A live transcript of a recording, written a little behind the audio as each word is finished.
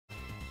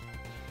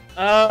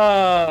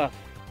And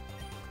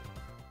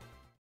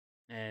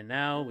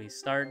now we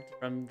start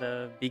from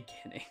the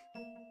beginning.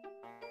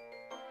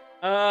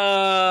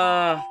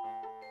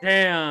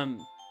 Damn.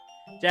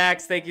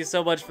 Jax, thank you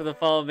so much for the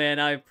follow, man.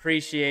 I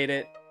appreciate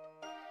it.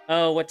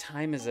 Oh, what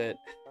time is it?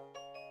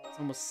 It's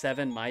almost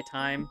 7 my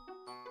time.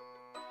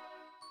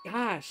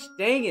 Gosh,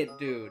 dang it,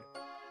 dude.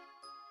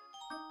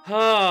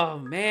 Oh,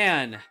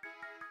 man.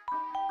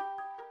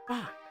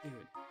 Fuck, dude.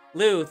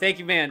 Lou, thank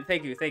you, man.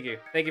 Thank you. Thank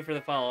you for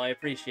the follow. I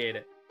appreciate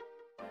it.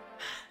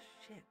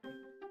 Shit.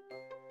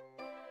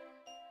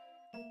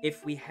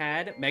 If we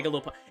had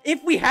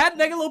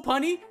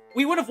Megalopunny,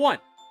 we would have won.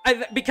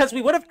 Because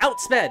we would have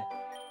outsped.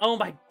 Oh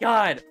my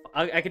god.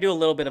 I could do a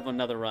little bit of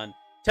another run.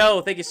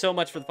 Toe, thank you so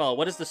much for the follow.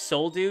 What does the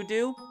soul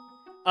do?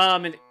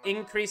 It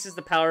increases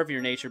the power of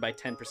your nature by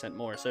 10%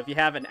 more. So if you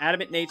have an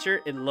adamant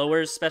nature, it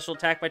lowers special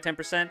attack by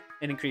 10%.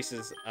 It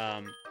increases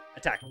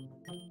attack.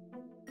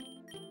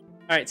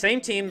 Alright,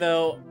 same team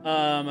though.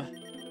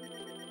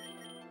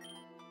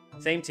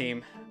 Same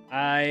team.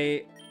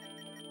 I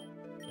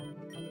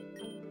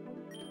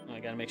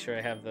gotta make sure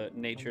I have the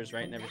natures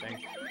right and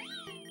everything.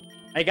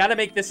 I gotta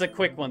make this a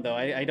quick one though.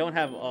 I don't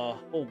have a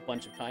whole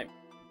bunch of time,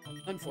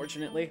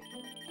 unfortunately.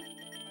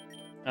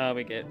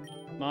 We get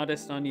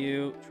Modest on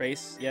you.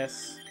 Trace,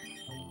 yes.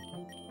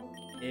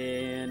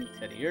 And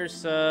Teddy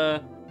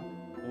Ursa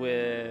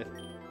with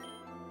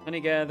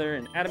Honeygather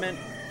and Adamant.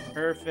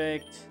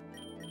 Perfect.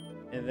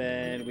 And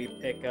then we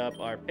pick up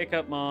our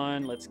pickup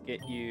Mon. Let's get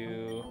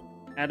you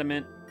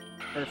Adamant.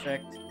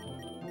 Perfect.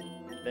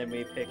 Then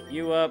we pick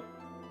you up.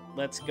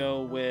 Let's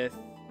go with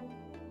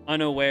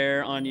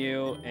Unaware on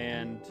you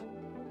and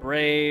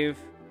Brave.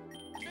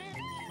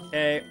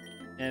 Okay.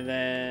 And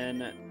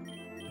then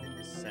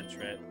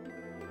Sentret.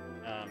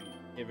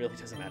 It really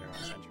doesn't matter on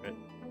Sentret.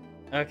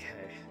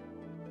 Okay.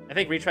 I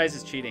think retries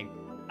is cheating.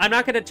 I'm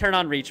not gonna turn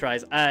on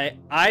retries.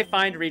 I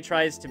find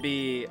retries to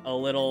be a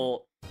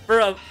little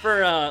for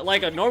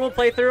like a normal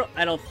playthrough.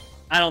 I don't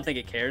think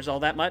it cares all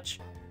that much.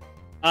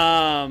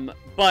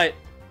 But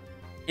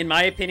in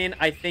my opinion,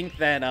 I think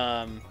that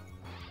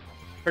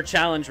for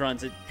challenge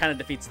runs, it kind of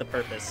defeats the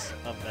purpose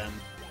of them.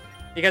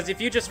 Because if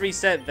you just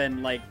reset,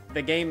 then like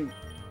the game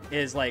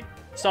is like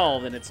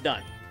solved and it's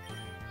done.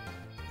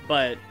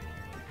 But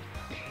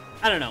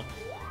I don't know.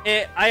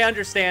 I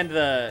understand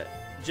the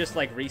just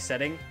like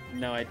resetting.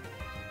 No, I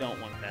don't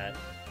want that.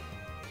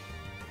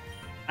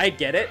 I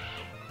get it,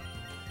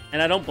 and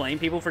I don't blame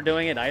people for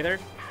doing it either.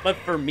 But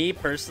for me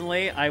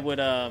personally, I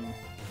wouldn't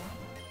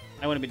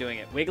be doing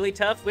it.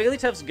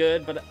 Wigglytuff's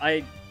good, but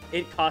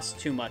it costs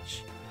too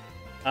much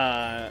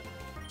to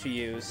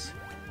use.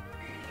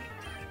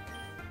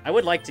 I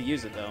would like to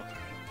use it though. All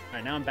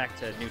right, now I'm back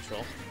to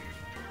neutral.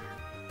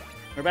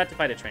 We're about to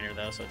fight a trainer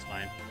though, so it's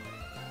fine.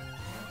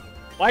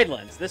 Wide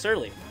lens, this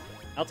early.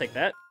 I'll take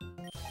that.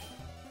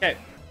 Okay,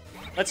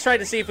 let's try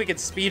to see if we can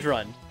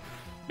speedrun.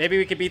 Maybe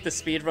we could beat the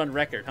speedrun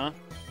record, huh?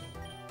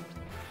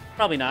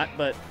 Probably not,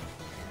 but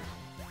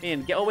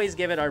man, always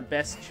give it our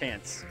best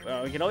chance.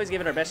 We can always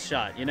give it our best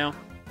shot, you know?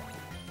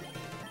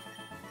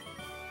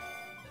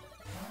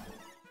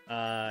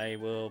 I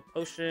will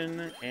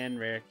potion and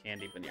rare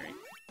candy veneering.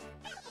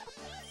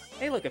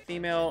 Hey, look, a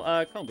female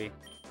Combi.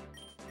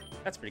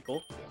 That's pretty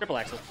cool. Triple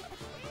Axel.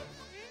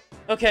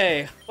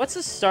 Okay, what's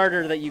the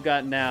starter that you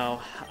got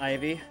now,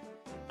 Ivy?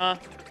 Huh?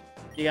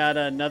 You got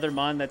another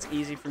Mon that's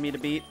easy for me to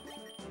beat?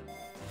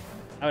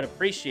 I would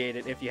appreciate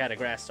it if you had a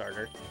grass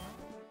starter.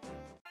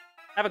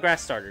 Have a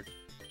grass starter.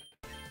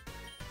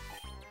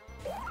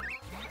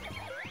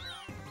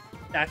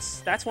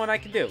 That's one I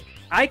can do.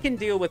 I can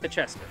deal with the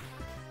Chester.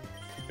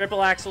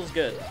 Triple Axel's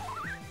good.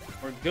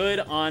 We're good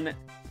on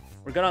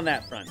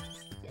that front.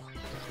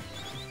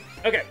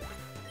 Okay.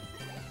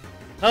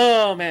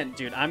 Oh man,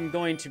 dude, I'm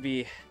going to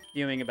be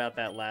fuming about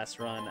that last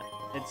run.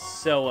 It's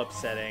so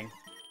upsetting.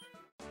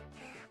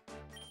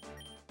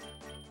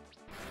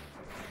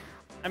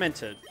 I meant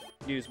to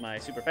use my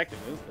super effective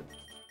move, but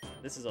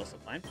this is also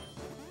fine.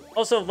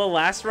 Also, the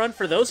last run,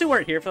 for those who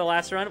weren't here for the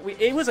last run,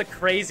 it was a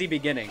crazy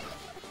beginning.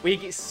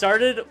 We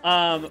started,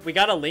 we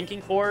got a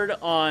linking cord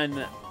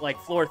on, like,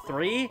 floor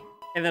 3,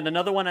 and then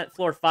another one at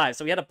floor 5.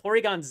 So we had a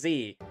Porygon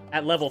Z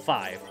at level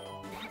 5.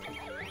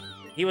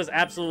 He was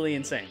absolutely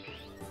insane.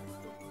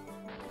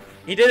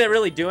 He didn't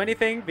really do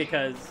anything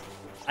because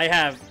I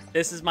have,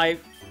 this is my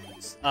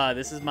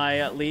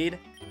lead,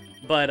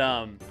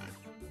 but,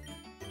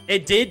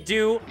 it did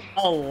do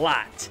a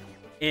lot,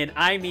 and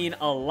I mean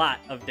a lot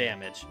of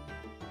damage.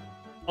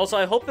 Also,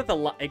 I hope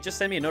that it just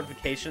sent me a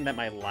notification that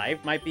my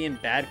live might be in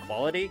bad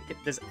quality.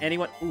 Does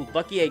anyone... Ooh,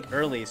 Lucky Egg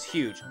early is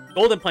huge.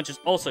 Golden Punch is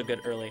also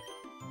good early.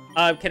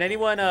 Can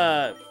anyone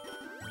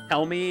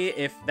tell me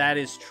if that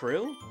is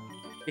true?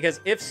 Because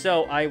if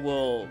so, I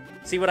will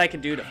see what I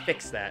can do to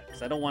fix that.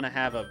 Because I don't want to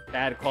have a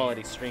bad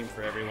quality stream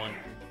for everyone.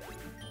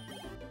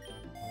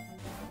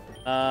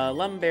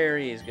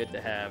 Lumberry is good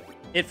to have.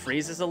 It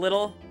freezes a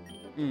little.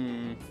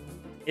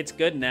 It's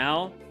good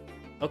now.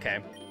 Okay.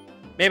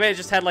 Maybe I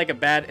just had, like, a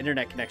bad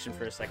internet connection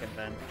for a second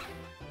then.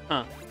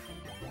 Huh.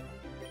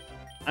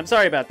 I'm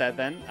sorry about that,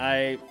 then.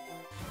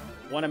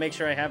 want to make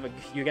sure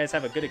you guys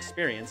have a good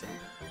experience,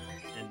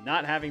 and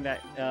not having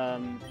that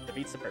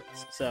defeats the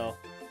purpose. So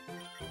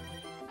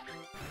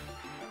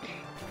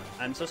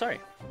I'm so sorry.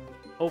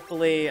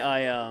 Hopefully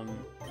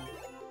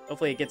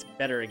hopefully it gets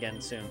better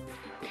again soon.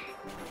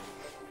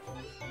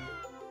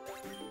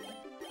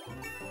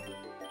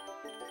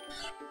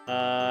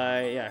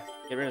 Yeah,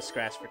 get rid of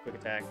Scratch for quick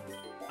attack.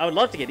 I would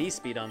love to get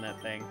E-Speed on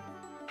that thing.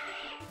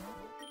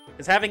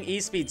 Because having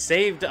E-Speed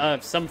saved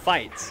some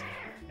fights.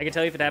 I can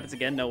tell you if it happens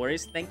again, no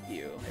worries. Thank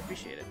you. I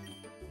appreciate it.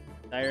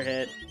 Dire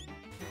hit.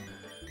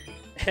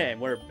 And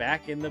we're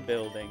back in the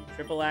building.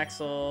 Triple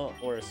Axle,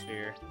 Aura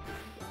Sphere.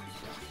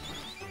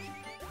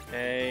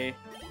 Okay.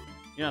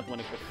 You're not the one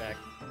to quick attack.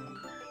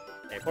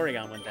 Okay,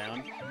 Porygon went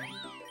down.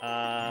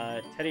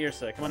 Teddy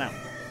Ursa, come on out.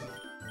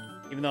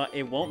 Even though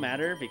it won't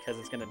matter because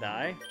it's gonna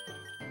die.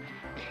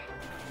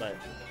 But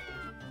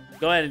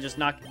go ahead and just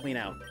knock it clean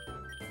out.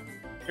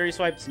 Fury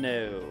Swipes,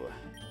 no.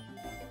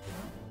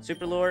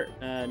 Super Lure,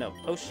 no.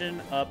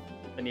 Potion up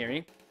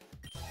Baniri.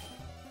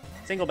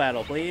 Single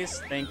battle, please.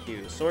 Thank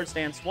you. Swords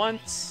Dance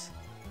once.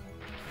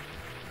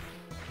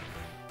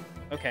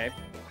 Okay.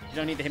 You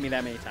don't need to hit me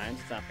that many times.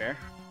 It's not fair.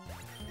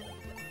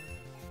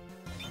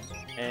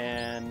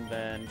 And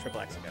then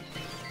Triple X again.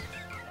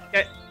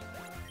 Okay.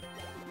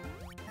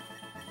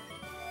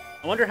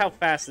 I wonder how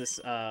fast this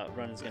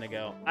run is going to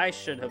go. I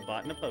should have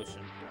bought a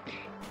potion.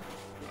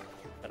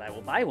 But I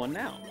will buy one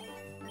now.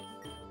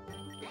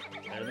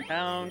 Better than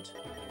pound.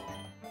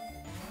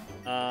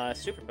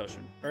 Super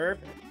potion.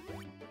 Perfect.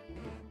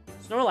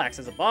 Snorlax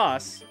as a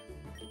boss.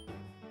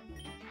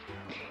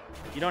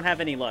 You don't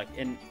have any luck.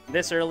 And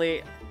this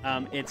early,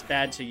 it's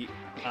bad to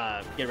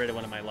get rid of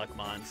one of my luck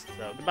mons.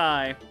 So,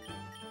 goodbye.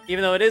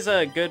 Even though it is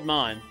a good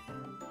mon.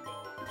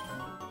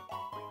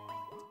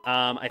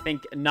 I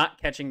think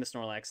not catching the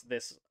Snorlax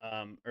this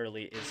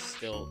early is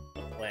still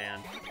the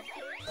plan.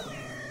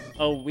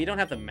 Oh, we don't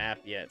have the map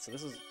yet, so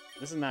this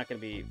is not gonna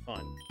be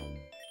fun.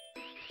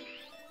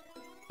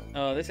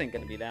 Oh, this ain't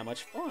gonna be that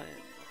much fun.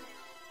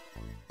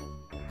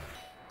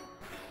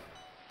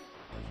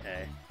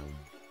 Okay.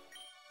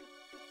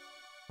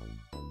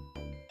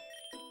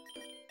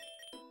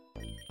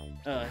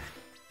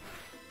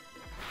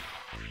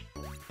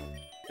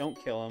 Don't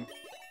kill him.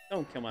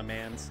 Don't kill my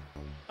mans.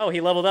 Oh,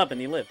 he leveled up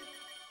and he lived.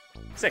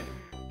 Sick.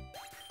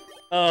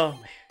 Oh,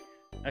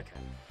 man.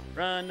 Okay.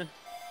 Run.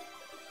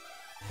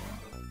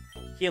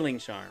 Healing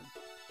Charm.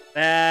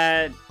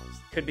 That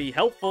could be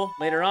helpful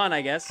later on,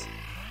 I guess.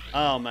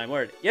 Oh, my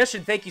word.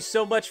 Yeshin, thank you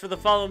so much for the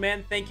follow,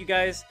 man. Thank you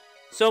guys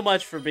so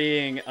much for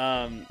being...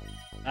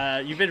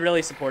 you've been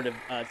really supportive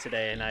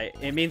today, and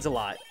it means a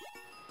lot.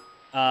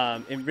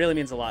 It really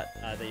means a lot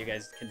that you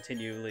guys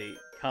continually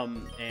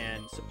come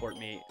and support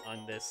me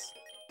on this.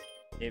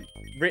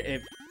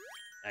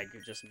 I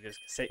could just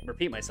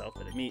repeat myself,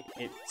 but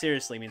it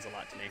seriously means a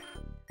lot to me.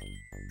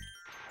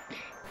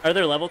 Are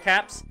there level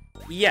caps?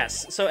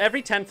 Yes. So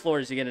every 10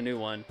 floors you get a new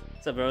one.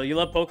 What's up, bro? You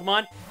love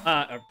Pokemon?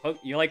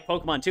 You like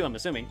Pokemon too, I'm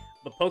assuming.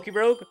 But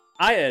PokeRogue?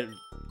 I am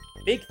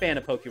a big fan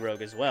of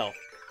PokeRogue as well.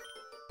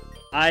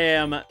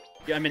 I'm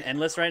in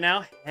Endless right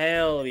now.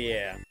 Hell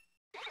yeah.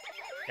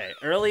 Okay,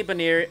 early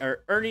Banir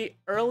or early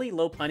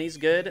Lopunny's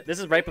good. This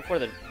is right before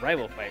the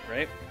rival fight,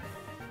 right?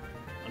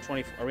 On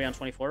 20, are we on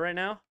 24 right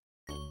now?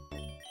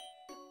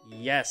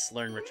 Yes,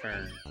 learn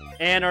return.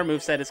 And our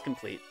moveset is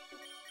complete.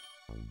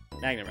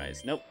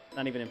 Magnetize. Nope,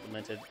 not even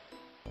implemented.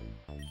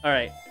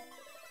 Alright.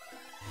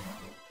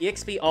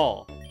 EXP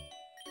all.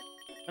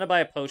 I'm gonna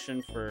buy a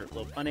potion for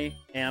Lopunny,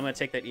 and I'm gonna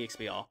take that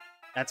EXP all.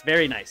 That's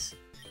very nice.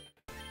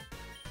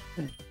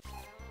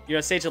 You're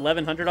at stage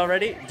 1100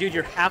 already? Dude,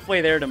 you're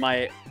halfway there to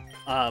my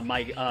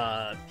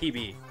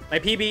PB. My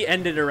PB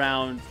ended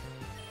around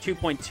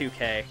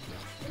 2.2k.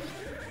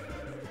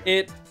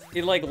 It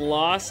like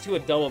lost to a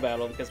double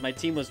battle because my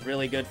team was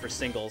really good for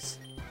singles,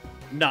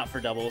 not for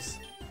doubles.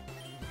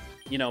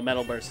 You know,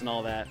 Metal Burst and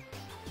all that.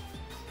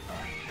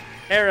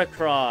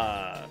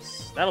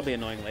 Heracross. That'll be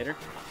annoying later.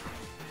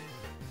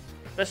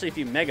 Especially if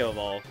you Mega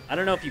Evolve. I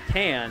don't know if you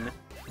can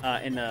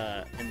in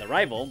the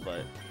rival,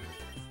 but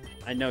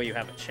I know you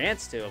have a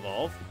chance to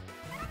evolve.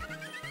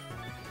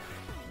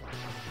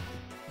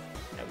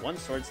 At one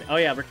sword. Oh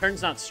yeah,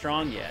 return's not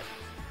strong yet.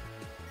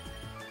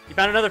 You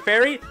found another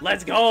fairy?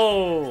 Let's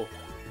go!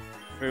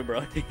 True,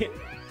 bro.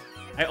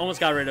 I almost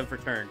got rid of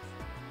return.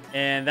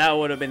 And that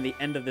would have been the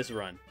end of this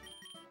run.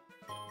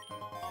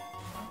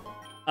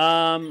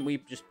 We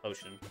just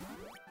potion.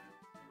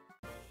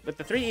 With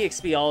the 3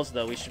 EXP alls,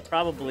 though, we should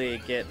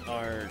probably get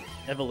our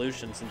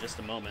evolutions in just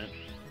a moment.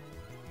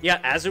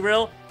 Yeah,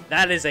 Azurill,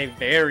 that is a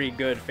very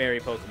good fairy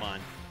Pokemon.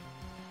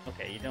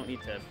 Okay, you don't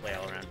need to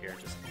flail around here.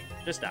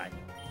 Just die.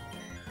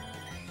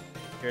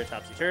 Here,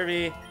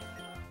 Topsy-Turvy.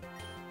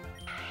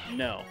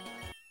 No.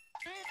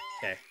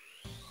 Okay.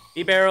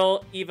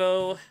 E-Barrel,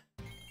 Evo,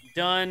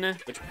 done,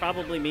 which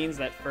probably means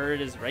that Ferd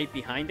is right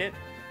behind it.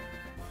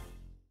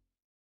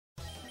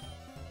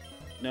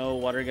 No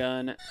Water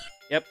Gun.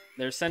 Yep,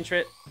 there's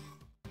Sentret.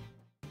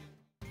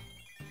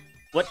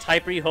 What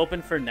type are you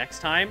hoping for next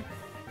time?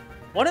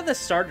 One of the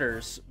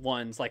starters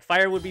ones, like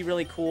fire would be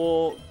really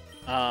cool.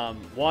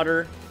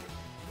 Water,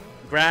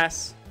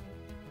 grass,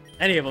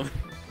 any of them.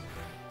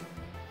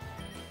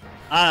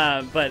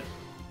 But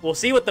we'll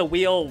see what the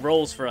wheel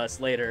rolls for us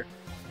later.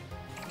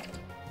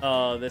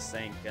 Oh, this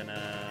ain't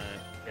gonna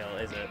kill,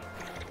 is it?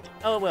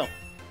 Oh, it will.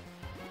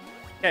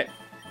 Okay.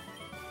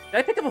 Did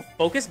I pick up a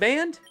focus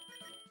band?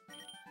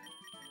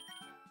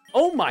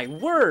 Oh my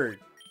word!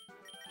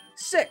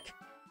 Sick!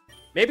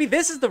 Maybe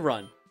this is the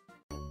run.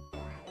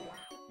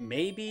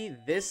 Maybe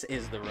this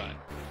is the run.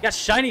 Got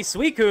shiny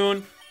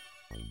Suicune!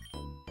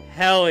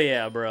 Hell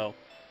yeah, bro.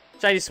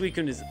 Shiny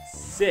Suicune is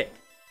sick.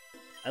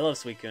 I love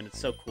Suicune, it's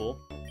so cool.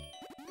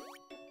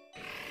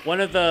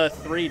 One of the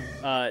 3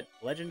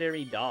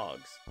 legendary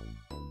dogs.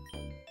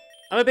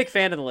 I'm a big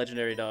fan of the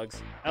legendary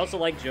dogs. I also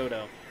like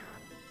Johto.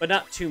 But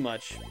not too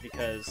much,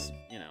 because,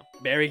 you know,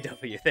 Barry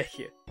W, thank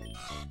you.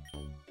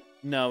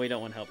 No, we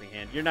don't want Helping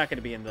Hand. You're not going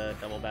to be in the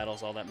double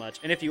battles all that much.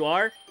 And if you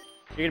are,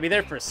 you're going to be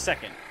there for a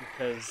second,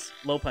 because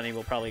Lopunny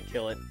will probably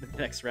kill it the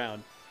next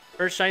round.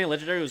 First shiny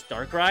legendary was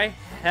Darkrai?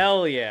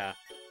 Hell yeah.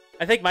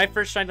 I think my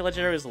first shiny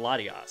legendary was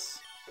Latios.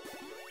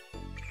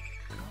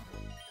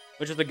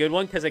 Which is a good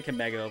one, because it can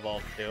Mega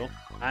Evolve, too.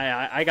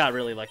 I got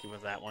really lucky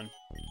with that one.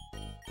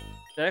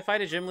 Did I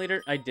fight a gym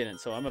leader? I didn't,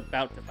 so I'm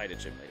about to fight a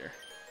gym leader.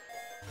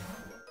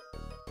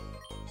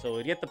 So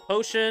we get the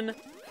potion,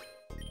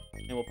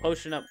 and we'll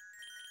potion up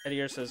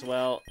Ediursa as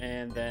well,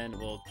 and then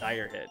we'll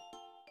Dire Hit.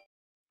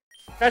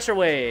 Pressure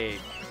Wave!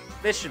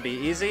 This should be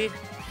easy.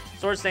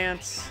 Swords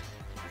Dance.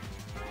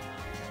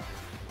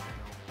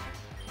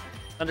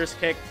 Thunder's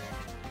Kick.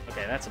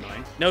 Okay, that's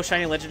annoying. No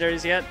shiny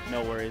legendaries yet?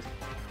 No worries.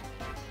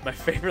 My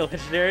favorite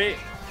legendary?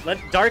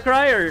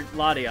 Darkrai or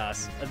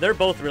Latios? They're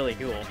both really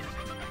cool.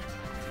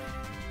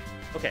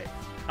 Okay,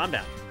 calm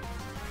down.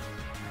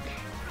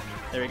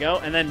 There we go.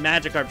 And then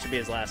Magikarp should be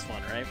his last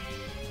one, right?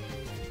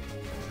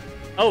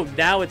 Oh,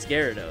 now it's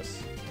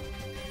Gyarados.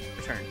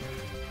 Return.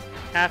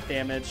 Half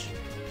damage.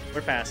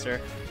 We're faster.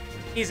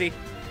 Easy.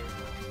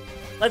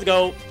 Let's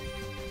go.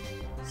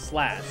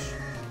 Slash.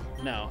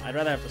 No, I'd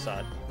rather have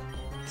Facade.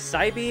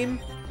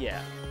 Psybeam?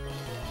 Yeah.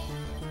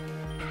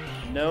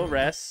 No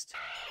rest.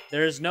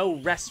 There's no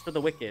rest for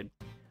the wicked.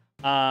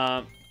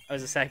 I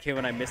was a sad kid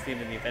when I missed the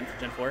end of the event for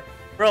Gen 4.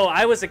 Bro,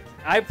 I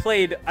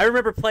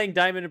remember playing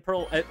Diamond and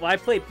Pearl. Well, I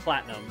played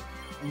Platinum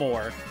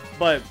more.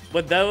 But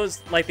when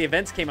those, like, the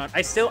events came out,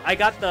 I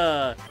got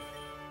the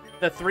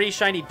 3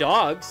 shiny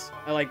dogs.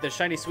 Like the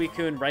shiny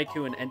Suicune,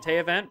 Raikou, and Entei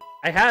event.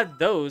 I had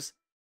those.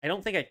 I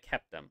don't think I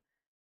kept them.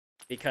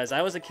 Because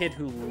I was a kid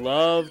who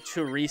loved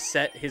to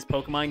reset his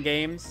Pokemon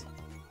games.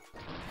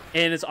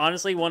 And it's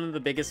honestly one of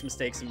the biggest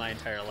mistakes in my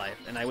entire life.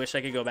 And I wish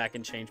I could go back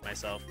and change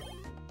myself.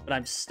 But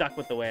I'm stuck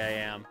with the way I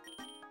am.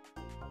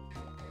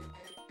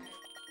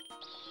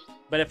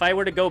 But if I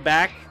were to go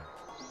back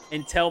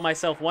and tell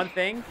myself one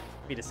thing,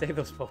 it'd be to save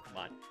those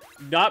Pokemon.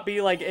 Not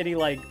be like any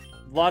like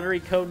lottery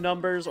code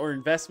numbers or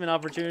investment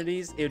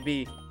opportunities. It would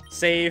be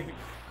save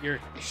your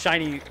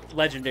shiny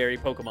legendary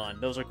Pokemon.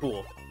 Those are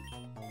cool.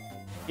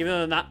 Even though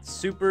they're not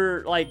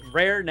super like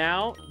rare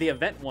now, the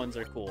event ones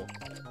are cool.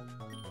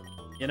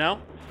 You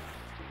know?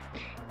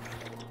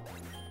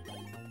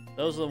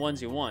 Those are the ones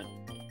you want.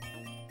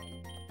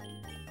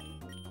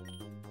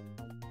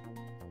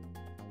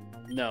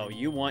 No,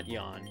 you want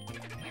Yawn.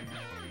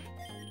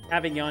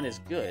 Having Yawn is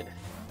good.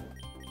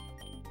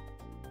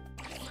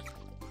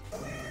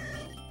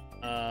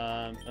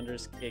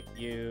 Thunder's Kick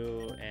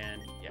you,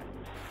 and yeah.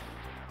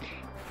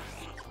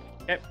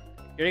 Okay,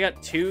 you already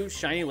got 2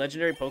 shiny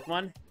legendary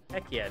Pokemon?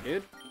 Heck yeah,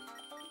 dude.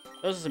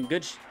 Those are some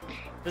good...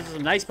 Those are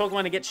some nice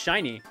Pokemon to get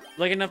shiny.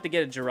 Lucky enough to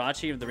get a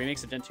Jirachi of the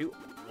remix of Gen 2.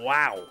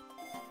 Wow.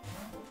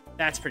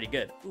 That's pretty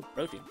good. Ooh,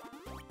 protein.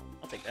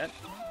 I'll take that.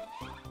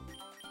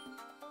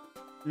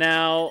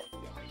 Now,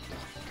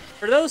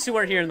 for those who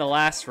weren't here in the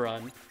last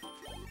run,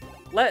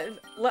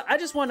 I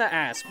just want to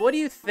ask, what do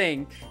you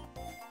think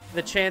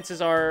the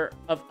chances are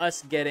of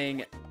us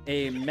getting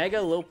a Mega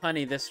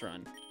Lopunny this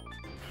run?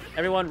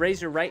 Everyone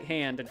raise your right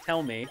hand and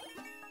tell me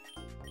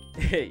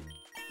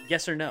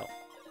yes or no.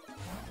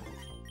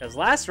 Because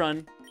last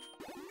run,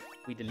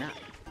 we did not.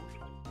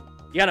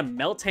 You got a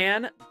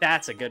Meltan?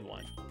 That's a good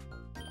one.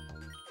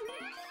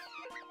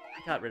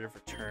 I got rid of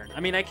Return. I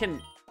mean, I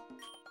can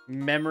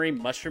Memory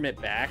Mushroom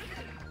it back.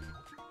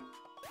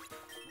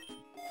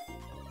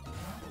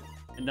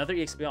 Another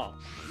EXP Ball.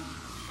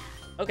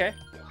 Okay.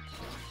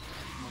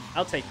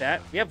 I'll take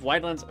that. We have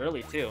Widelands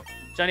early, too.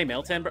 Shiny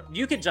Meltan, bro.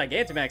 You could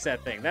Gigantamax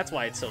that thing. That's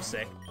why it's so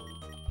sick.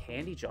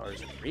 Candy Jar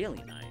is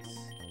really nice.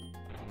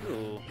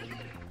 Ooh.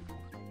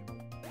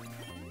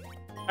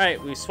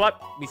 Alright, we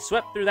swept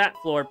through that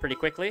floor pretty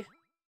quickly.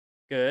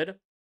 Good.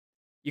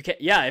 You can,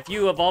 yeah, if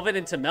you evolve it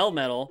into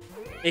Melmetal,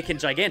 it can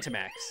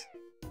Gigantamax.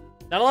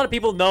 Not a lot of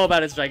people know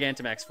about its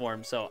Gigantamax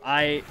form, so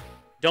I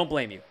don't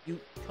blame you. You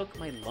took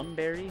my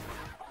Lumberry?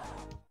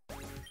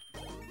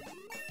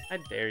 I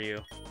dare you.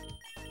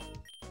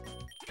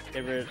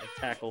 Get rid of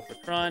Tackle for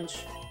Crunch.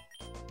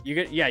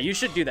 Yeah, you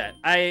should do that.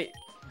 I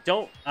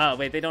don't... Oh,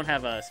 wait, they don't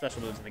have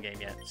special moves in the game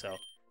yet, so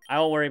I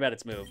won't worry about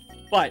its move.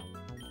 But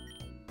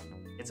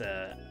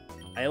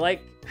I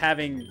like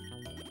having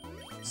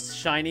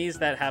shinies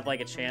that have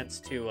like a chance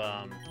to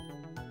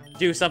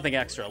do something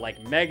extra,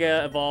 like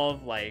Mega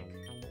Evolve, like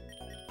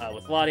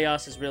with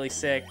Latios is really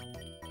sick.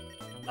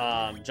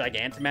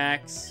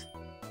 Gigantamax,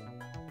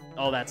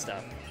 all that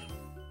stuff.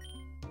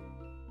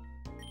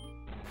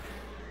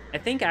 I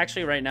think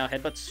actually right now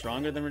Headbutt's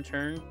stronger than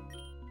Return.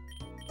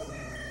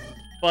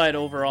 But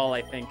overall,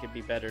 I think it'd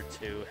be better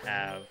to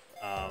have,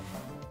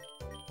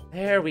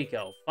 there we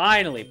go.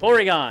 Finally,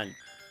 Porygon!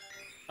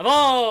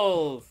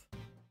 Evolve!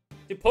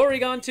 To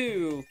Porygon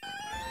 2!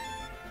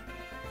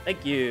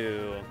 Thank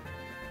you.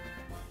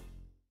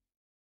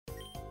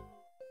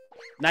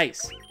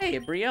 Nice. Hey,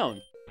 a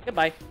Brion.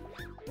 Goodbye.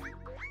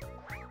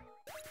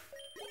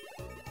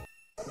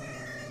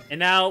 And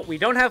now, we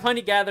don't have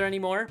Honey Gather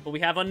anymore, but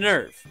we have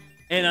Unnerve.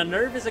 And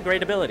Unnerve is a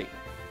great ability.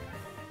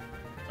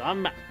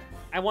 So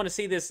I want to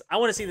see this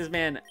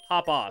man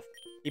pop off.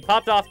 He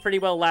popped off pretty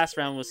well last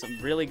round with some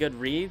really good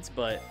reads,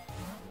 but...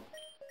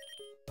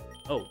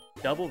 Oh,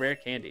 double rare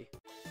candy.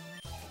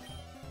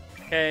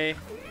 Okay,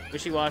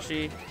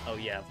 Wishy-Washy. Oh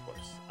yeah, of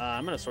course.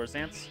 I'm gonna Swords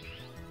Dance.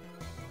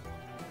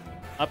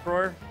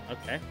 Uproar.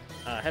 Okay.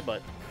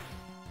 Headbutt.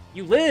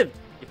 You lived!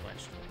 You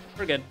flinched.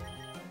 We're good.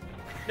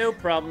 No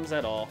problems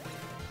at all.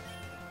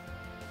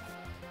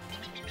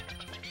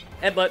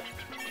 Headbutt.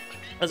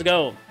 Let's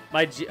go.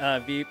 My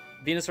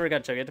Venusaur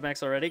got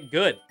Gigantamax already.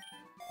 Good.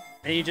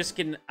 And you just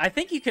can... I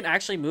think you can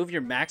actually move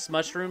your max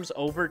mushrooms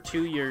over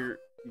to your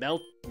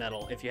melt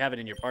metal if you have it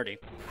in your party.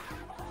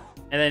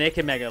 And then it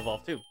can Mega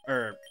Evolve too.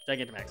 Or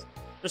Gigantamax.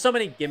 There's so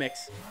many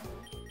gimmicks.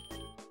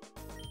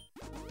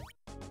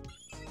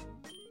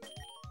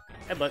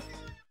 Headbutt.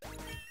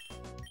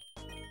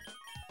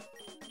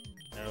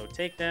 No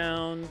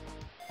takedown.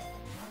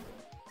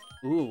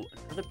 Ooh,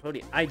 another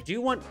Protean. I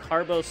do want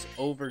Carbos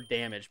over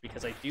damage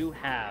because I do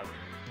have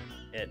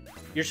it.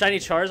 Your shiny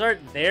Charizard,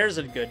 there's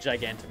a good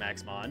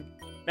Gigantamax Mon.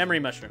 Memory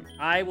Mushroom.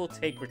 I will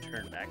take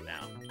Return back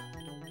now.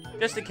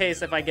 Just in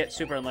case if I get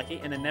super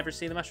unlucky and then never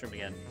see the mushroom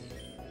again.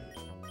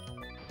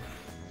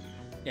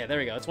 Yeah, there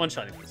we go. It's one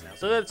shiny piece now.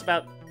 So that's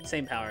about the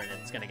same power and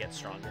it's going to get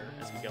stronger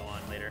as we go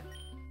on later.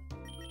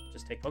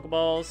 Just take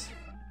Pokeballs.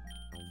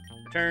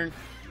 Return.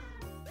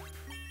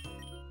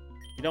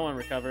 You don't want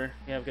to recover.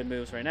 You have good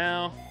moves right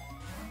now.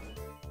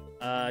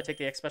 Take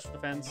the X Special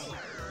Defense.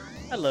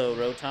 Hello,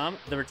 Rotom.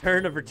 The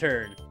return of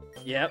Return.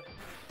 Yep.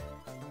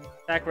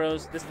 Attack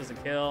Rose. This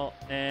doesn't kill.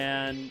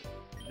 And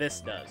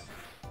this does.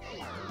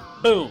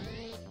 Boom.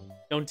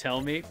 Don't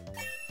tell me.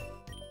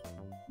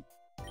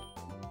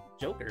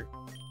 Joker.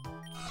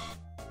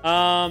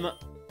 I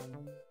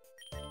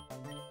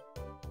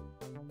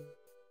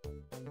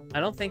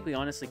don't think we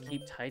honestly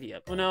keep Tidy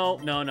Up. Oh,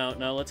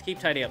 no. Let's keep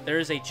Tidy Up. There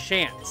is a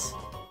chance.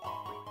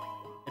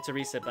 It's a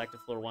reset back to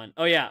floor 1.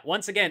 Oh, yeah.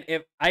 Once again,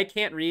 if I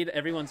can't read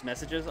everyone's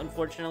messages,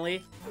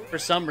 unfortunately. For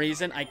some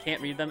reason, I can't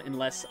read them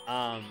unless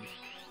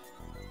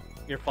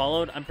you're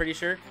followed, I'm pretty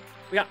sure.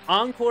 We got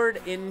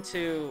Encored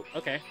into...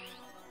 Okay.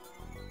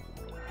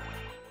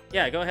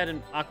 Yeah, go ahead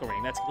and Aqua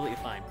Ring. That's completely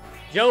fine.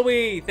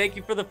 Joey, thank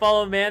you for the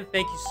follow, man.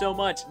 Thank you so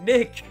much.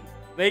 Nick,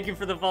 thank you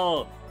for the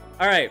follow.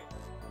 All right.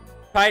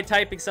 Try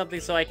typing something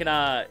so I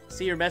can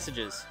see your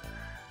messages.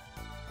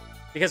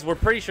 Because we're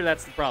pretty sure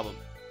that's the problem.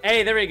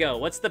 Hey, there we go.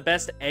 What's the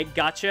best egg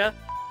gotcha?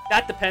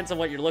 That depends on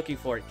what you're looking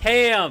for.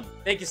 Cam,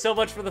 thank you so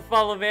much for the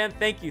follow, man.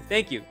 Thank you,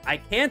 thank you. I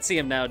can see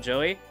him now,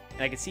 Joey.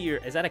 And I can see your...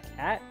 Is that a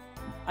cat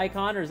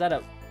icon or is that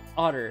a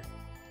otter?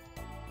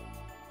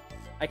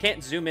 I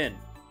can't zoom in.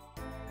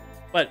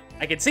 But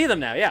I can see them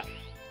now, yeah.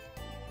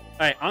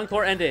 All right,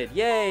 Encore ended.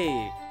 Yay.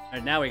 All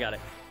right, now we got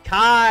it.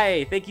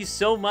 Kai, thank you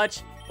so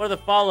much for the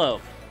follow.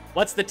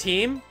 What's the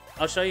team?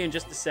 I'll show you in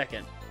just a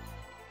second.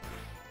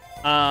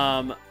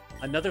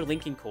 Another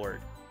linking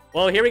cord.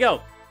 Well, here we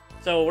go.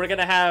 So we're going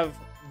to have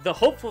the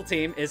hopeful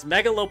team is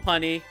Mega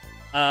Lopunny,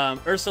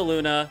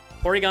 Ursaluna,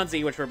 Porygon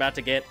Z, which we're about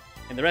to get,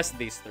 and the rest of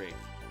these three.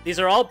 These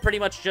are all pretty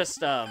much just,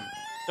 the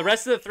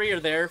rest of the three are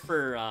there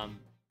for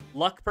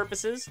luck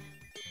purposes,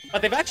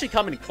 but they've actually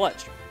come in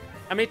clutch.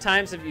 How many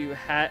times have you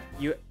had,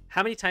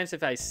 how many times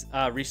have I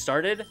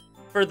restarted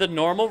for the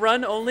normal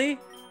run only?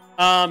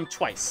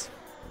 Twice.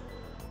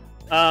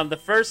 The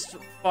first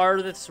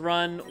farthest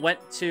run went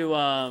to,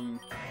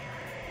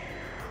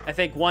 I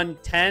think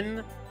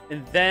 110,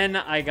 and then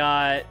I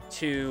got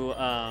to,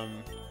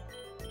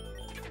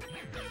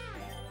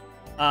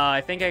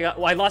 I think I got,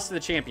 well, I lost to the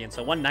champion,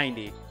 so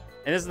 190,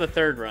 and this is the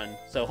third run,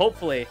 so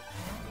hopefully,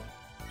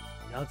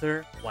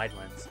 another wide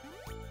lens.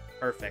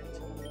 Perfect.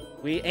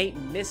 We ain't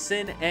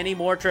missing any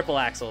more triple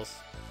axles.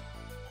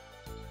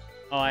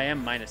 Oh, I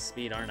am minus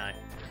speed, aren't I?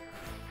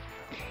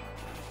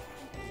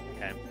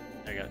 Okay,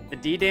 there you go. The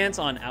D-Dance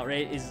on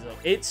Outrage is,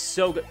 it's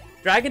so good.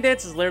 Dragon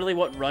Dance is literally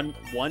what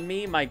won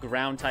me my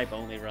ground type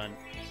only run.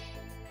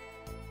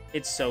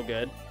 It's so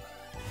good.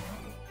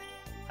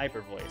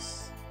 Hyper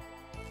Voice.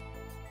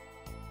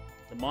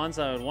 The Mons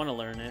I would want to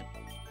learn it.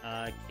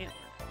 I can't learn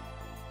it.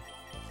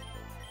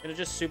 I'm gonna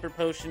just Super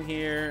Potion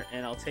here,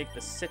 and I'll take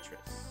the Citrus.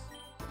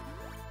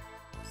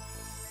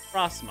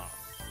 Frostmoth.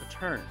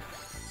 Return.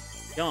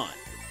 Gone.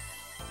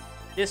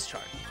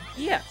 Discharge.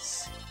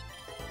 Yes.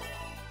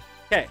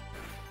 Okay.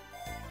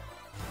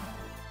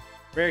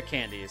 Rare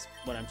candy is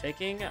what I'm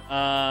taking.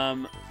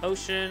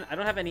 Potion. I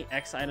don't have any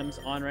X items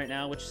on right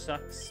now, which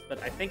sucks,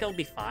 but I think I'll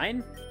be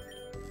fine.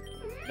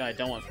 No, I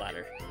don't want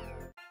flatter.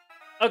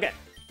 Okay.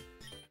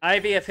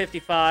 IV at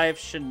 55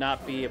 should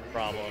not be a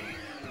problem.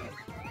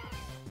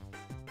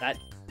 That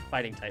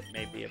fighting type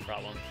may be a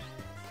problem.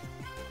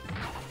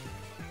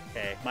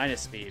 Okay,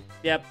 minus speed.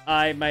 Yep,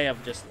 I may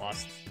have just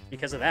lost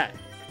because of that.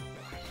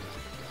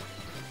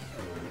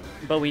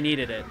 But we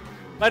needed it.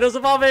 Vitals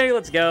evolving,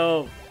 let's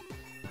go.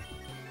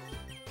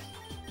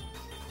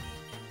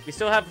 We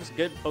still have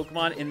good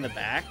Pokemon in the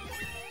back.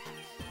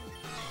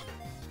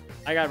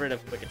 I got rid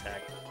of quick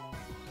attack.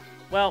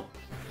 Well,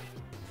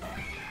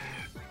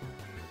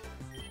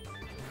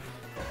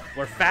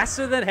 we're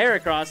faster than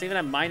Heracross, even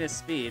at minus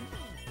speed.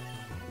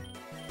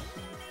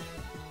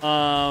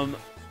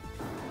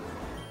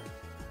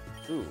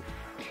 Ooh.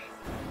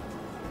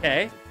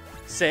 Okay.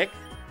 Sick.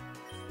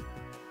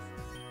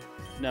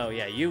 No,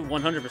 yeah, you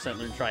 100%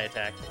 learn Tri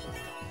Attack.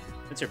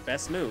 That's your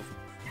best move.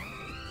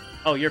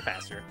 Oh, you're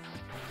faster.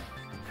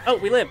 Oh,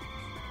 we live.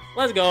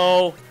 Let's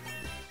go.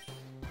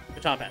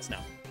 Baton Pass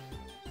now.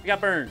 We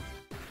got burned.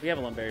 We have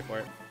a Lumberry for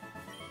it.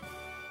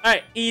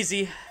 Alright,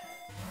 easy.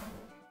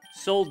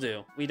 Soul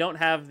Dew. We don't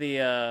have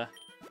the,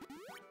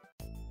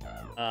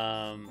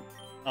 oh,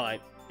 I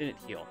didn't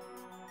heal.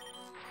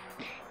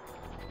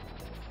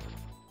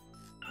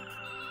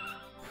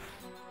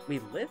 We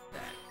lived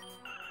that.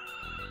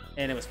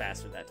 And it was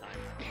faster that time.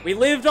 We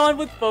lived on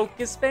with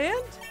Focus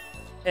Band.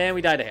 And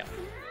we died to hail.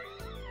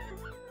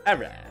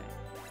 Alright.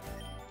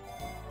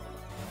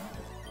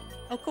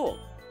 Oh, cool.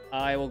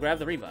 I will grab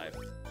the revive.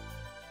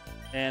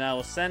 And I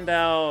will send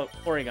out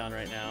Porygon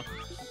right now.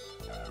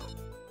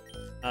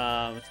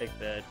 We'll take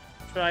the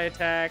Tri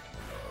Attack.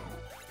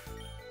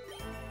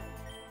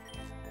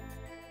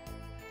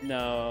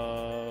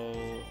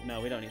 No,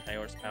 we don't need high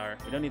horsepower.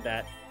 We don't need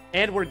that.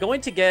 And we're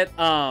going to get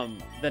the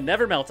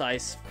Nevermelt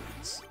Ice,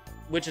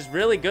 which is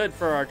really good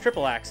for our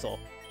triple axle.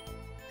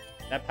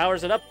 That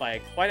powers it up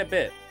by quite a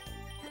bit.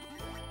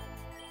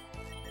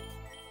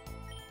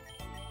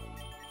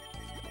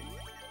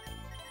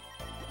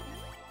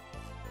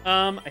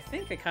 I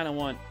think I kind of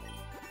want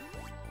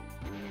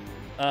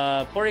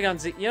Porygon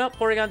Z. You know,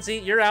 Porygon Z,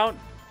 you're out.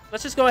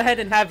 Let's just go ahead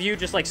and have you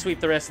just like sweep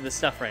the rest of this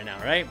stuff right now,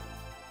 right?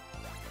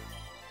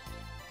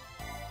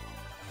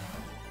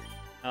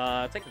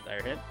 Take the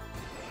dire hit.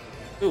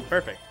 Ooh,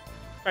 perfect.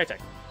 Tri-Tech.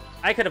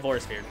 I could have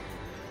Aura Sphered,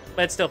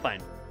 but it's still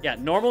fine. Yeah,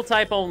 normal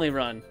type only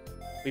run.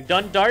 We've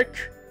done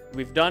Dark.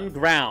 We've done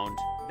Ground.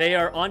 They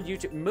are on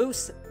YouTube.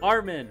 Moose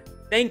Armin,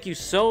 thank you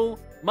so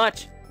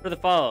much for the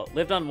follow.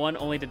 Lived on 1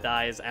 only to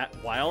die is at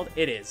wild.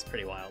 It is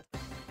pretty wild.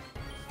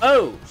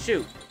 Oh,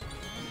 shoot.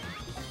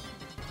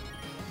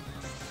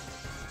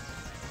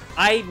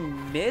 I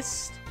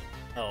missed.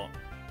 Oh.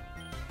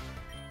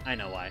 I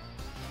know why.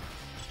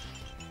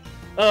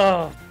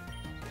 Oh.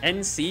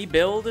 NC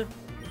build?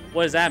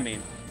 What does that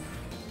mean?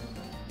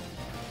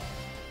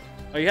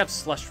 Oh, you have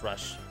Slush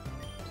Rush.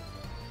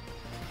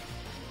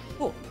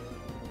 Cool.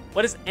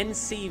 What does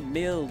NC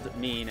Mild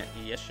mean,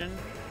 Yishin?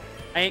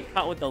 I ain't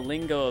caught with the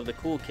lingo of the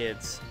cool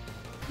kids.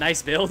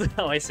 Nice build?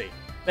 Oh, I see.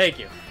 Thank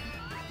you.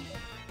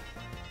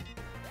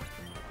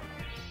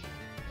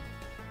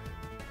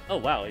 Oh,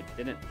 wow. It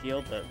didn't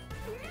heal the...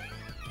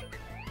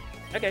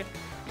 Okay.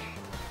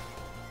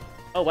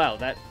 Oh, wow.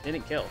 That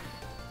didn't kill.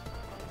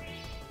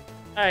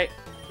 Alright.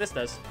 This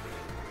does.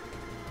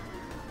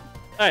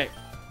 Alright.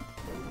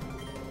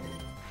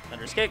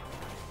 Thunder's Kick.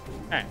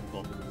 Alright,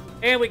 cool.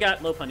 And we got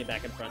Lopunny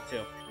back in front,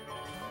 too.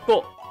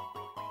 Cool.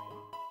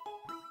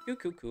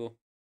 Cool.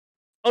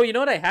 Oh, you know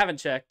what I haven't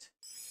checked?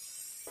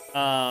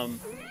 Oh,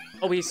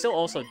 we still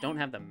also don't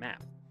have the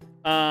map.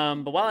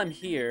 But while I'm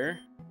here,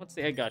 what's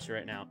the egg gotcha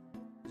right now?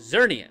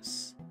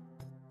 Xerneas.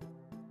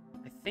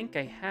 I think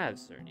I have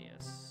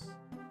Xerneas.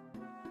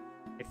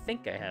 I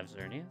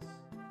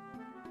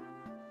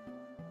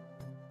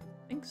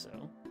think so.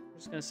 I'm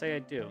just gonna say I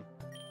do.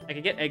 I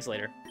could get eggs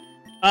later.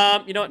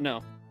 You know what?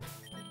 No.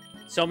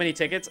 So many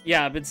tickets.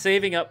 Yeah, I've been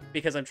saving up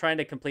because I'm trying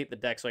to complete the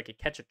deck so I could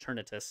catch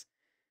Eternatus.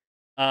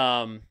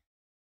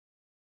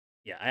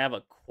 Yeah, I have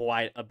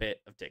quite a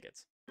bit of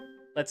tickets.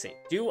 Let's see.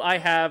 Do I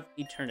have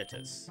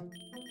Eternatus?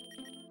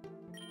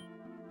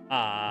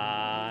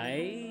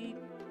 I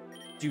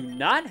do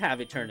not have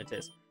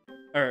Eternatus.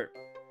 Or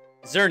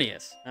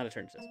Xerneas, not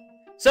Eternatus.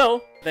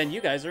 So, then you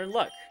guys are in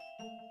luck.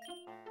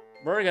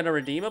 We're gonna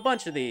redeem a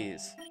bunch of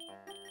these.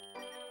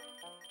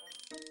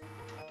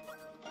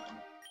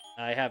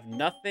 I have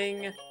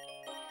nothing.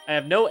 I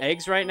have no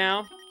eggs right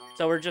now,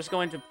 so we're just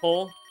going to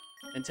pull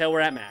until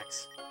we're at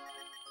max.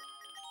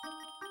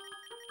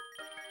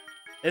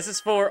 This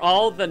is for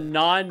all the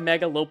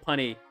non-Mega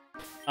Lopunny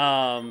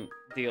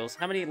deals.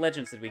 How many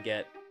legends did we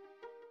get?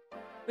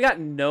 We got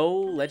no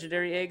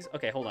legendary eggs?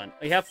 Okay, hold on.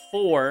 We have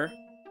 4.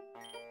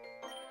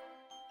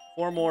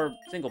 4 more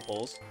single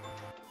pulls.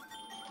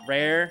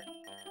 Rare,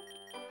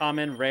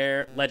 common,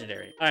 rare,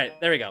 legendary. Alright,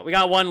 there we go. We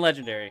got 1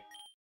 legendary.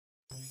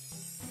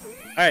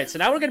 Alright, so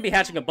now we're going to be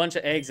hatching a bunch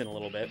of eggs in a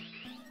little bit.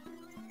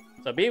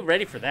 So be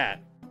ready for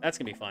that. That's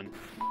going to be fun.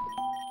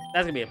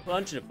 That's going to be a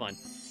bunch of fun.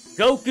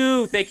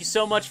 Goku, thank you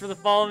so much for the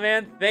follow,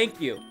 man.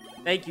 Thank you.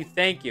 Thank you,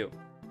 thank you.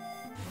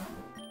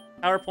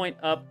 PowerPoint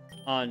up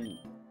on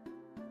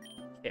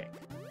kick.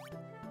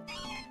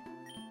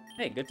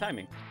 Hey, good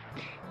timing.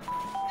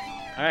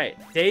 Alright,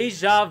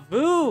 Deja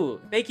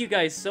Vu! Thank you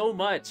guys so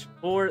much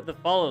for the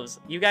follows.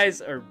 You guys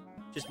are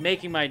just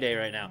making my day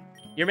right now.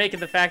 You're making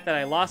the fact that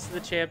I lost to the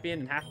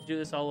champion and have to do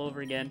this all over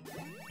again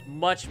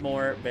much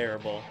more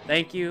bearable.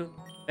 Thank you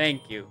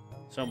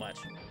so much.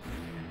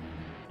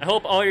 I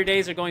hope all your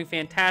days are going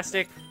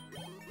fantastic.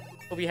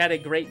 Hope you had a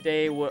great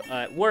day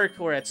at work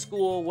or at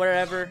school,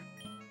 wherever.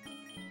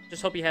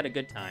 Just hope you had a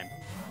good time.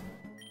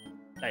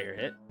 That your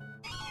hit.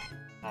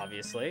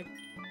 Obviously.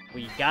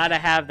 We gotta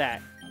have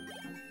that.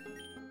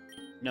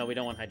 No, we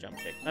don't want high jump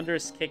kick.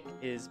 Thunderous kick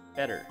is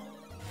better.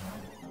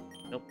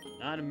 Nope,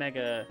 not a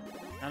mega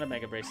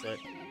bracelet.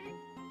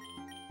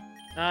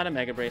 Not a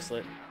mega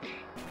bracelet.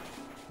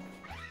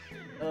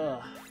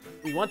 Ugh.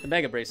 We want the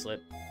mega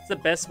bracelet. It's the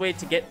best way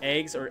to get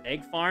eggs or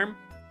egg farm.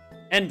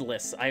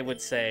 Endless, I would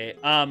say.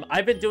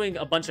 I've been doing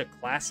a bunch of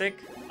classic,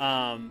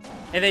 and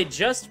they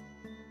just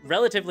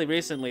relatively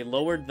recently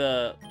lowered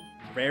the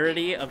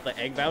rarity of the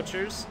egg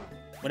vouchers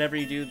whenever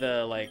you do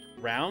the like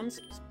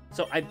rounds.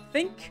 So I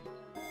think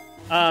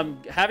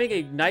having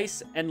a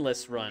nice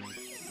endless run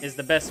is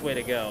the best way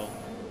to go.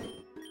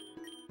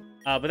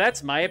 But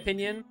that's my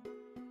opinion.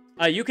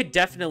 You could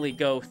definitely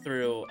go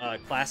through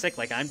classic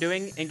like I'm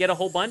doing and get a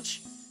whole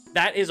bunch.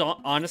 That is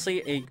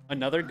honestly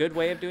another good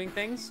way of doing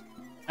things.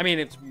 I mean,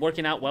 it's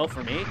working out well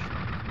for me.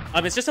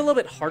 It's just a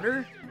little bit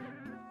harder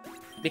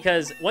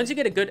because once you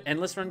get a good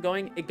endless run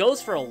going, it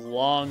goes for a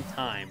long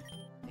time.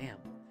 Damn.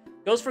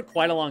 It goes for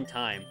quite a long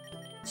time.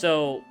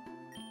 So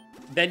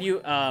then you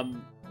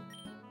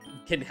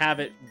can have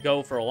it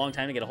go for a long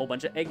time to get a whole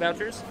bunch of egg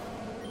vouchers.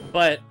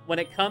 But when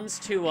it comes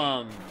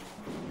to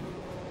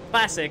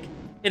classic,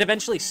 it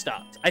eventually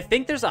stopped. I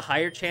think there's a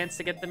higher chance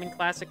to get them in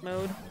classic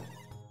mode,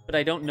 but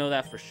I don't know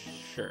that for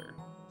sure.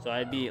 So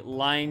I'd be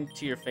lying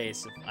to your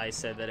face if I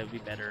said that it would be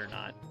better or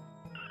not.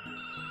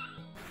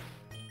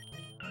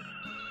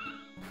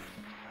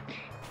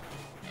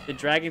 Been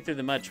dragging through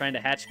the mud trying to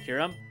hatch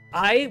Kyurem.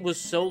 I was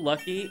so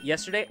lucky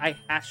yesterday. I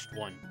hatched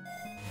one.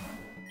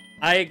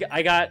 I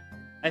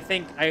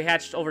think I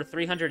hatched over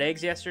 300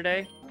 eggs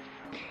yesterday,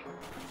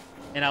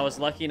 and I was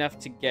lucky enough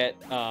to get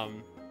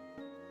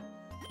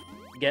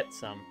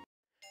some.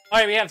 All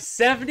right, we have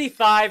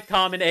 75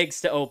 common eggs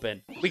to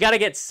open. We got to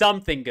get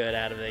something good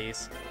out of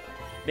these.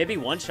 Maybe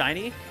one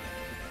shiny.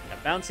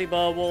 A Bouncy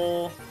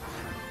Bubble,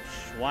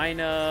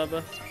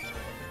 Schweinub,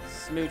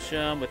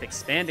 Smoochum with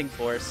Expanding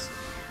Force.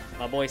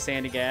 My boy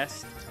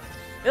Sandygast.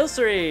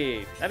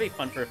 Ilsuri! That'd be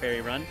fun for a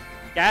fairy run.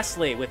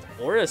 Ghastly with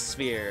Aura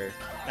Sphere.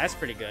 That's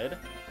pretty good.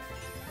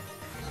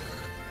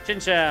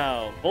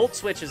 Chinchou. Volt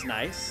Switch is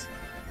nice.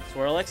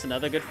 Swirlix,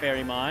 another good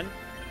Fairymon.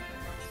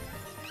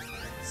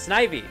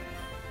 Snivy.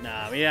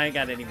 Nah, we ain't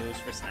got any moves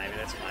for Snivy.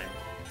 That's fine.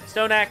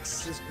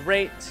 Stoneaxe is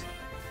great.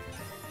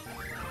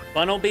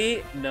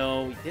 Bunnelby.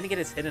 No, he didn't get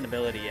his hidden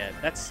ability yet.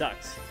 That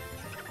sucks.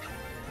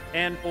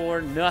 And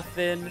for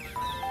nothing.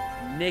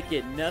 Nick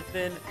it,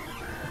 nothing.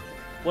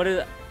 What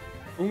is...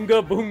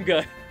 Oonga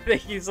Boonga.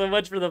 Thank you so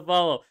much for the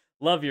follow.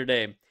 Love your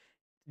name.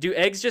 Do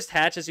eggs just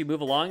hatch as you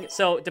move along?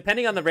 So,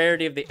 depending on the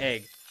rarity of the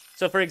egg.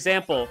 So, for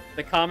example,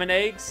 the common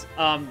eggs,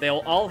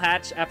 they'll all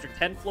hatch after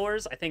 10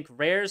 floors. I think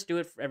rares do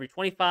it for every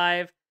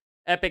 25.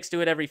 Epics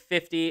do it every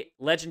 50.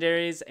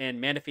 Legendaries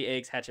and Manaphy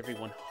eggs hatch every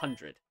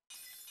 100.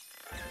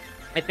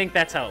 I think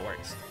that's how it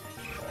works.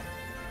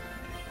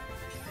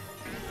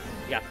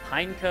 We got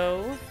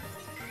Pineco.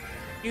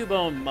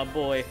 Cubone, my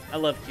boy. I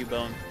love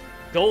Cubone.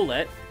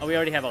 Golett. Oh, we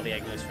already have all the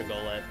egg moves for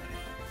Golett.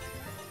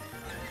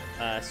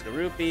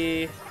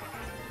 Skorupi.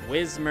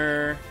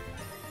 Whismur.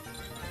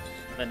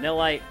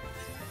 Vanillite.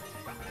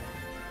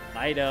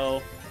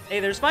 Fido.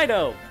 Hey, there's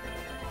Fido!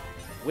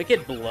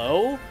 Wicked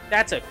Blow?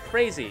 That's a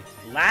crazy.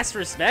 Last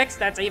Respects?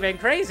 That's even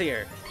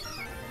crazier.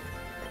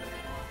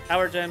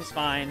 Power Gem's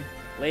fine.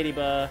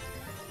 Ladybug.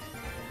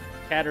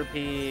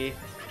 Caterpie.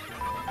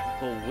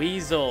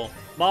 Weasel.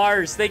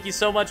 Mars, thank you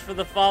so much for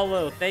the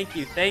follow. Thank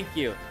you, thank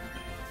you.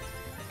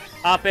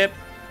 Hoppip.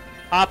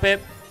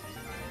 Hoppip.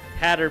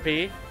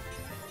 Caterpie.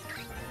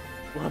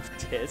 Love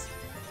Tis.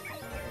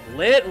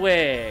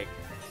 Litwick.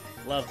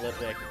 Love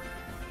Litwick.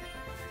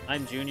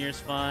 I'm Junior's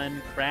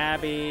fun.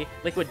 Krabby.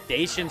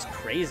 Liquidation's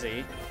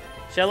crazy.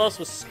 Shellos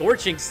with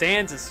Scorching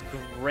Sands is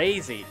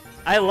crazy.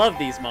 I love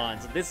these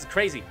mons. This is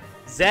crazy.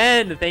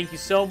 Zen, thank you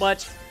so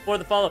much for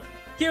the follow.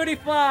 Cutie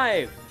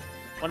Fly!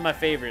 One of my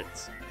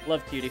favorites.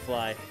 Love Cutie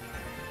Fly.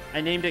 I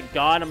named it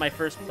God on my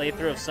first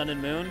playthrough of Sun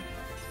and Moon.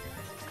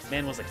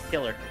 Man was a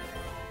killer.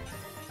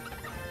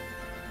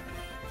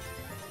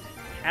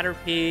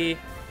 Caterpie.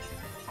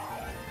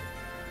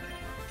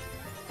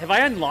 Have I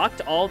unlocked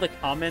all the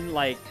common,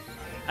 like...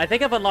 I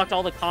think I've unlocked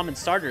all the common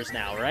starters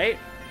now, right?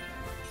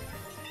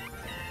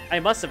 I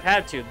must have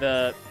had to.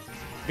 The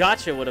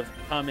Gotcha would have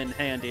come in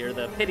handy, or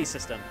the pity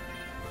system.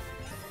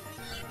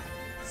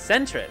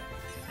 Sentret.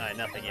 Alright,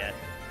 nothing yet.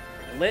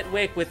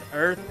 Litwick with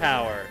Earth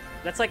Power.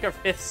 That's like our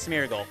 5th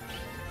Smeargle.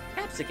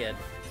 Capsicum.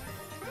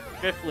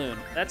 Drifloon.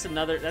 That's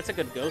a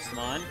good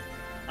Ghostmon.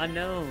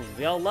 Unknown.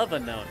 We all love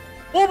Unknown.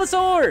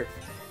 Bulbasaur!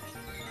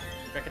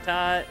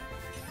 Kricketot.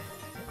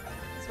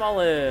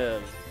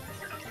 Smoliv.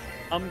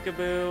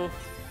 Umkaboo.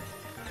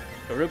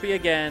 Karupi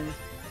again.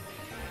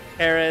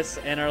 Paris,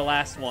 and our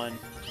last one.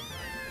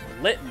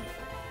 Litten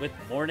with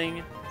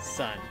Morning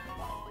Sun.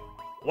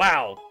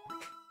 Wow.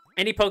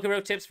 Any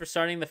PokeRogue tips for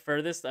starting? The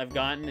furthest I've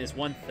gotten is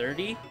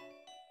 130.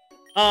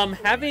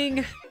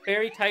 Having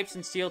fairy types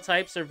and steel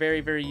types are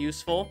very, very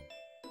useful.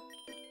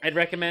 I'd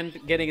recommend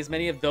getting as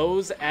many of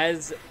those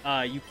as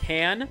you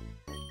can.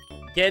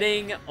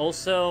 Getting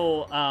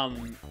also,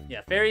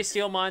 yeah, fairy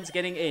steel mons,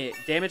 getting a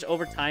damage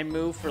over time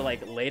move for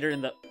like later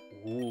in the,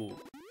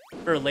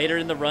 for later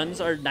in the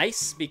runs are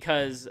nice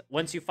because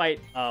once you fight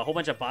a whole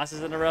bunch of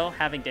bosses in a row,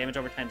 having damage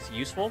over time is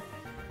useful.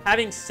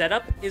 Having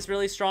setup is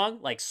really strong.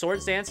 Like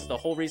Swords Dance is the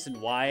whole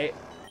reason why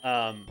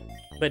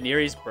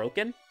Baniri's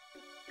broken.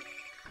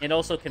 And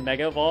also can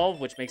Mega Evolve,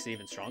 which makes it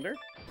even stronger.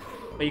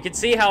 But you can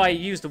see how I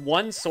used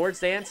one Swords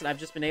Dance and I've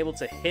just been able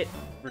to hit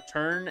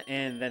return,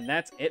 and then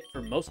that's it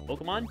for most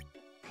Pokemon.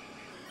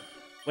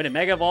 When it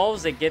Mega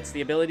Evolves, it gets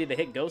the ability to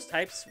hit Ghost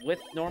types with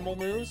normal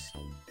moves.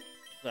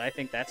 So I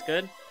think that's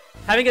good.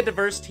 Having a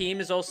diverse team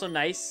is also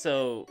nice,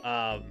 so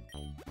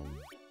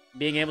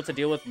being able to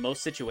deal with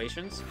most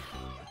situations.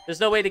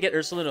 There's no way to get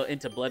Ursaluna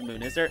into Blood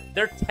Moon, is there?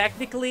 They're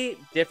technically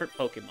different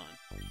Pokemon.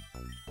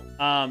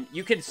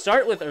 You can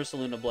start with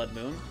Ursaluna Blood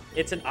Moon.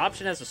 It's an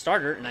option as a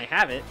starter, and I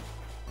have it.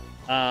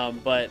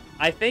 But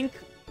I think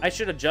I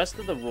should adjust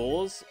the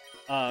rules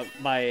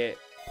by,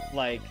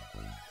 like...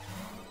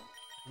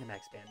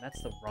 Max Band,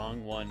 that's the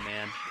wrong one,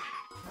 man.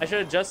 I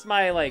should adjust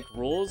my, like,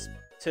 rules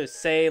to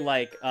say,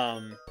 like,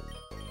 I'll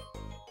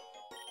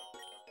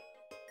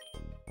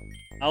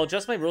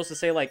adjust my rules to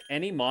say, like,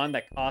 any mon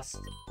that costs,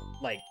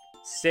 like,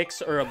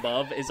 6 or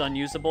above is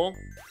unusable.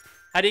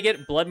 How do you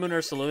get Blood Moon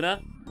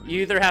Ursaluna?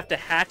 You either have to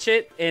hatch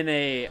it in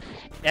a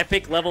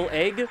epic level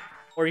egg,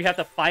 or you have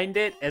to find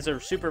it as a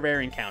super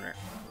rare encounter.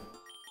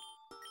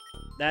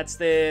 That's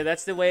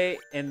the way,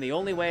 and the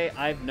only way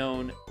I've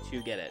known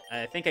to get it.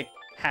 I think I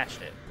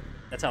hatched it.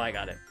 That's how I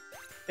got it.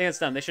 I think it's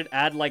done. They should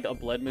add, like, a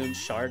Blood Moon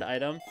shard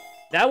item.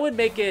 That would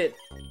make it...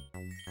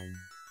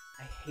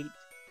 I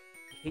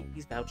hate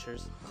these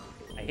vouchers.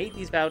 I hate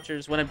these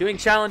vouchers when I'm doing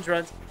challenge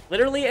runs.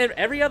 Literally,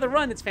 every other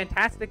run, it's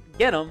fantastic to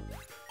get them.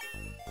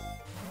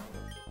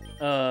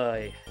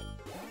 It's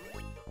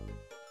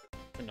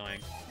annoying.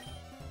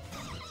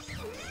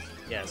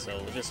 Yeah, so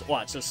we'll just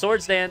watch. So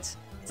Swords Dance,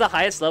 it's the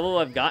highest level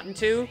I've gotten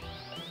to.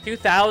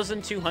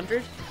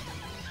 2,200.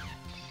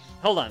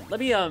 Hold on, let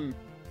me,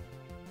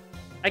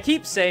 I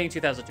keep saying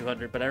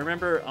 2,200, but I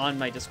remember on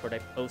my Discord I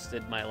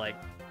posted my, like,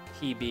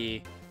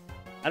 PB.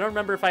 I don't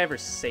remember if I ever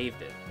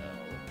saved it, though.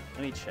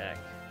 Let me check.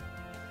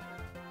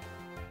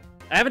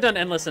 I haven't done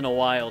Endless in a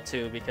while,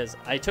 too, because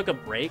I took a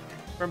break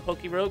from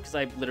PokeRogue because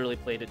I literally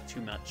played it too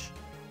much.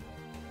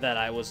 That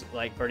I was,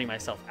 like, burning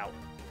myself out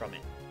from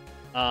it.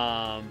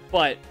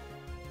 But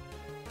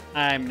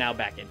I'm now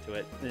back into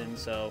it, and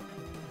so...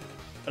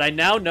 But I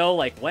now know,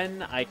 like,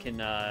 when I can,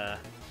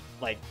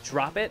 like,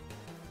 drop it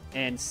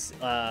and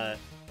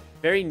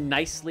very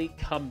nicely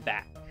come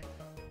back.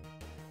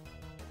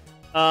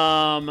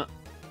 You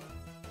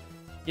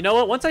know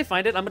what? Once I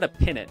find it, I'm going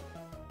to pin it.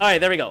 All right,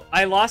 there we go.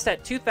 I lost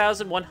at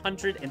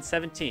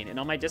 2,117, and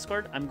on my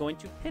Discord, I'm going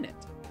to pin it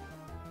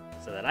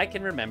so that I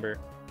can remember.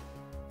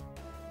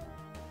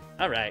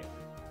 All right.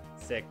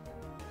 Sick.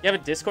 You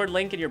have a Discord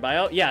link in your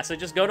bio? Yeah, so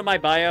just go to my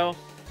bio.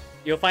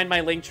 You'll find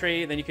my link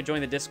tree, then you can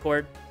join the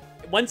Discord.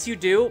 Once you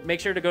do, make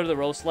sure to go to the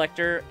role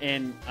selector,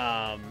 and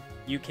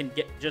you can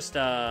just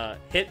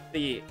hit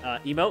the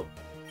emote,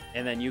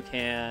 and then you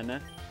can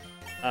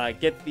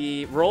get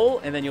the role,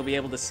 and then you'll be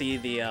able to see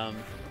the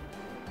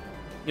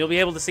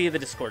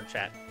Discord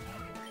chat.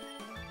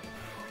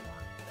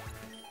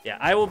 Yeah,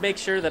 I will make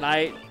sure that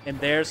I am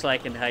there so I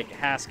can,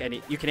 like, ask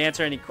any. You can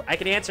answer any. I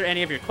can answer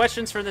any of your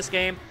questions from this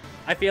game.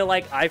 I feel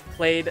like I've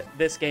played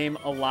this game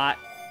a lot,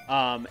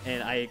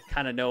 and I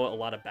kind of know a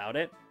lot about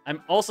it.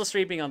 I'm also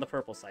streaming on the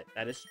Purple site.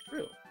 That is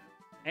true.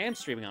 I am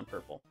streaming on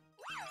Purple.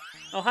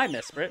 Oh, hi,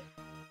 Miss Brit.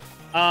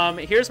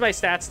 Here's my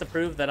stats to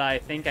prove that I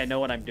think I know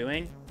what I'm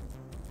doing.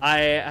 I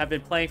have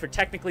been playing for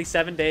technically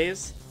 7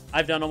 days.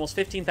 I've done almost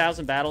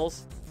 15,000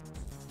 battles.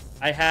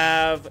 I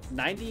have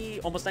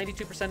almost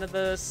 92% of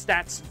the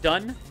stats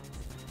done.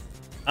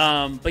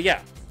 But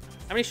yeah,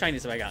 how many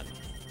shinies have I gotten?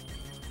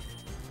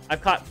 I've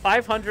caught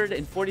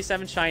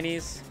 547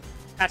 shinies,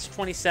 hatched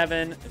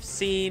 27. I've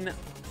seen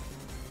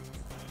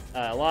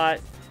a lot.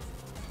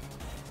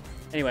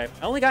 Anyway,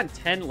 I only gotten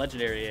 10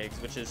 legendary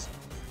eggs, which is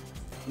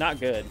not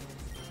good.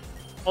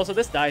 Also,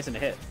 this dies in a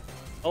hit.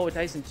 Oh, it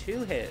dies in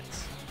 2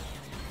 hits.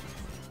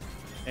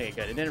 Okay,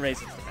 good. It didn't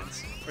raise its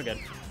defense. We're good.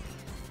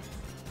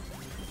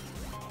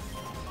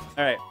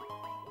 Alright.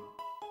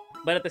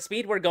 But at the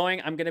speed we're going,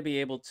 I'm going to be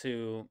able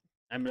to...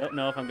 I don't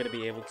know if I'm going to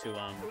be able to,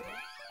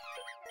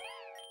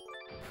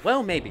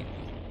 well, maybe.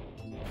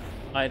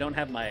 I don't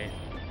have my,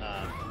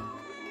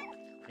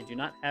 I do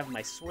not have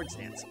my sword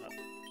stance up.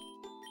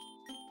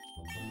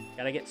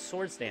 Gotta get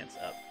sword stance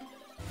up.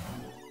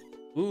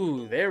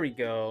 Ooh, there we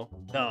go.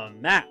 The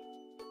map.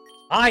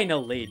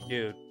 Finally,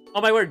 dude.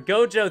 Oh my word,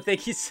 Gojo,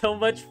 thank you so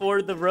much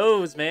for the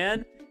rose,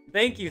 man.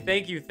 Thank you,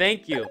 thank you,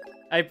 thank you.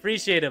 I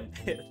appreciate him.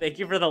 Thank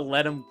you for the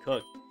let him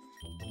cook.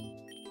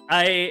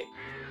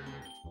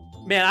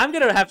 Man, I'm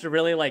gonna have to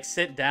really, like,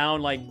 sit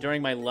down, like,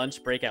 during my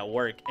lunch break at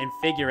work and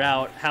figure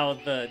out how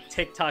the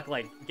TikTok,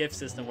 like, gift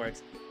system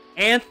works.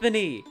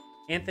 Anthony,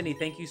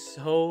 thank you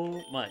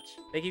so much.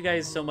 Thank you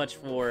guys so much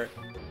for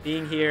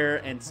being here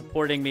and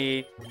supporting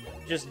me,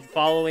 just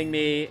following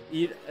me.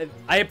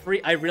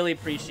 I really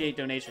appreciate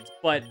donations,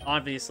 but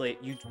obviously,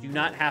 you do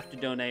not have to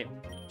donate.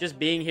 Just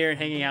being here and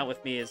hanging out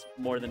with me is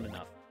more than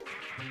enough.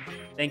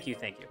 Thank you,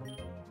 thank you.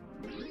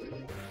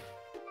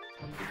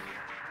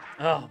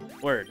 Oh,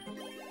 word.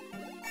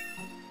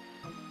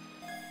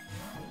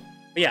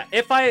 But yeah,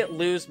 if I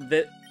lose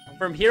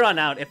from here on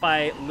out, if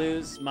I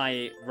lose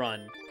my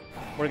run,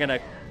 we're gonna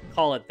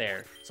call it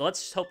there. So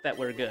let's hope that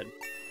we're good.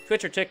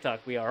 Twitch or TikTok,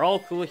 we are all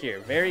cool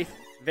here. Very,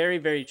 very,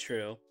 very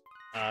true.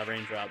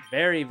 Raindrop,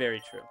 very,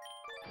 very true.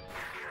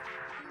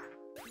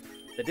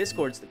 The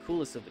Discord's the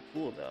coolest of the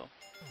cool, though.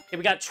 Okay,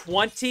 we got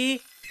 20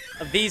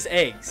 of these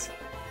eggs.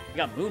 We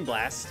got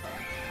Moonblast,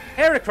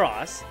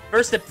 Heracross.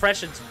 First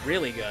impression's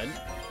really good.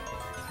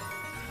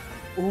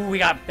 Ooh, we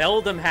got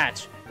Beldum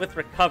Hatch with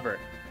Recover.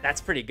 That's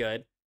pretty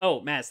good.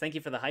 Oh, Maz, thank you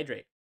for the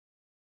hydrate.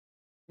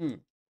 Alright.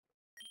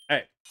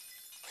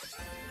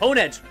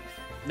 Honedge.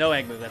 No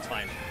egg move, that's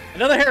fine.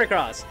 Another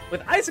Heracross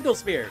with Icicle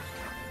Spear.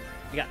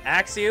 We got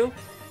Axew.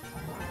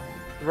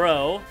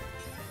 Throw.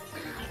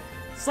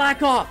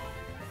 Slack Off.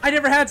 I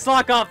never had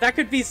Slack Off. That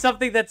could be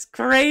something that's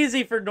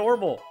crazy for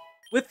normal.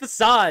 With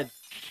Facade.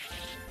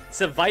 It's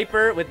a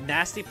Viper with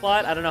Nasty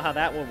Plot. I don't know how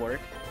that will work.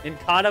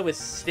 Inkata with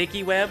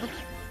Sticky Web.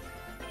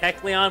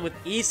 Kecleon with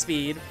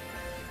E-Speed.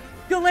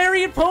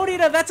 Galarian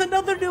Ponyta, that's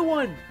another new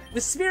one!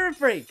 With Spirit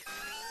Break!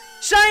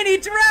 Shiny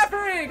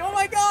Girafarig! Oh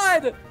my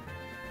god!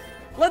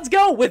 Let's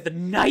go with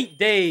Night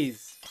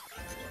Days!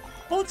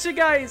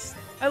 Poltergeist!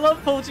 I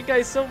love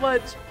Poltergeist so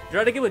much!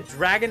 Druddigan with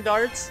Dragon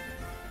Darts.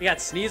 We got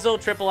Sneasel,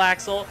 Triple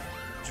Axle,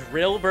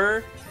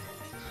 Drillbur,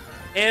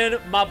 and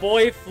my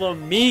boy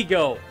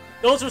Flamigo.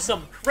 Those were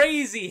some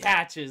crazy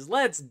hatches.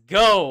 Let's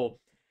go!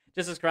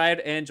 Just subscribed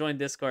and joined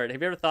Discord.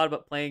 Have you ever thought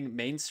about playing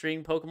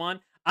mainstream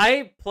Pokemon?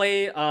 I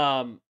play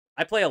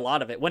a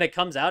lot of it. When it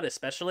comes out,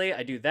 especially,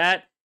 I do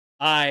that.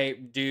 I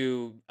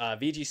do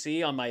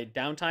VGC on my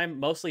downtime,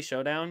 mostly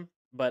Showdown,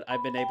 but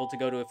I've been able to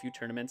go to a few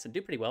tournaments and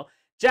do pretty well.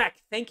 Jack,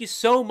 thank you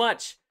so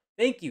much.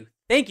 Thank you.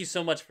 Thank you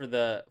so much for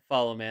the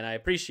follow, man. I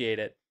appreciate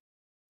it.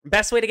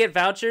 Best way to get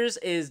vouchers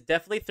is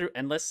definitely through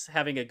Endless.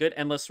 Having a good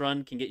Endless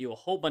run can get you a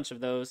whole bunch of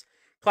those.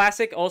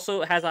 Classic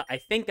also has,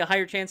 I think, a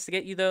higher chance to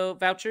get you the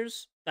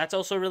vouchers. That's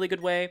also a really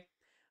good way.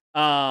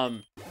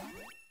 But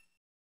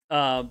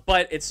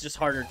it's just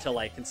harder to,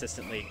 like,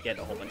 consistently get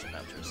a whole bunch of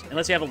vouchers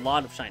unless you have a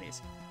lot of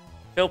shinies.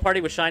 Fill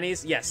party with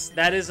shinies, yes,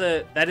 that is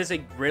a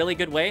really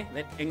good way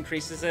that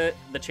increases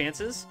the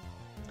chances.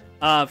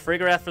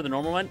 Frigarath for the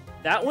normal one,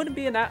 that wouldn't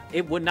be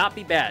it would not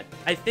be bad.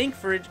 I think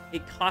for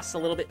it costs a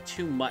little bit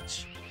too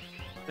much.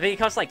 I think it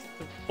costs like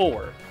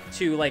 4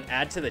 to like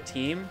add to the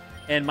team,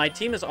 and my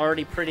team is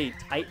already pretty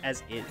tight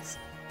as is,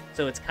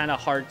 so it's kind of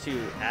hard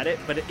to add it.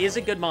 But it is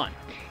a good mon.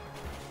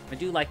 I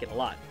do like it a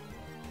lot.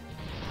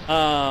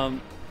 Oh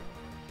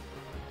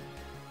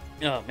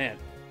man.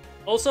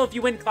 Also, if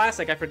you win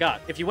Classic, I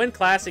forgot. If you win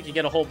Classic, you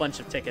get a whole bunch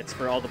of tickets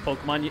for all the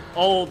Pokemon,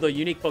 all the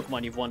unique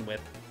Pokemon you've won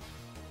with.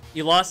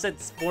 You lost at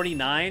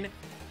 49?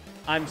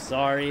 I'm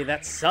sorry,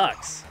 that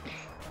sucks.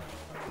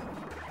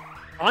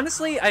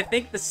 Honestly, I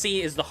think the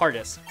sea is the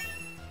hardest.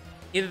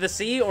 Either the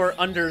sea or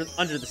under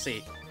the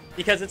sea.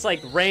 Because it's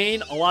like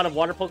rain, a lot of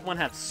water Pokemon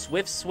have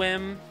Swift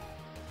Swim.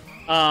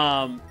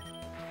 And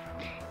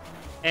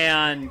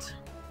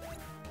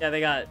yeah, they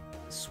got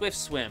Swift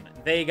Swim.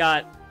 They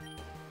got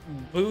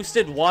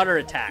boosted water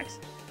attacks.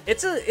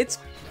 It's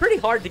pretty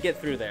hard to get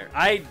through there.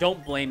 I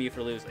don't blame you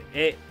for losing.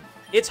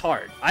 It's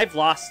hard. I've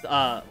lost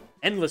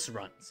endless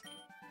runs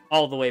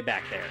all the way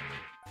back there.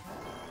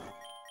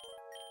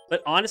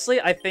 But honestly,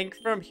 I think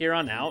from here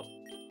on out,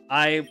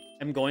 I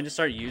am going to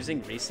start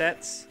using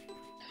resets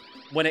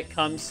when it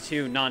comes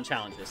to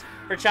non-challenges.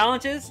 For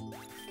challenges,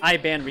 I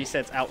ban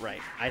resets outright.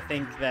 I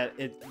think that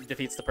it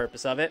defeats the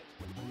purpose of it.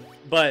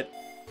 But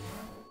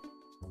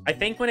I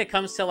think when it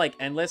comes to like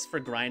endless for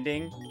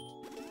grinding,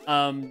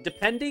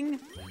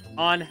 depending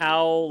on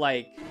how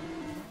like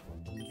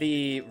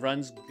the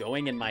run's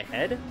going in my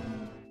head,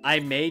 I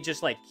may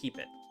just like keep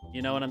it.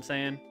 You know what I'm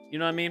saying? You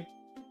know what I mean?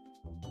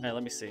 All right,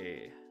 let me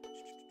see.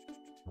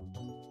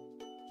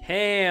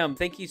 Ham,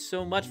 thank you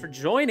so much for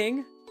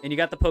joining. And you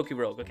got the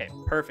PokeRogue. Okay,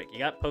 perfect. You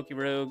got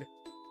PokeRogue.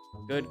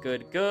 Good,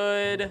 good,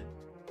 good.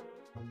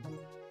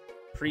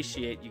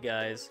 Appreciate you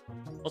guys.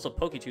 Also,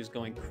 Pokechu's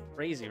going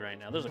crazy right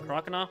now. There's a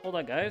Croconaw. Hold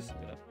on, guys.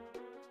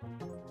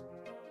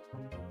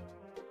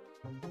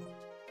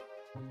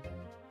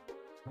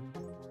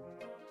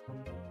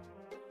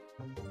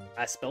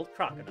 I spelled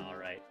crocodile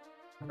right.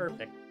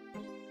 Perfect.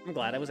 I'm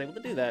glad I was able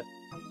to do that.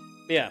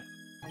 But yeah.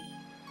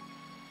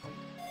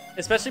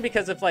 Especially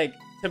because if, like,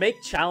 to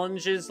make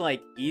challenges,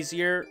 like,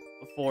 easier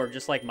for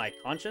just, like, my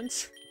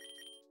conscience,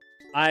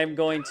 I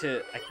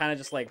kind of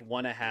just, like,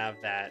 want to have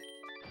that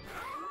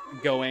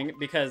going,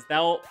 because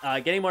that'll,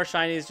 getting more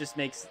shinies just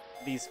makes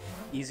these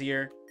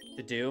easier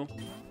to do.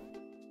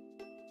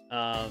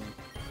 Oh,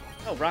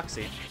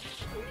 Roxy.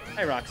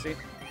 Hi, Roxy.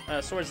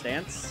 Swords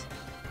Dance.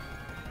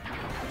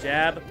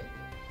 Jab.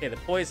 Okay, the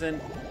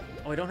poison.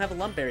 Oh, I don't have a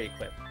Lumberry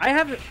equipped.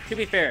 To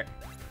be fair,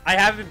 I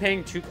haven't been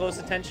paying too close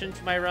attention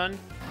to my run.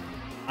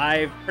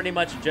 I've pretty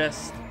much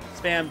just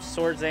spammed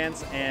Swords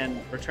Dance and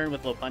returned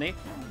with Lopunny.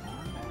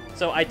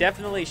 So I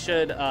definitely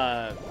should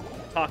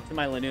talk to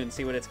my Lanoon and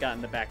see what it's got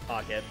in the back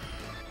pocket.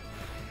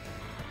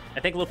 I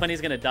think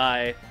Lopunny's gonna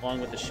die along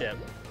with the ship.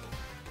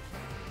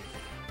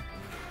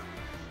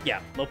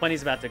 Yeah,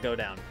 Lopunny's about to go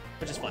down,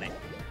 which is funny.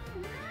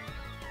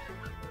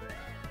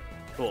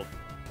 Cool.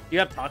 Do you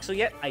have Toxel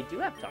yet? I do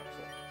have Toxel.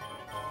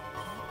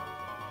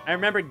 I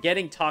remember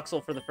getting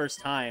Toxel for the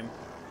first time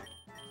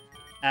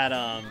at,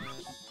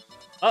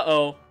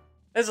 uh-oh.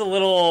 There's a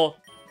little,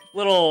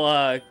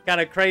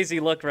 kind of crazy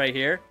look right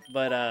here.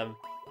 But,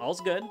 all's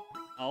good.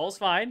 All's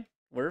fine.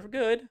 We're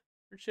good.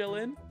 We're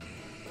chilling.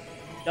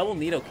 Double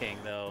Nidoking,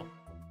 though.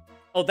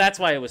 Oh, that's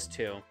why it was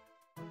 2.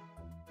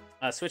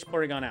 Switch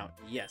Porygon out.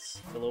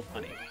 Yes, the little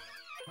punny.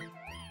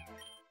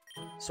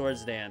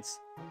 Swords Dance.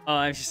 Oh,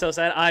 I'm so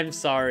sad. I'm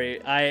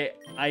sorry.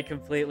 I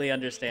completely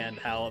understand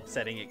how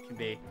upsetting it can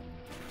be.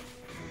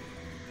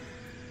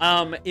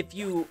 If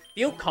you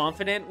feel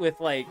confident with,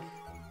 like,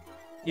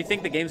 you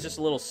think the game's just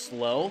a little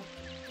slow.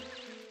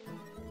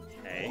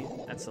 Okay,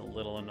 that's a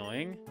little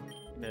annoying.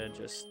 I'm gonna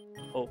just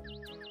hope.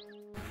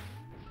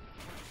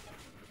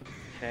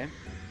 Okay.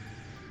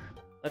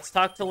 Let's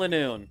talk to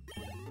Lanoon.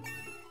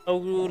 Oh,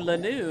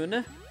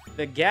 Lanoon,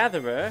 the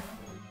Gatherer.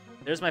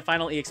 There's my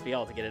final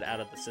EXP to get it out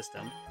of the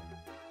system.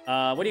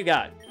 What do you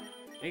got?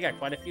 You got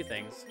quite a few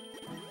things.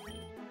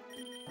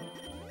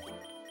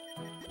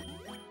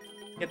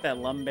 Get that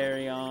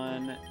Lumberry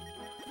on.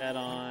 That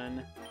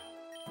on.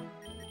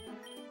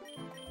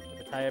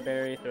 Papaya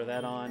Berry, throw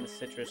that on.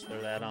 Citrus, throw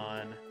that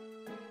on.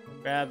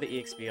 Grab the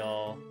EXP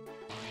all.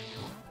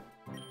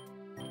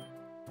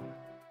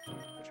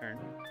 Return.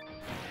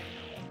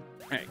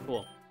 Alright,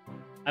 cool.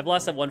 I've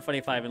lost at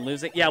 125 and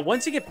losing. Yeah,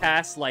 once you get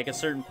past, like, a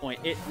certain point,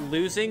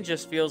 losing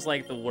just feels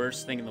like the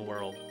worst thing in the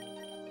world.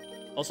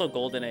 Also,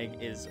 Golden Egg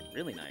is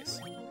really nice.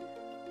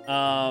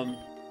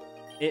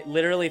 It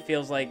literally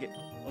feels like,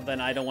 well,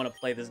 then I don't want to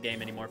play this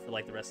game anymore for,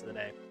 like, the rest of the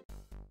day.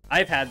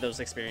 I've had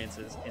those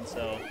experiences, and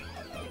so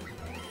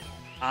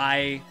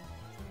I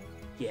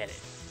get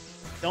it.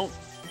 Cool.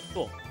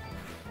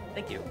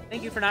 Thank you.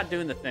 Thank you for not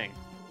doing the thing.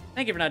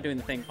 Thank you for not doing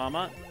the thing,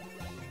 Pama.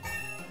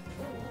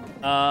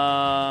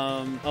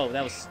 Oh,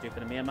 that was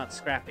stupid of me. I'm not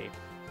Scrappy.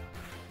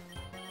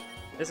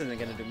 This isn't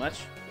gonna do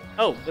much.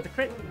 Oh, with a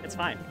crit, it's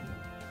fine.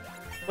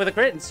 With a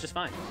crit, it's just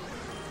fine.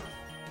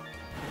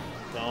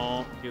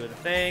 Don't do the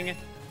thing.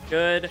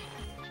 Good.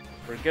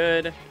 We're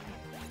good.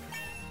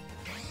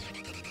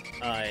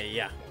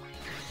 Yeah.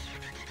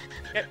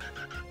 Okay.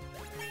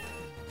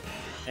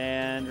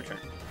 And return.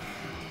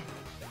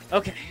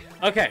 Okay.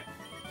 Okay.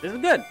 This is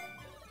good.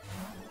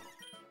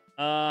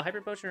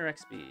 Hyper Potion or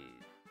XP?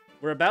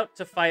 We're about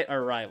to fight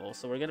our rival,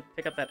 so we're gonna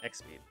pick up that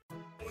XP.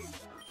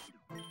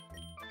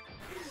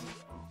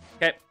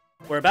 Okay.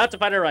 We're about to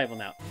fight our rival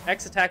now.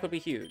 X attack would be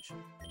huge.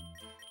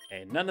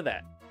 Okay, none of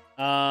that.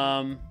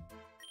 I'm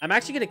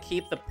actually gonna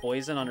keep the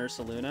poison on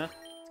Ursaluna.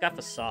 It's got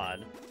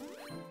Facade.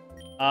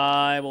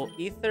 I will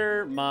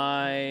ether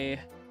my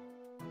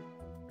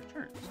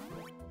returns.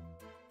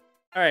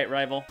 Alright,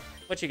 rival.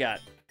 What you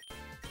got?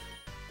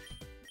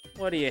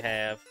 What do you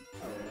have?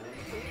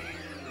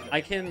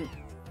 I can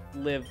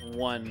live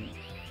one.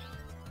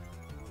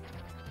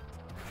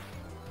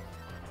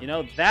 You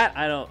know, that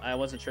I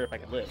wasn't sure if I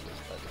could live,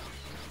 but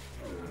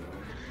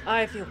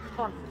I feel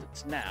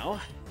confident now.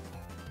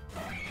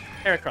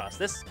 Heracross,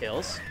 this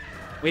kills.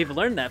 We've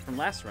learned that from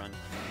last run.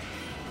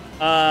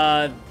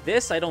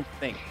 This I don't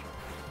think.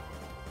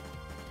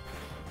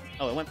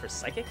 Oh, it went for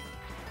Psychic?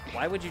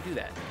 Why would you do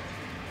that?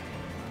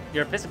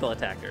 You're a physical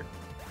attacker.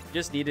 You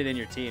just need it in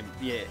your team.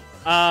 Yeah.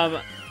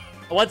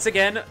 Once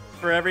again,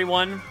 for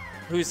everyone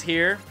who's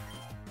here,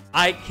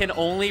 I can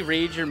only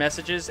read your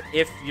messages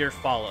if you're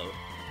followed.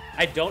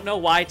 I don't know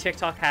why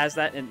TikTok has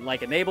that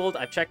enabled.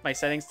 I've checked my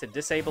settings to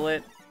disable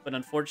it, but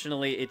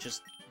unfortunately it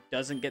just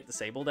doesn't get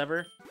disabled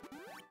ever.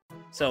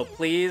 So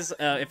please,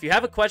 if you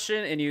have a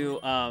question and you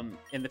and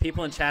the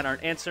people in chat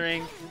aren't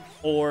answering,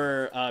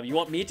 or you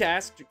want me to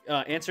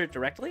answer it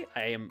directly,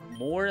 I am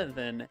more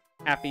than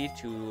happy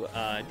to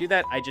do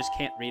that. I just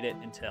can't read it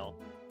until.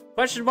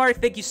 Question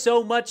mark, thank you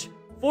so much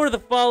for the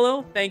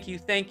follow. Thank you,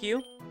 thank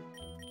you.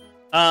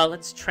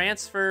 Let's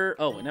transfer.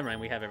 Oh, never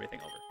mind. We have everything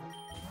over.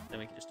 Then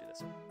we can just do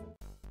this.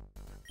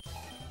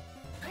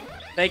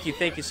 Thank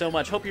you so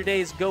much. Hope your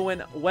day is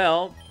going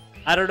well.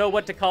 I don't know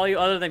what to call you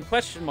other than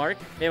question mark.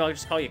 Maybe I'll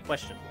just call you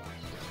question.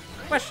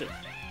 Question.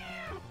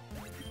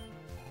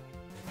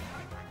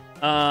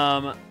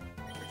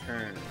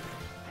 Return.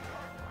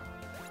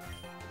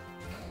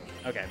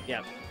 Okay,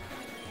 yeah.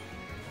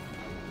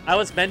 I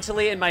was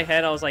mentally in my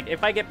head, I was like,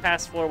 if I get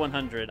past floor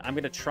 100, I'm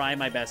going to try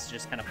my best to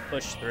just kind of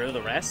push through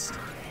the rest.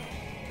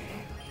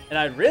 And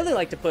I'd really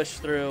like to push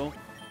through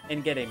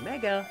and get a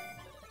Mega.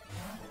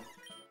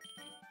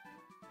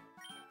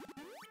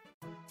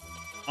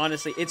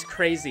 Honestly, it's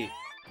crazy.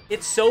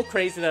 It's so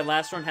crazy that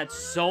last run had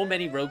so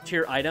many Rogue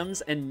tier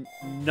items and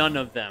none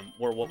of them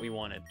were what we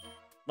wanted.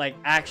 Like,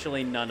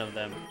 actually none of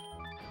them.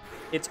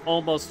 It's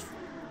almost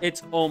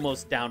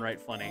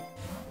downright funny.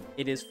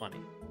 It is funny.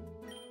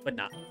 But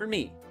not for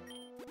me.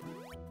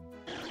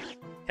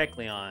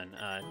 Kecleon,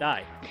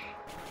 die.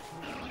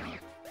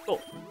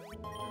 Cool.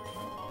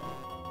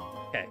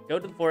 Okay, go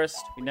to the forest.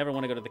 We never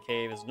want to go to the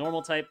cave as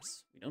normal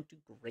types. We don't do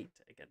great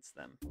against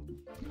them.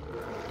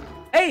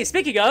 Hey,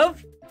 speaking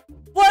of,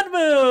 Blood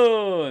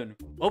Moon!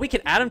 Well, we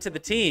can add him to the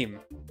team.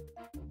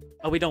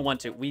 Oh, we don't want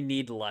to. We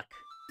need luck.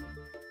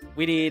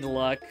 We need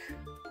luck.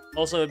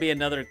 Also, it'd be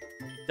another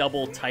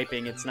double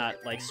typing. It's not,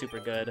 like, super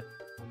good.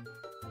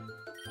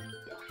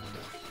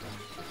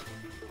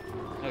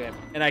 Okay,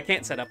 and I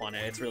can't set up on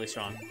it. It's really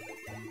strong.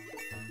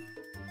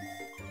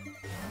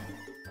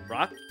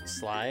 Rock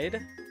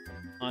Slide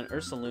on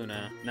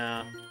Ursaluna.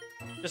 Nah,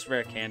 just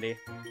rare candy.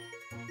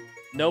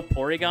 No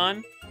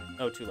Porygon?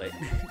 Oh, too late.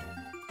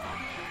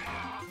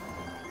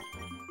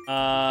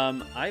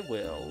 I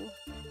will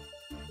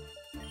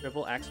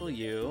Triple Axel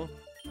you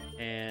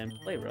and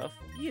Play Rough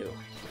you.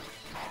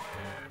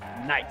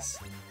 Nice.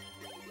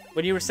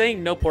 When you were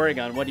saying no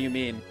Porygon, what do you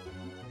mean?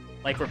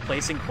 Like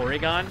replacing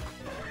Porygon?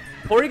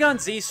 Porygon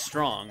Z's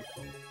strong,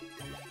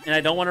 and I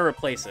don't want to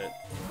replace it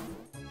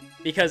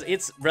because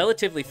it's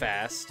relatively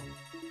fast,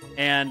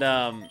 and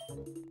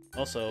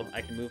also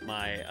I can move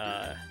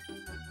my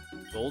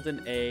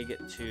Golden Egg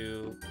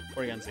to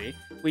Porygon Z.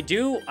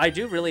 I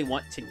do really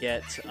want to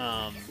get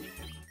a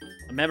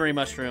Memory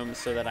Mushroom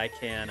so that I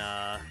can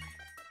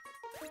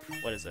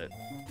what is it?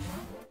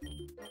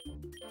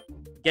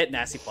 Get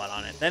Nasty Plot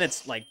on it. Then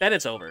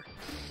it's over.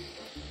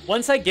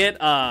 Once I get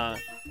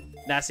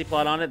Nasty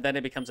Plot on it, then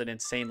it becomes an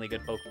insanely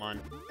good Pokemon.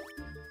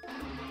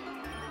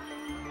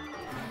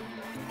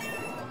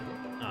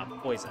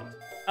 Poison.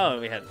 Oh,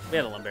 we had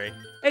a Lumberry.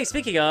 Hey,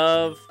 speaking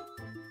of...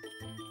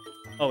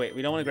 Oh, wait,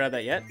 we don't want to grab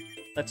that yet?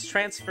 Let's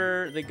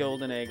transfer the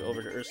Golden Egg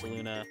over to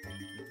Ursaluna,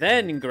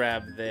 then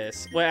grab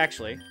this. Well,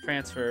 actually,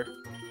 transfer...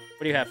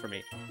 What do you have for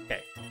me?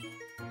 Okay.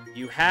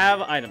 You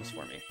have items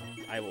for me.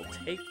 I will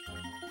take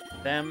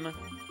them,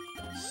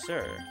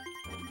 sir.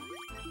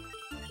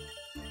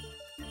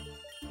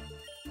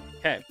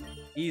 Okay,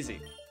 easy.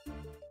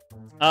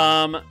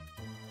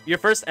 Your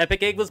first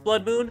epic egg was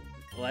Blood Moon?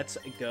 Let's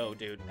go,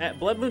 dude.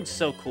 Blood Moon's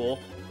so cool.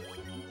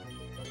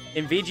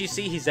 In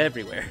VGC, he's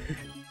everywhere.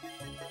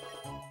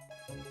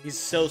 He's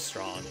so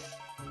strong.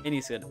 And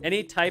he's good.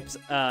 Any type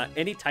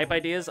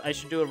ideas I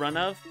should do a run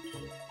of?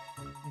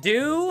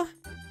 Do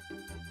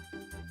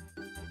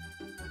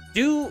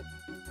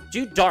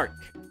Dark.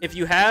 If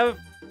you have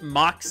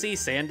Moxie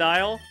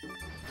Sandile,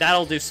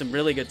 that'll do some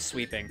really good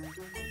sweeping.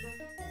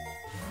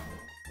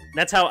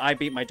 That's how I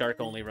beat my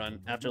Dark-only run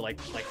after, like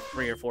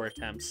 3 or 4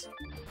 attempts.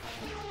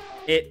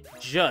 It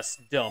just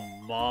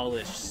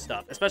demolished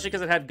stuff, especially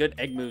because it had good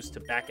egg moves to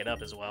back it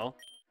up as well.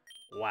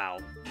 Wow.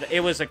 It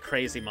was a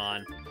crazy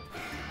mon.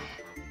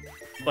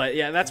 But,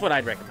 yeah, that's what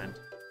I'd recommend.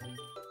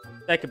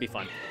 That could be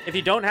fun. If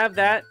you don't have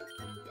that,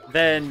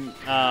 then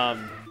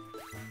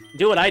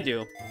do what I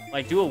do.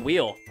 Like, do a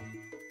wheel.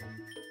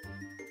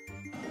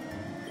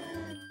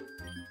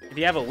 If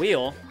you have a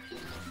wheel...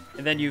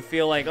 and then you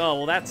feel like, oh,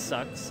 well, that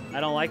sucks. I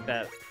don't like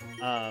that.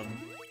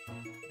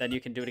 Then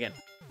you can do it again.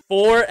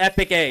 4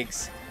 epic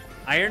eggs.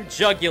 Iron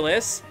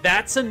Jugulus.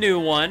 That's a new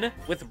one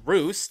with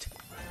Roost.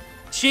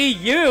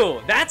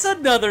 Chi-Yu. That's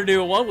another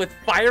new one with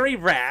Fiery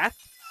Wrath.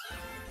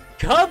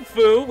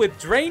 Kubfu with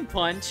Drain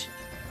Punch.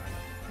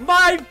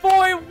 My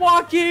boy,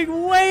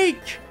 Walking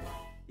Wake.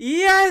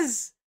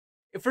 Yes.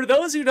 For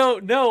those who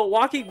don't know,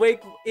 Walking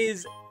Wake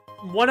is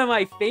one of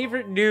my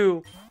favorite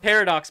new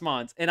Paradox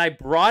mons. And I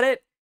brought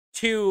it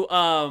to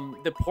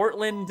the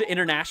Portland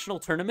International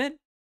Tournament,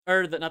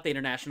 or not the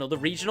international, the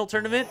regional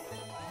tournament,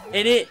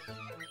 and it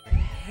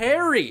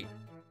carried,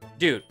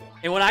 dude.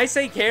 And when I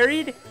say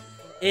carried,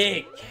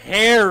 it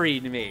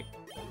carried me.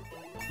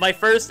 My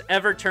first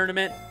ever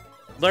tournament,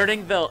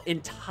 learning the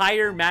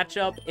entire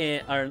matchup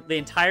or the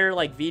entire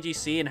like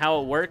VGC and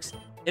how it works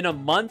in a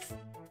month,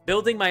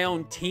 building my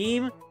own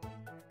team.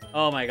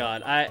 Oh my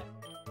god,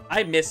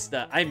 I missed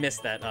that. I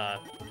missed that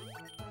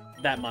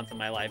that month of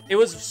my life. It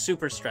was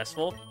super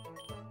stressful.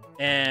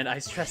 And I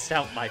stressed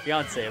out my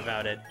fiance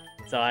about it,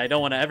 so I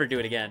don't want to ever do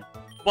it again.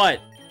 But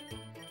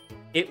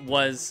it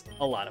was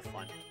a lot of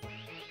fun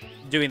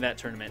doing that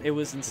tournament. It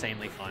was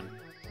insanely fun.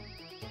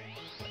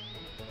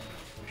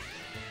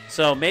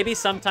 So maybe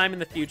sometime in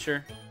the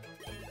future,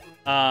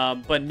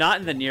 but not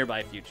in the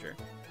nearby future.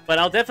 But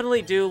I'll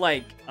definitely do,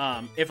 like,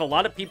 if a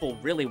lot of people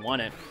really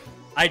want it,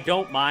 I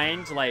don't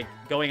mind, like,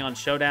 going on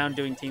Showdown,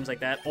 doing teams like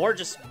that, or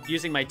just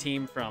using my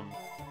team from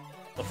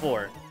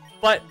before.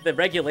 But the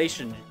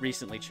regulation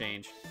recently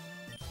changed.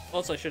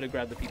 Also, I should have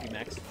grabbed the PP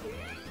Max.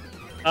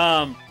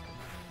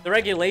 The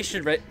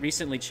regulation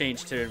recently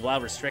changed to allow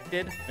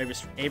restricted, a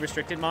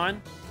restricted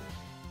mon.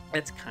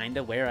 That's kind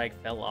of where I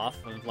fell off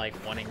of like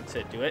wanting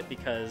to do it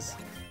because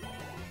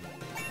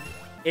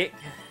I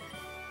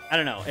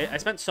don't know. I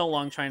spent so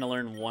long trying to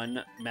learn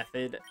one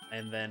method,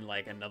 and then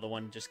like another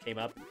one just came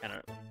up, and kind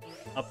of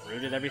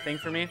uprooted everything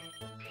for me.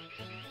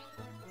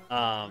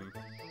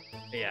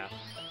 Yeah.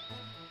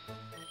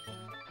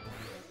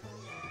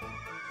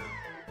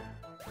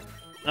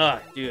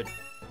 Ugh, dude,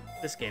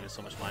 this game is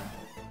so much fun.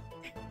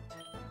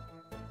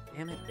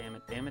 Damn it! Damn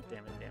it! Damn it!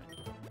 Damn it! Damn it!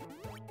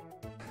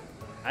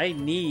 I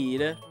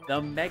need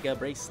the Mega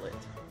Bracelet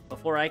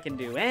before I can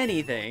do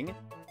anything.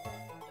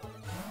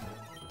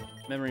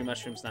 Memory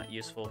Mushroom's not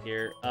useful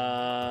here.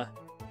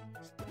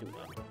 Just do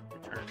a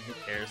return. Who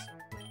cares?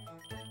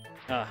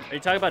 Are you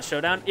talking about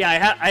Showdown?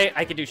 Yeah,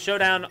 I could do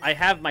Showdown. I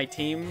have my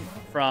team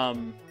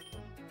from...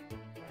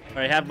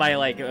 Or I have my,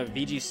 like,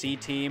 VGC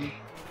team.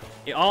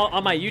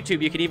 On my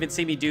YouTube, you could even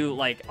see me do,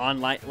 like,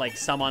 online, like,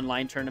 some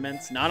online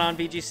tournaments. Not on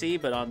VGC,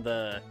 but on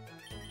the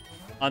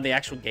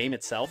actual game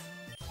itself.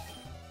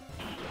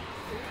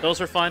 Those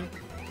were fun.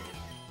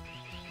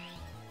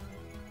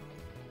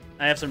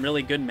 I have some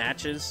really good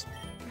matches,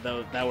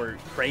 though, that were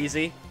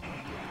crazy.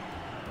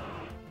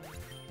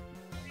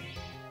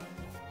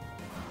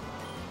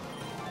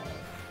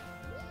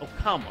 Oh,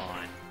 come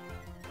on.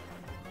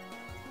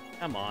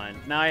 Come on.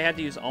 Now I had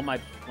to use all my,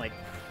 like,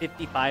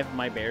 55 of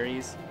my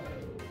berries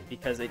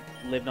because it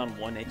lived on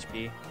 1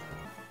 HP.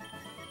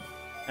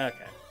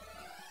 Okay.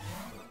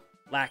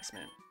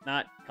 Laxman.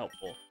 Not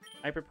helpful.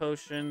 Hyper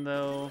Potion,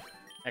 though.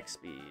 X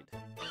Speed.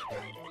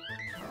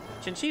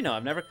 Chinchino.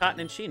 I've never caught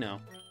an Chinchino.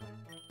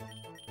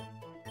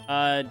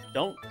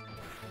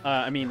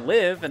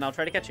 Live, and I'll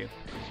try to catch you.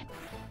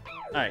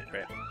 Alright,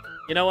 great.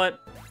 You know what?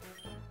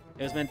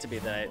 It was meant to be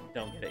that I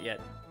don't get it yet.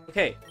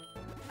 Okay.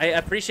 I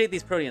appreciate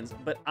these Proteans,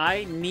 but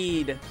I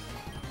need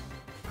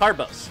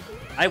Carbos.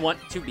 I want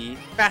to be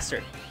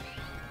faster.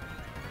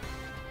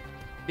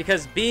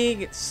 Because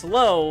being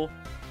slow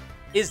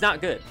is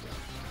not good.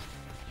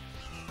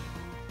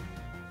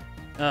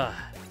 Ugh.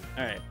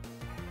 Alright.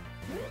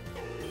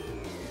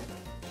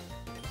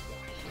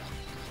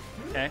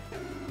 Okay.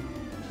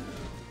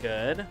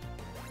 Good.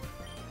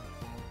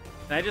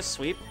 Can I just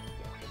sweep?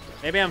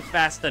 Maybe I'm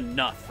fast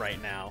enough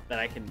right now that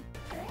I can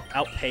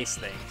outpace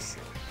things.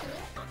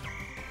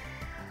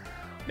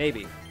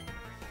 Maybe.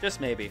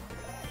 Just maybe.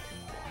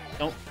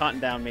 Don't cotton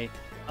down me.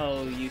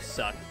 Oh, you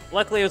suck.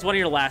 Luckily, it was one of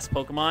your last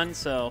Pokemon,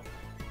 so...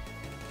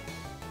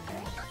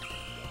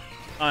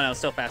 Oh no,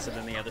 still faster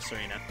than the other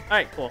Serena.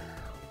 Alright, cool.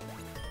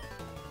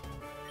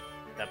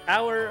 The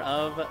power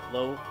of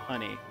low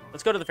honey.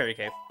 Let's go to the Fairy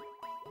Cave.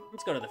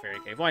 Let's go to the Fairy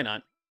Cave. Why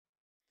not?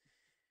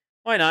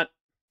 Why not?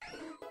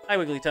 Hi,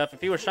 Wigglytuff.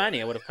 If you were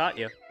shiny, I would have caught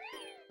you.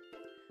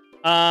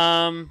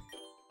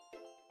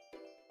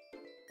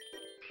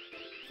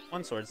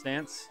 One Swords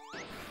Dance.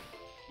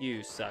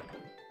 You suck.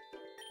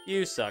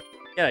 You suck.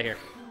 Get out of here.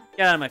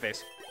 Get out of my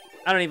face.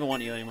 I don't even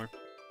want you anymore.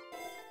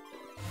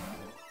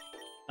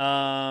 Do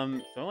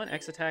I want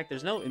X attack?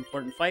 There's no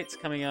important fights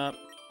coming up.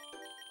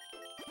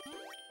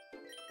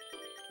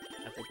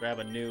 I have to grab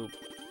a new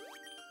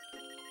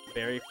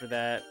berry for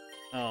that.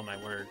 Oh my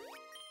word.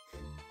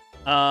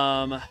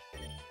 Alright,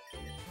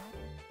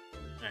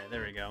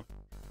 there we go.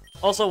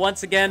 Also,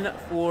 once again,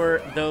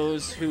 for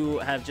those who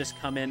have just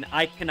come in,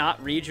 I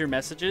cannot read your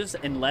messages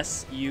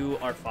unless you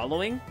are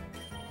following.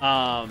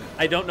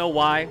 I don't know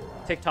why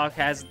TikTok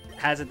has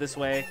it this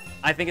way.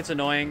 I think it's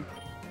annoying,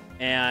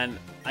 and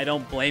I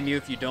don't blame you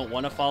if you don't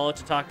want to follow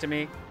to talk to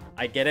me.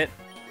 I get it.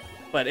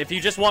 But if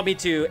you just want me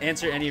to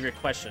answer any of your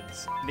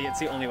questions, it's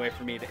the only way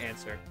for me to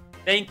answer.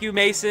 Thank you,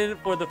 Mason,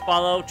 for the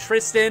follow.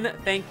 Tristan,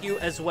 thank you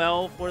as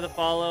well for the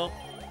follow.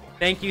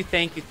 Thank you,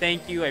 thank you,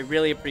 thank you. I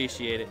really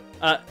appreciate it.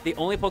 The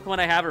only Pokemon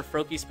I have are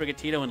Froakie,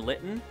 Sprigatito, and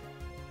Litten.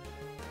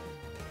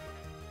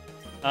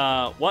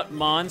 What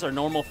Mons are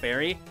normal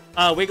fairy?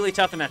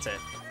 Wigglytuff, and that's it.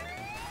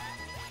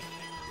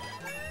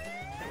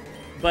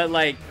 But,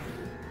 like,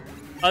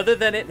 other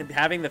than it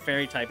having the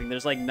fairy typing,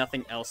 there's, like,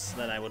 nothing else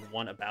that I would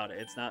want about it.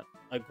 It's not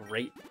a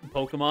great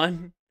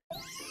Pokemon.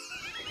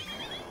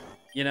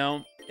 You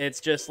know? It's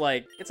just,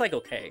 like, it's, like,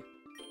 okay.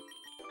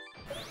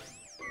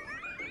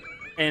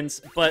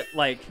 But,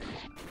 like,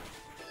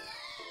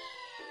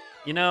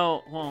 you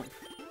know, well,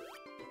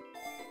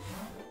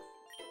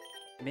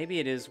 maybe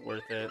it is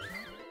worth it.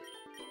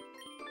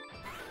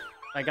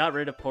 I got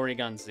rid of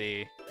Porygon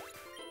Z.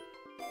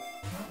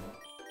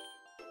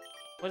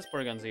 What is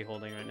Porygon Z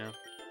holding right now?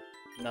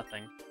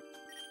 Nothing.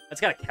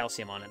 It's got a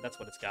calcium on it. That's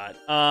what it's got.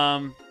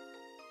 Well,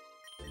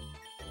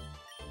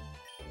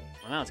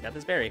 now it's got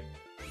this berry.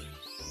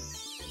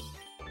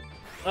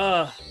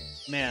 Ugh,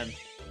 man.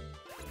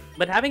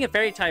 But having a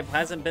fairy type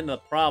hasn't been the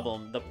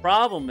problem. The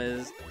problem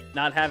is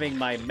not having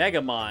my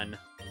Megamon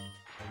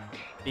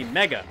be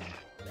Mega.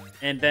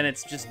 And then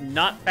it's just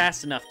not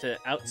fast enough to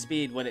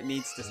outspeed when it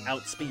needs to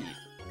outspeed.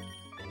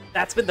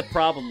 That's been the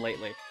problem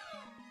lately.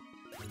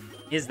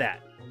 Is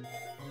that.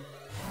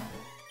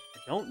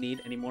 I don't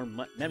need any more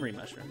memory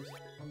mushrooms.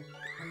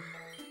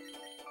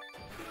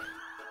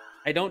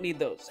 I don't need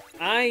those.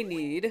 I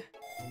need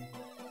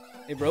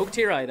a rogue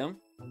tier item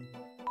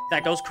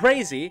that goes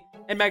crazy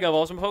and Mega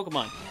Evolves some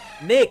Pokemon.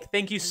 Nick,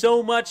 thank you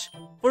so much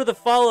for the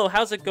follow.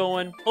 How's it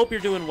going? Hope you're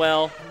doing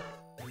well.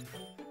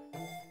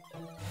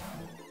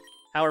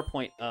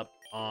 PowerPoint up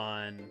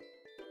on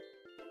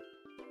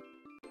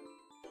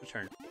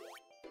return.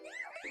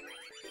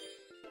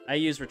 I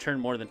use return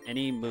more than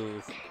any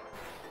move.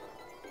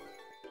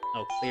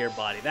 Oh, clear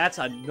body. That's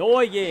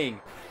annoying.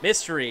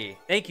 Mystery.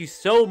 Thank you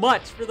so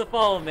much for the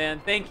follow,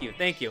 man. Thank you.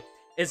 Thank you.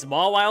 Is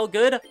Mawile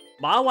good?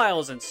 Mawile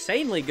is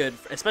insanely good,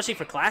 especially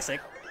for Classic.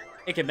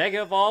 It can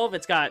Mega Evolve.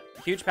 It's got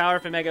huge power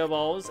for Mega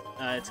Evolves.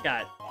 It's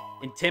got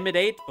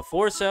Intimidate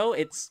before so.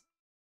 It's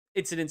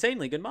an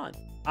insanely good mod.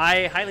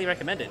 I highly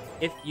recommend it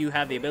if you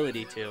have the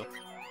ability to.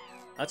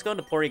 Let's go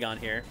into Porygon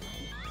here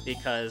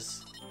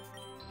because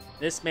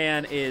this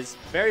man is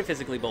very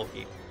physically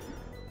bulky.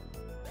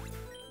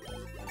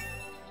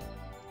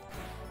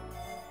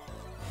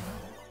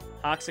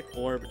 Toxic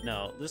Orb.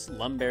 No, this is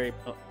Lumberry.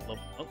 Oh,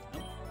 no.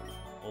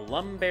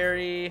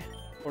 Lumberry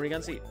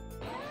Porygon Seed.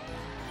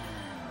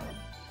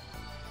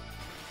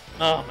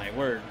 Oh, my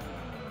word.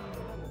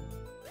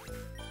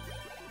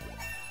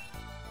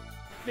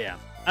 Yeah.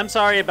 I'm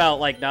sorry about,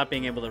 like, not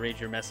being able to read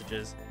your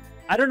messages.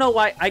 I don't know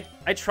why.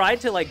 I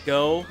tried to, like,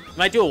 go...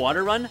 When I do a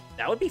water run,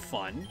 that would be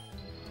fun.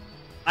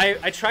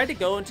 I tried to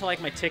go into,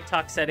 like, my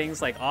TikTok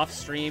settings, like, off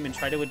stream and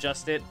try to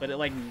adjust it, but it,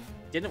 like,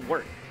 didn't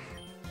work.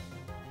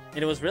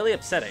 And it was really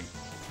upsetting.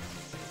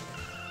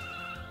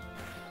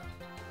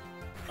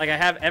 Like, I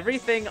have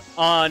everything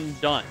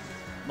undone.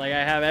 Like,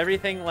 I have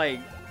everything, like,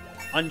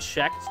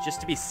 unchecked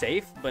just to be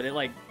safe, but it,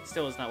 like,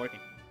 still is not working.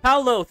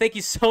 Paolo, thank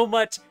you so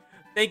much.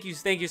 Thank you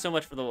so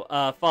much for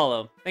the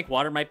follow. I think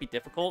water might be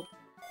difficult.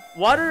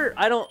 Water,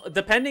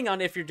 depending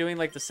on if you're doing,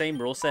 like, the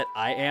same rule set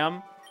I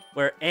am,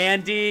 where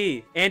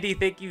Andy,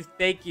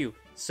 thank you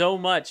so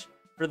much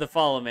for the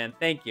follow, man.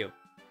 Thank you.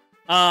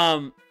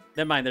 Never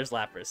mind, there's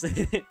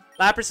Lapras.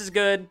 Lapras is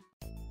good.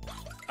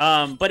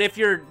 But if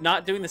you're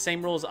not doing the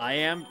same rules I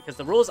am, because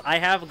the rules I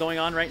have going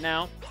on right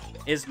now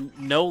is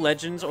no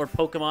legends or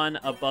Pokemon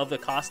above the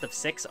cost of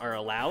 6 are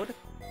allowed.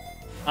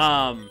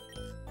 And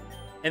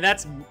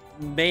that's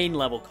main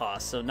level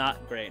cost, so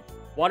not great.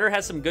 Water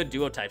has some good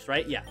duo types,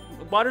 right? Yeah.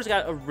 Water's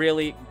got a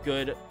really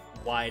good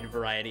wide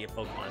variety of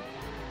Pokemon.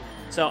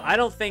 So I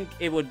don't think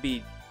it would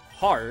be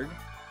hard.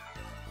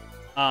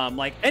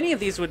 Like, any of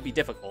these would be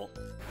difficult.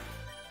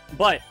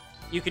 But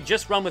you could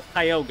just run with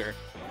Kyogre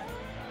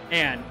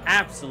and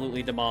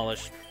absolutely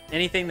demolish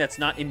anything that's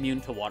not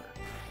immune to water.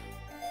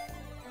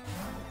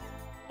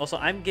 Also,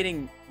 I'm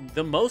getting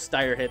the most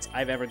dire hits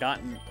I've ever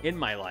gotten in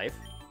my life.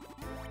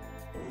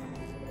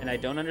 And I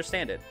don't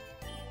understand it.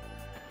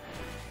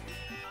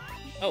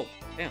 Oh,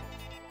 damn.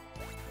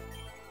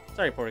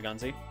 Sorry,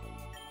 Porygon-Z.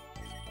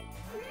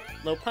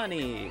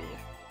 Lopunny.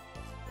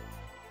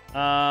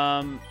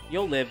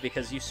 You'll live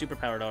because you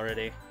superpowered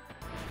already.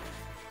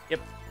 Yep.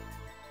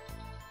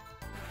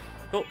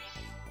 Cool.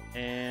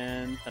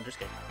 And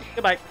Thunderscape.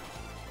 Goodbye.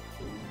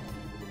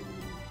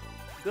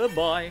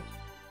 Goodbye.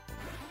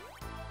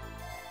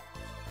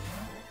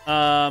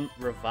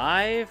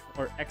 Revive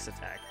or X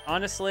attack?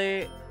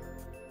 Honestly,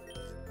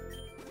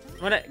 I'm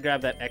gonna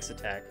grab that X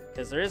attack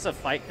because there is a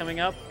fight coming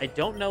up. I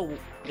don't know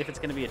if it's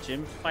gonna be a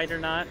gym fight or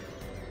not,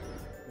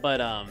 but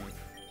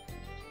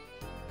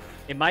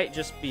it might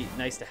just be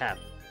nice to have.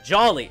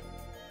 Jolly.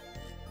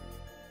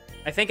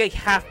 I think I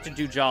have to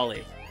do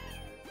Jolly.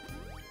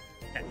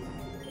 Okay.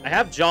 I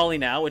have Jolly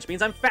now, which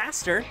means I'm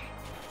faster.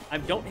 I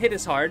don't hit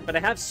as hard, but I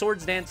have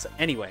Swords Dance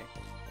anyway.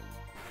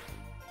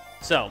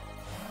 So,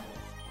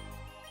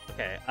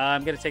 okay,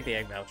 I'm gonna take the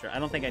Egg Voucher. I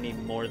don't think I need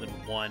more than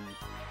one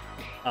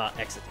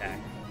X attack.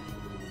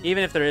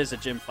 Even if there is a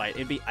gym fight,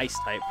 it'd be Ice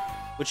type,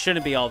 which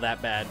shouldn't be all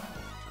that bad.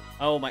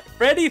 Oh my,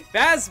 Freddy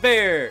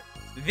Fazbear!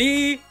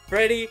 The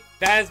Freddy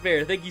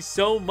Fazbear. Thank you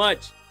so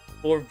much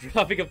for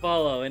dropping a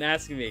follow and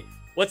asking me.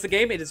 What's the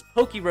game? It is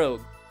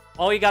PokeRogue.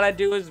 All you gotta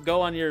do is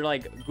go on your,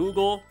 like,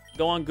 Google,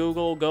 go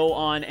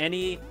on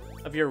any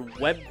of your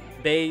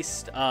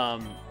web-based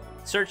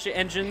search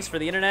engines for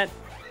the internet,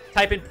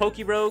 type in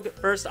PokeRogue,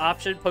 first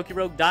option,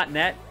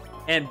 PokeRogue.net,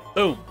 and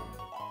boom,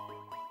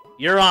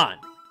 you're on.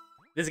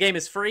 This game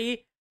is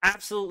free,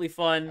 absolutely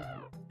fun,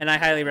 and I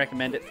highly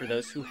recommend it for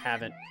those who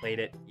haven't played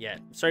it yet.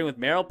 I'm starting with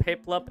Meryl,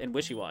 Piplup, and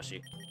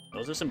Wishy-Washy.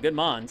 Those are some good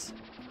mons.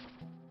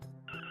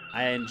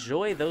 I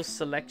enjoy those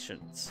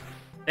selections.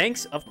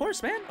 Thanks, of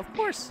course, man, of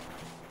course.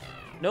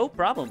 No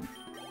problem.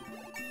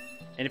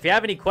 And if you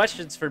have any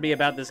questions for me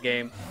about this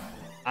game,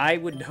 I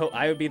would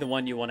be the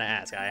one you want to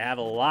ask. I have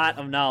a lot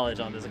of knowledge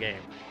on this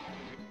game.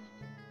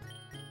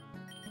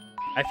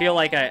 I feel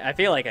like I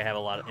have a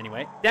lot of,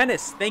 anyway.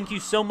 Dennis, thank you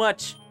so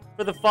much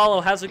for the follow.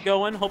 How's it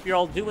going? Hope you're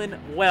all doing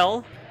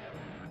well.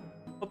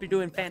 Hope you're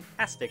doing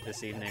fantastic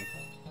this evening.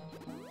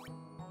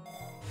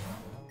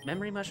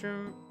 Memory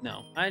mushroom?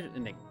 No,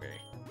 Enigma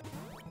Berry.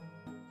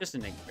 Just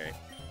Enigma Berry.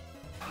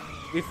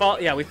 We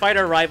fight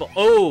our rival.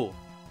 Oh,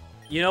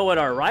 you know what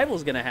our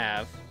rival's gonna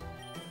have?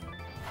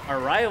 Our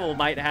rival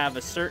might have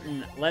a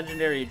certain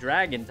legendary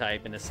dragon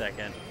type in a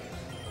second.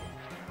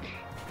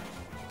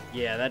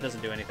 Yeah, that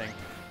doesn't do anything.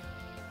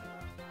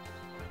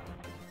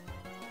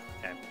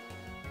 Okay.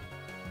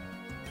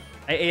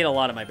 I ate a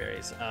lot of my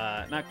berries.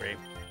 Not great.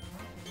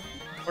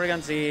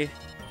 Porygon Z.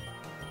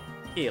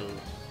 Heal.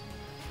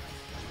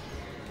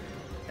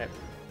 Okay.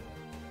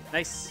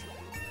 Nice.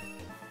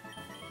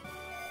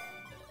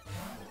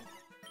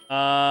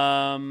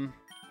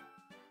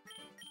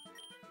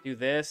 Do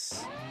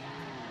this.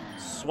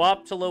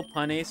 Swap to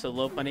Lopunny so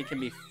Lopunny can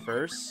be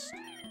first.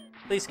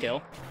 Please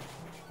kill.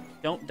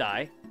 Don't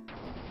die.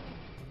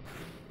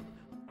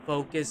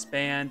 Focus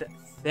Band.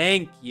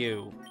 Thank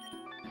you.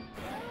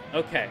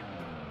 Okay.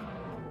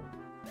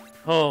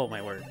 Oh,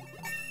 my word.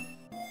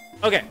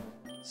 Okay.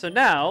 So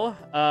now,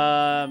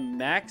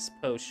 Max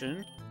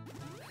Potion.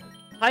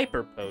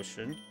 Hyper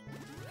Potion.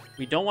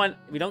 We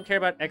don't care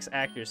about X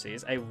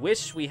accuracies. I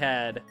wish we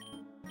had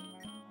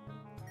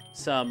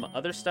some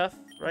other stuff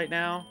right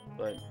now,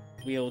 but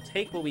we'll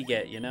take what we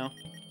get, you know?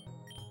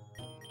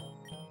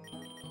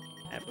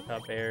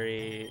 Apricot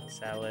Berry,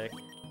 Salic,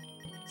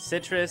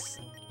 Citrus,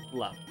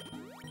 Lum.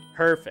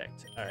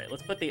 Perfect. All right,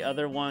 let's put the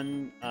other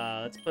one.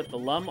 Let's put the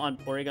Lum on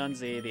Porygon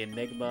Z, the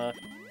Enigma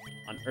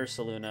on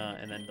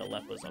Ursaluna, and then the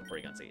Lepus on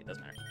Porygon Z. It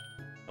doesn't matter.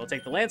 We'll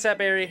take the Lansat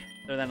Berry,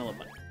 throw that in a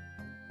Lopunny.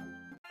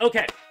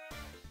 Okay.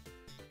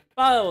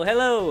 Oh,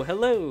 hello,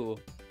 hello.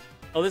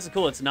 Oh, this is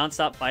cool. It's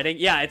non-stop fighting.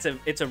 Yeah, it's a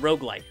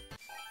roguelike.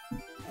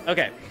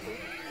 Okay.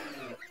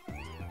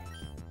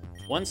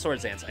 One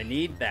Swords Dance. I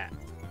need that.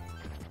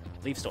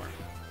 Leaf Storm.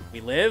 We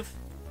live.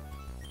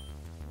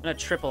 I'm gonna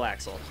triple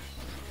Axle.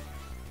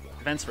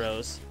 Defense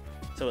Rose.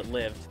 So it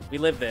lived. We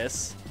live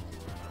this.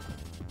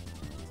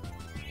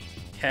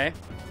 Okay.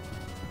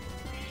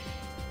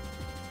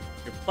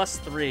 You're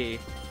 +3.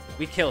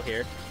 We kill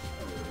here.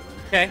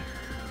 Okay.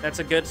 That's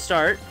a good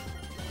start.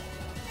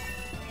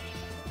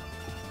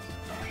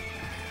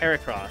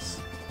 Heracross.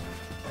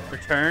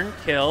 Return.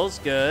 Kills.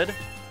 Good.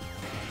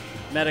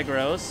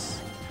 Metagross.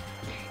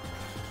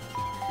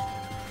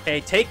 Okay,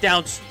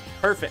 takedowns.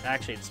 Perfect.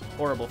 Actually, it's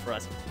horrible for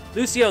us.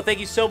 Lucio, thank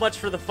you so much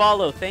for the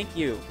follow. Thank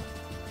you.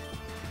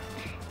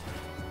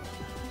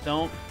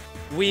 Don't.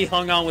 We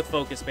hung on with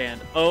Focus Band.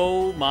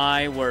 Oh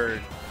my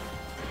word.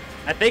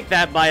 I think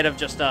that might have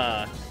just,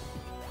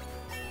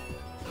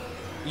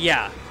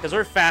 yeah, because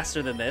we're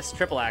faster than this.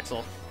 Triple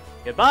Axle.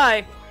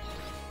 Goodbye.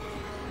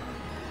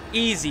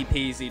 Easy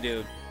peasy,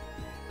 dude.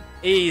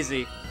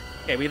 Easy.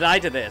 Okay, we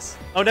died to this.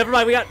 Oh, never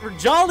mind. We're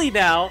jolly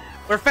now.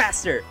 We're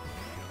faster.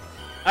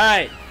 All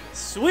right.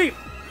 Sweet.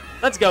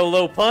 Let's go,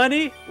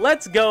 Lopunny.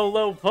 Let's go,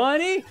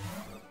 Lopunny.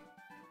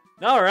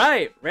 All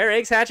right. Rare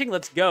eggs hatching.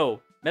 Let's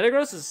go.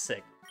 Metagross is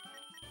sick.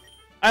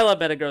 I love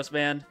Metagross,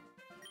 man.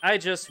 I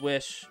just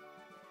wish.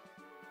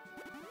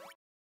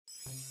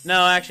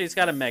 No, actually, it's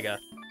got a Mega.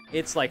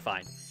 It's, like,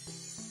 fine.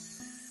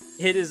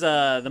 It is,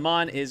 the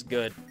Mon is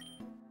good.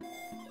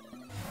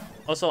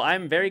 Also,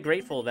 I'm very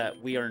grateful that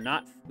we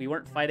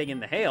weren't fighting in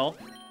the hail,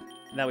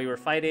 that we were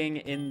fighting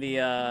in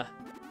the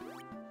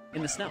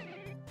snow.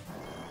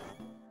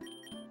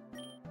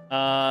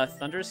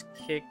 Thunder's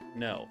Kick,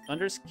 no.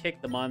 Thunder's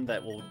Kick the Mon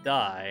that will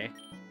die,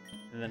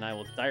 and then I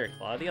will Dire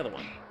Claw the other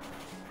one.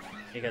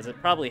 Because it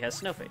probably has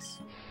Snow Face.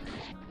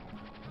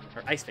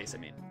 Or Ice Face, I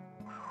mean.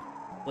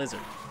 Blizzard.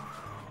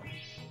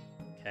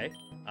 Okay,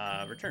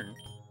 return.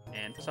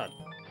 And Facade.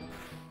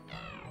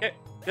 Okay,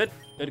 good.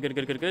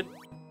 Good.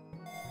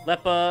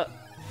 Lepa.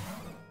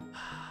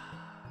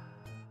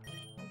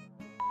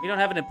 We don't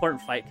have an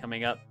important fight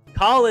coming up.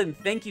 Colin,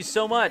 thank you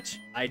so much.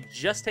 I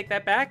just take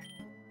that back.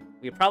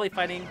 We're probably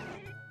fighting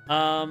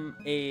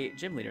a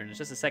gym leader in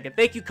just a second.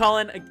 Thank you,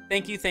 Colin.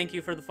 Thank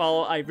you for the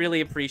follow. I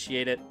really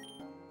appreciate it.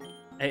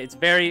 It's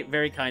very,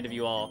 very kind of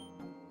you all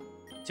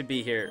to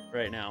be here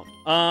right now.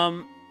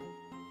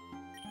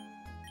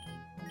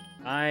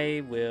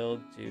 I will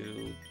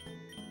do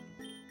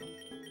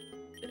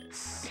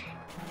this.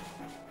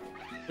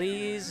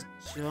 Please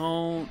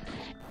don't.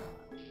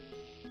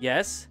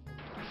 Yes?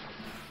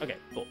 Okay,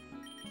 cool.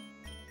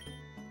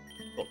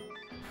 Cool.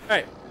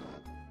 Alright.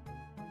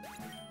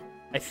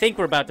 I think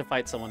we're about to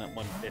fight someone at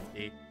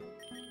 150.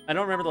 I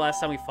don't remember the last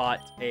time we fought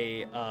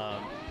a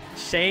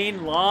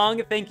Shane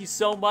Long. Thank you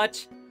so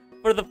much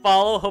for the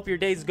follow. Hope your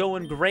day's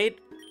going great.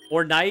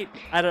 Or night.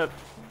 I don't.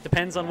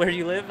 Depends on where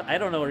you live. I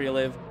don't know where you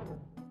live.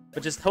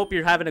 But just hope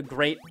you're having a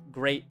great,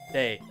 great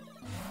day.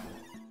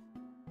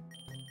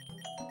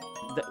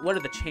 What are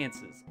the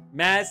chances?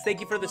 Maz,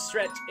 thank you for the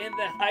stretch and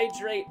the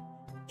hydrate.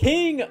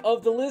 King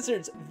of the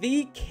lizards.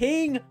 The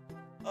king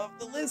of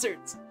the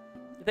lizards.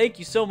 Thank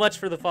you so much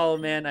for the follow,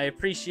 man. I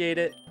appreciate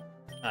it.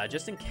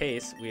 Just in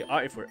case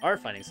if we are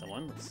fighting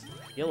someone, let's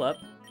heal up.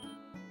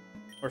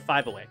 We're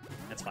 5 away.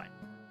 That's fine.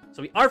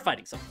 So we are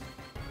fighting someone.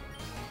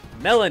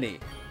 Melanie.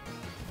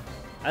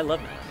 I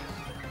love Melanie.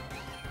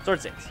 Sword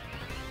Stance.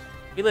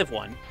 We live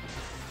 1.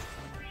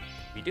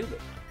 We do live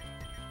 1.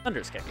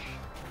 Thunder's Kick.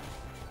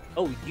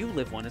 Oh, you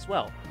live 1 as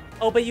well.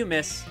 Oh, but you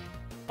miss.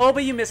 Oh,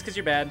 but you miss because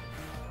you're bad.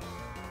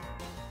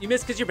 You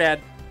missed because you're bad.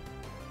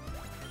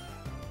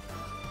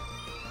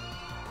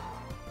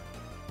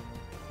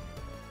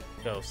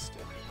 Ghost.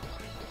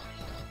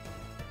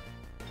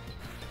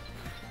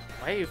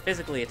 Why are you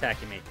physically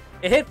attacking me?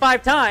 It hit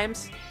 5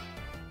 times!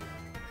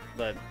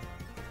 But,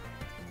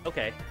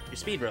 okay. Your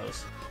speed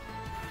rose.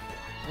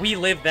 We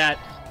lived that.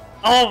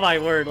 Oh my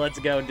word, let's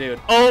go, dude.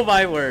 Oh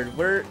my word,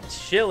 we're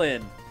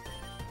chilling.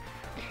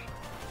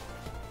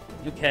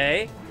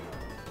 Okay.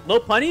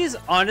 Lopunny's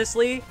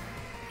honestly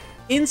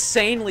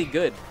insanely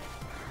good.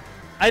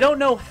 I don't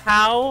know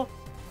how,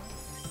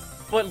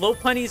 but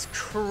Lopunny's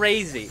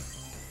crazy.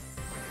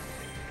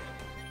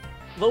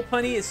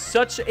 Lopunny is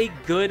such a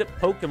good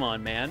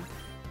Pokemon, man.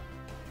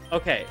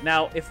 Okay,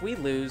 now if we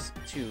lose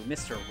to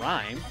Mr.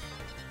 Rhyme,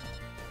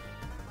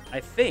 I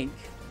think...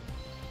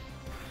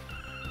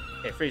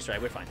 Okay, freeze dry,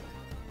 we're fine.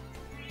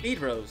 Speed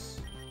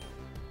Rose.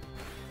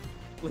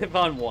 Live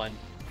on 1.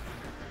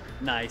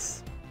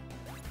 Nice.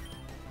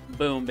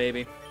 Boom,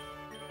 baby.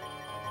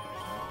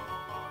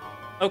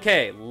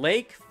 Okay,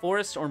 lake,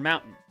 forest, or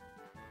mountain?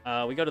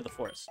 We go to the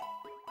forest.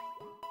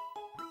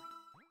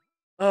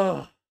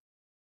 Oh.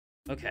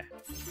 Okay.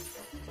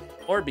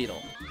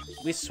 Orbeetle.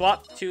 We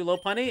swap to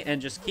Lopunny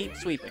and just keep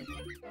sweeping.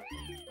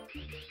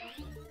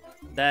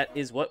 That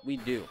is what we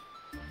do.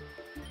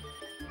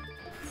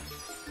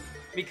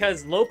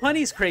 Because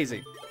Lopunny's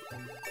crazy.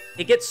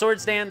 It gets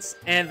Swords Dance,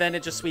 and then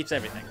it just sweeps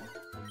everything.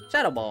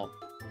 Shadow Ball.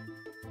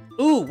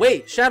 Ooh,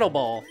 wait, Shadow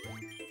Ball.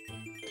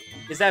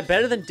 Is that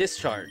better than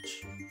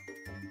Discharge?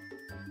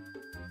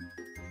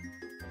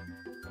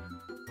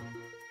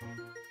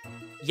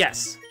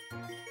 Yes.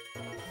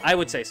 I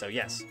would say so,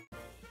 yes.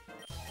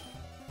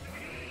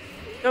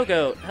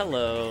 Go-Goat,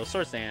 hello,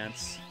 Swords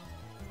Dance.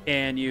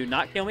 Can you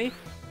not kill me?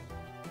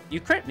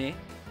 You crit me,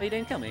 but you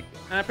didn't kill me.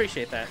 I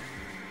appreciate that.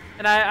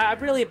 And I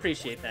really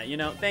appreciate that, you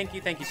know? Thank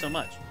you so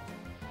much.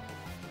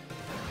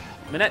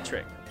 Manette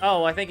Trick.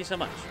 Oh, I thank you so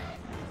much.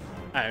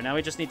 Alright, now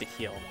we just need to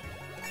heal.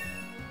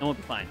 And we'll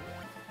be fine.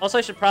 Also,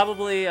 I should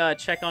probably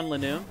check on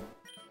Lanoon.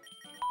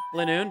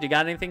 Lanoon, do you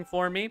got anything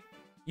for me?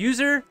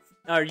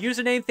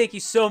 Username, thank you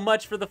so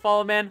much for the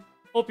follow, man.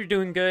 Hope you're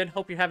doing good.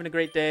 Hope you're having a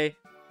great day.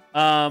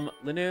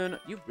 Lanoon,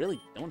 you really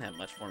don't have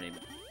much for me.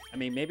 I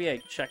mean, maybe I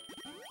checked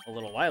a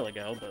little while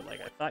ago, but,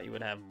 like, I thought you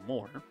would have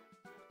more.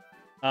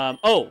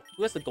 Oh,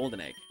 who has the golden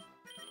egg?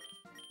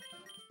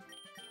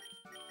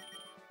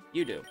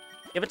 You do.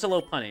 Give it to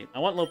Lopunny. I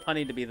want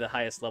Lopunny to be the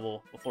highest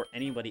level before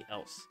anybody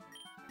else.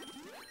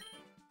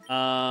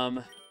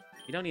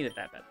 You don't need it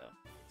that bad, though.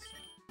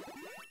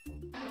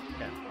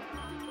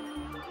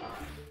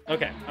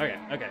 Okay.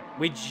 Okay.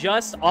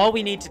 All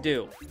we need to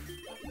do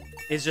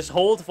is just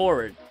hold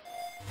forward.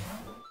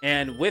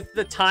 And with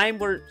the time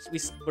we're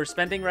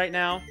spending right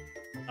now...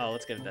 Oh,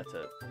 let's give that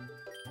to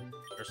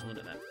Ursula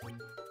Internet.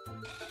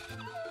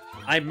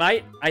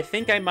 I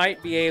think I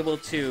might be able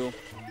to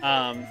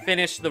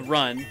finish the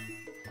run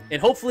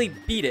and hopefully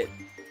beat it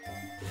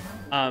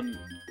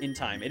in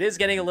time. It is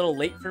getting a little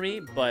late for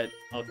me, but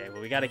okay,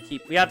 well we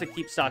have to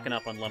keep stocking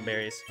up on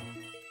Lumberries.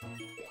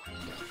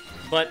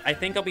 But I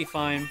think I'll be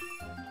fine.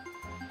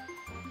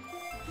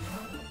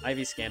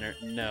 IV Scanner,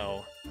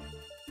 no.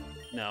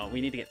 No,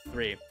 we need to get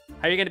 3.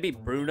 How are you gonna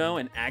beat Bruno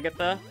and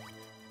Agatha?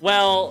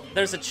 Well,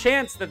 there's a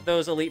chance that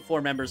those Elite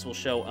Four members will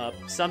show up.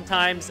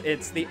 Sometimes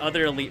it's the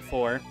other Elite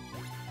Four.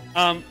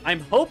 I'm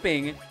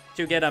hoping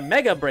to get a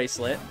Mega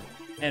Bracelet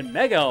and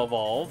Mega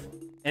Evolve,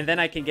 and then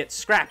I can get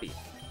Scrappy.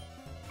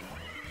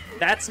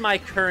 That's my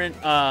current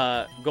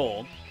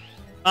goal.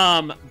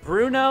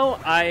 Bruno,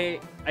 I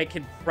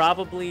could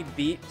probably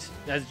beat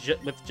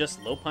with just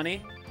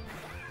Lopunny.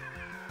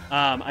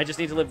 I just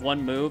need to live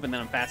 1 move, and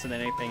then I'm faster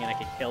than anything, and I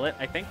can kill it,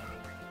 I think.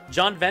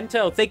 John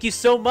Vento, thank you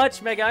so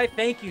much, Mega.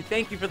 Thank you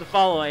for the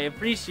follow. I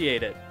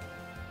appreciate it.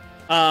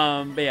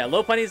 But yeah,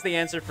 Lopunny's the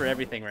answer for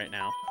everything right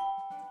now.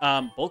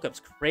 Bulk Up's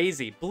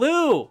crazy.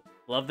 Blue!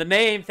 Love the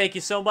name. Thank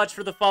you so much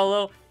for the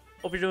follow.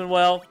 Hope you're doing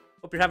well.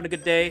 Hope you're having a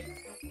good day.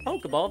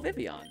 Pokeball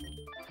Vivian.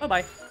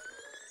 Bye-bye.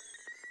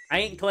 I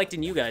ain't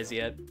collecting you guys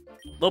yet.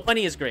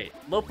 Lopunny is great.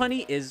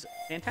 Lopunny is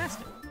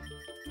fantastic.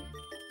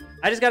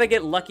 I just gotta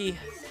get lucky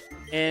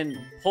and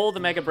pull the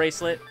Mega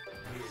Bracelet,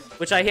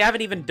 which I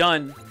haven't even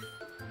done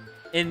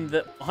in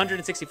the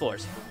 160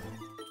 floors.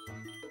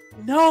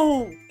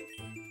 No!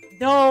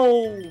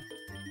 No!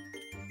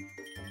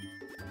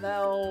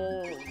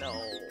 No.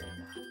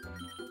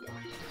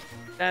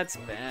 That's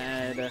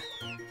bad.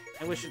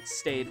 I wish it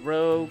stayed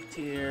Rogue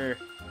tier.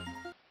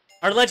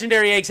 Our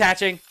legendary egg's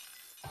hatching.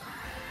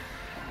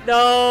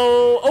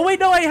 No! Oh wait,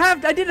 no, I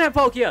didn't have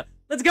Palkia.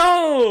 Let's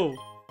go!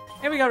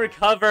 And we got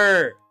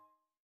Recover.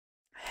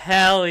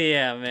 Hell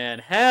yeah, man.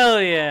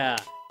 Hell yeah.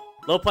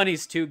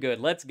 Lopunny's too good.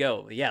 Let's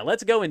go. Yeah,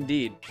 let's go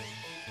indeed.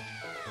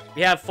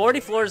 We have 40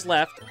 floors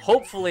left.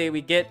 Hopefully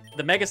we get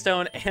the Mega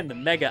Stone and the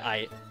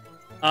Mega-Ite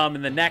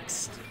in the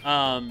next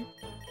 20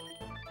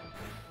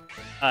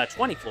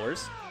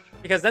 floors,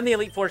 because then the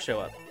Elite Four show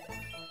up.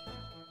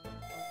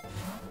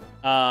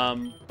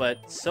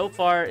 But so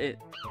far I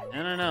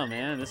don't know,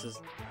 man. This is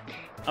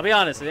I'll be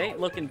honest, it ain't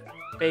looking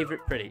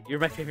favorite pretty. You're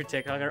my favorite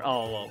TikToker?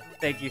 Oh, well,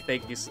 thank you.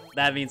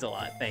 That means a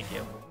lot. Thank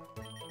you.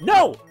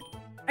 No!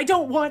 I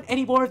don't want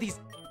any more of these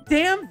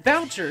damn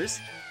vouchers.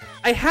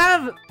 I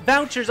have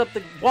vouchers up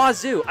the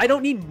wazoo. I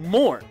don't need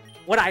more.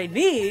 What I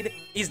need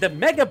is the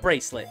Mega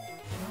Bracelet.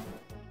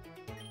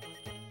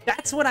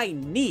 That's what I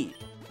need.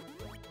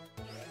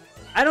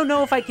 I don't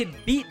know if I could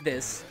beat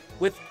this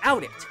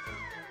without it.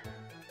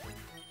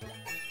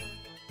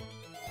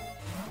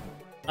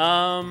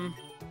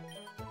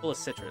 Full of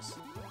citrus.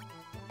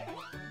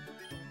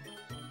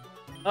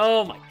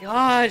 Oh my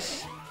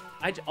gosh.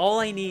 All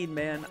I need,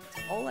 man.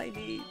 That's all I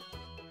need.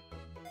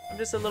 I'm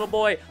just a little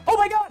boy. Oh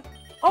my god!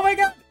 Oh my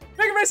god!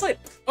 Mega Bracelet!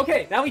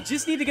 Okay, now we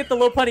just need to get the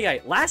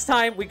Lopunnyite. Last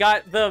time, we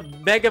got the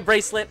Mega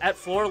Bracelet at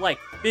floor, like,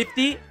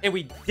 50, and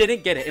we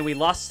didn't get it, and we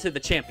lost to the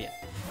champion.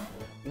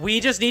 We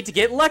just need to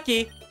get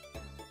lucky,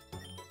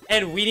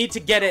 and we need to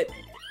get it,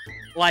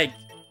 like,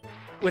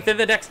 within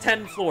the next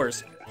 10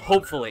 floors,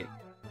 hopefully.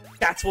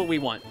 That's what we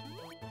want.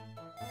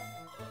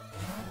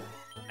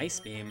 Ice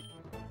Beam.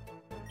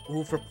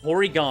 Ooh, for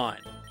Porygon.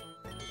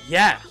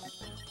 Yeah.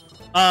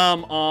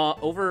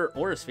 Over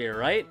Aurasphere,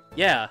 right?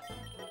 Yeah.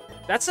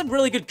 That's some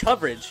really good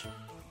coverage.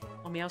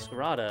 Oh,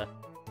 Meowscarada.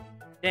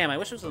 Damn, I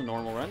wish it was a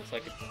normal run so I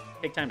could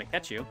take time to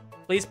catch you.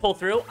 Please pull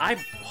through. I'm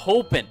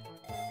hoping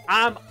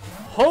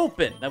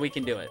that we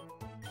can do it.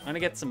 I'm gonna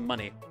get some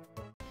money.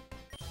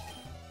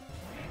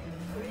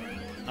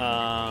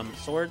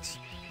 Swords.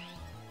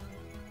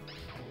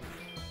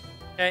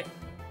 Okay.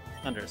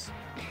 Thunders.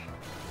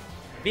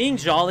 Being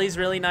jolly is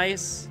really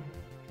nice.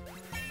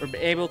 We're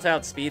able to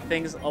outspeed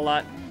things a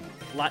lot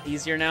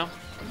easier now.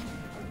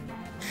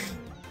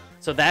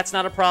 So that's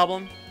not a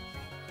problem.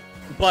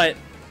 But,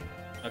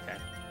 okay.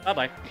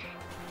 Bye-bye.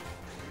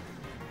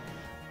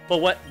 But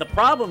what the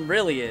problem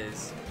really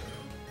is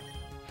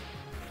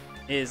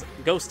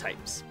ghost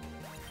types.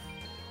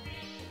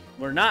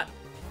 We're not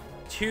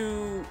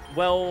too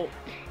well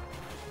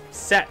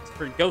set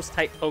for ghost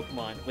type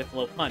Pokemon with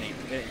Lopunny.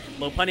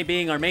 Lopunny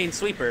being our main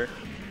sweeper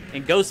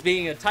and Ghost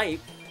being a type,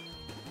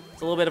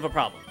 it's a little bit of a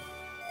problem.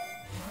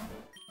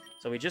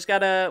 So we just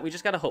gotta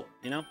hope,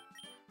 you know?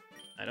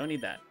 I don't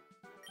need that.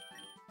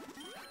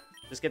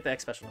 Just get the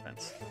X special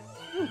defense.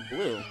 Ooh,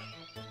 blue.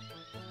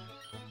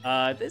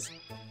 This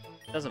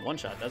doesn't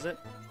one-shot, does it?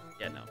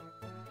 Yeah, no.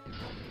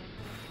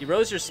 You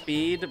rose your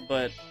speed,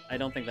 but I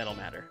don't think that'll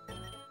matter.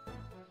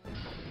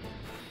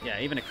 Yeah,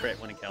 even a crit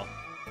wouldn't kill.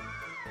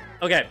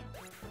 Okay.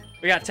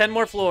 We got 10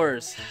 more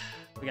floors.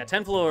 We got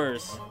 10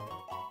 floors.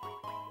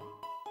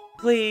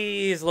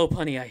 Please,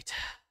 Lopunnyite.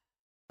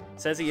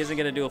 Says he isn't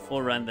gonna do a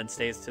full run, then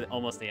stays to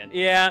almost the end.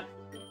 Yeah.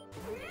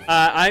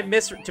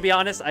 To be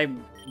honest, I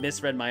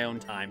misread my own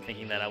time,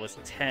 thinking that I was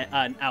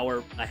an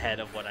hour ahead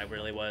of what I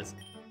really was.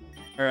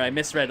 Or I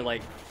misread,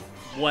 like,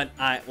 what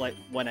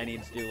I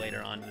need to do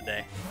later on in the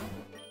day.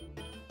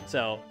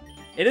 So,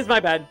 it is my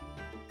bad.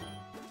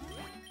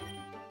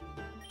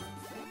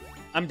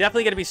 I'm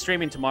definitely going to be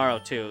streaming tomorrow,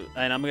 too.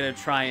 And I'm going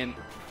to try and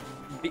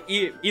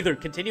either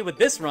continue with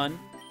this run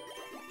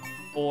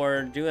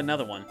or do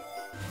another one.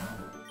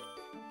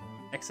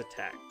 X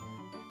attack.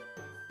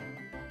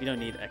 We don't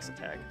need X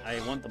attack. I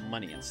want the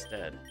money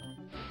instead.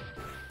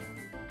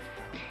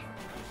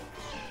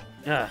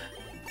 Ugh.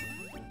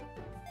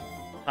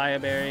 Papaya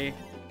Berry.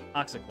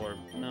 Oxycorp.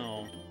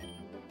 No.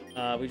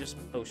 We just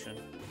potion.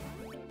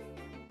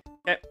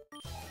 Okay.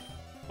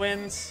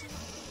 Twins.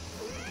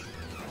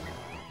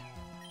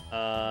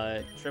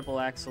 Triple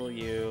Axle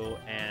U,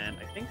 and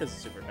I think this is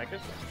super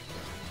effective.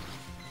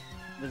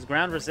 Does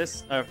ground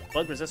resist,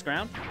 bug resist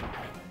ground?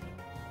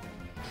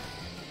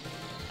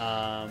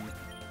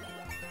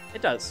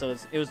 It does, so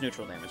it was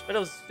neutral damage, but it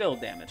was still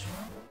damage.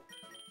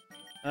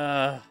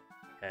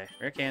 Okay,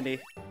 rare candy.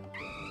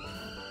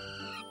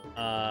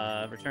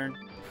 Return.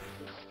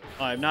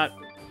 Oh, I'm not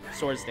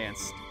Swords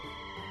Dance.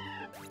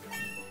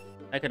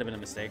 That could have been a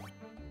mistake.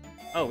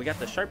 Oh, we got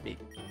the Sharp Beak.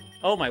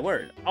 Oh my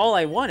word. All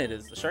I wanted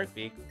is the Shark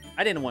Beak.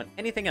 I didn't want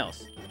anything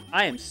else.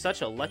 I am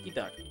such a lucky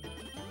duck.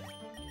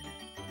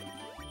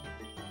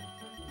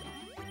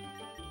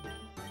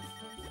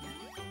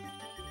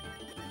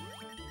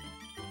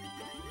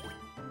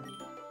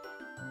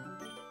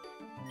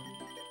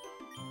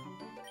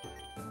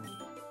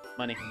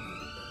 Money.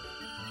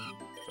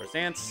 Swords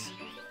Dance.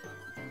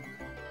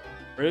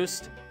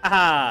 Roost.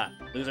 Aha!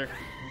 Loser.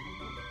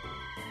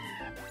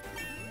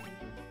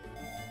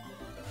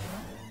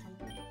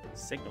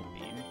 Signal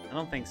Beam? I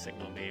don't think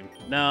Signal Beam.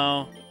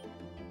 No.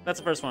 That's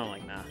the first one I'm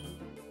like, nah.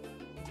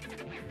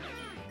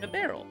 A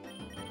barrel.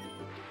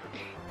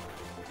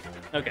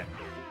 Okay.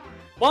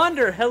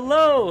 Wander,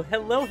 hello!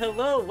 Hello,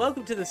 hello!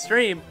 Welcome to the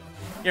stream.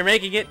 You're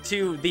making it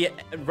to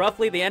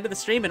roughly the end of the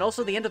stream and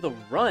also the end of the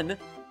run.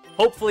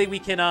 Hopefully we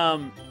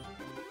can,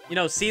 you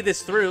know, see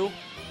this through.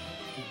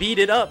 Beat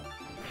it up.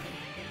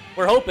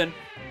 We're hoping.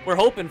 We're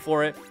hoping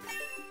for it.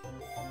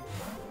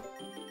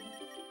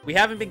 We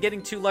haven't been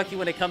getting too lucky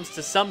when it comes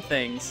to some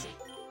things,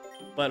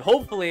 but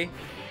hopefully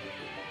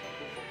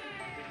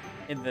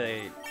in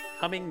the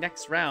coming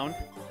next round,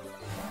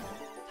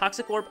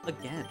 Toxic Orb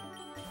again.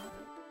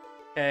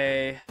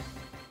 Okay.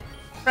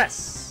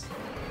 Press.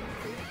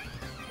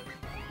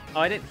 Oh,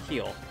 I didn't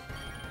heal.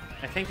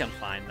 I think I'm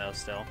fine, though,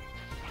 still.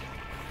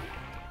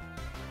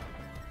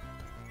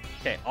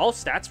 Okay, all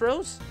stats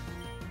rose?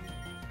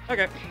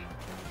 Okay.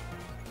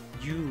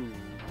 You...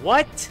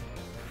 What?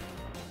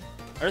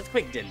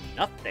 Earthquake did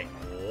nothing.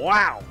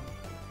 Wow.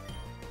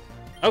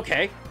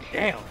 Okay.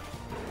 Damn.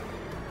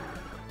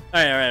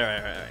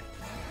 Alright.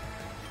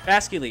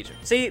 Vasculegion.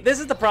 See, this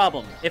is the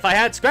problem. If I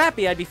had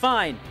Scrappy, I'd be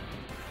fine.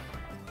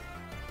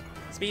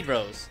 Speed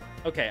rose.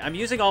 Okay, I'm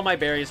using all my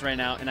berries right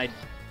now, and I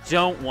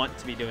don't want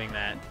to be doing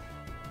that.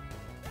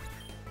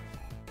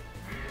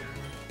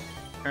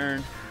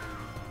 Turn.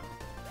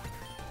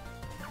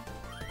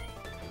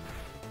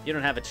 You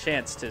don't have a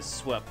chance to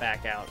swap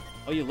back out.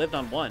 Oh, you lived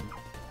on one.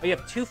 Oh, you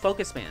have 2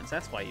 focus bands.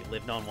 That's why you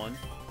lived on one.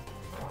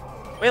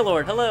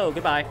 Wailord, hello,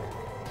 goodbye.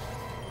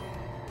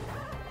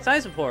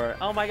 Science Rapport.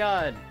 Oh my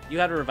god. You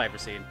had a Reviver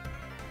Seed.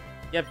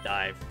 You have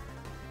Dive.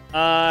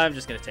 I'm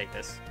just gonna take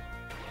this.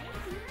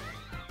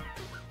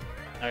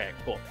 Okay,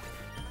 cool.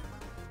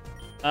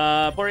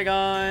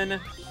 Porygon.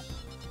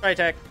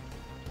 Try-Tech.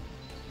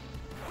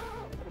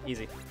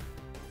 Easy.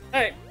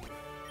 Alright.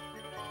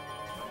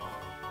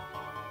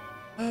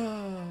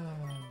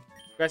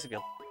 Aggressive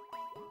field.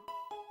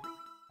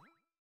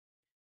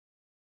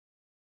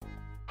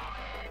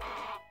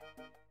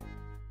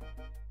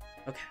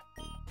 Okay.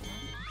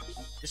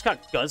 Just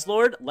got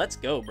Guzzlord? Let's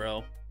go,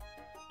 bro.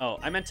 Oh,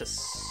 I meant to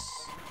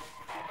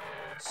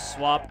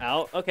swap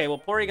out. Okay, well,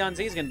 Porygon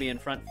Z is going to be in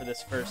front for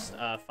this first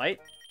fight.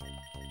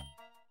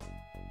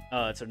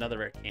 Oh, it's another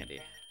rare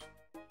candy.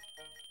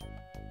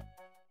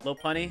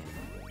 Lopunny.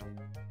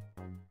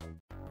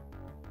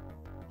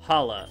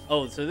 Hala.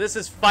 Oh, so this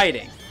is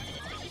fighting.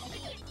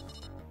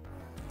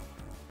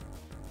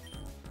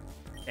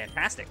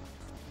 Fantastic.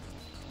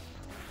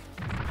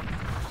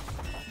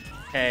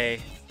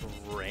 Okay,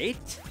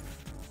 great.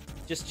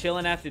 Just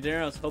chilling after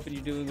dinner. I was hoping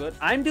you're doing good.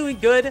 I'm doing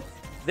good.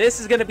 This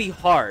is going to be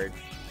hard.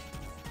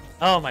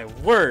 Oh, my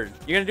word.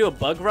 You're going to do a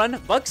bug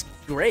run? Bug's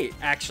great,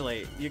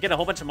 actually. You get a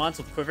whole bunch of mons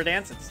with Quiver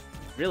Dance. It's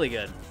really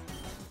good.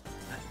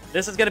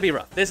 This is going to be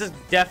rough. This is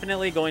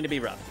definitely going to be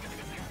rough.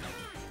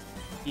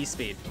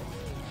 E-Speed.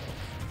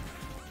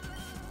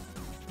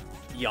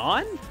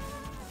 Yawn?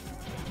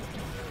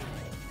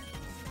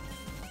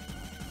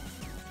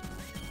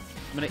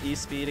 I'm going to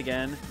E-Speed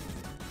again.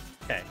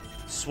 Okay.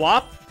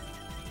 Swap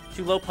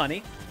to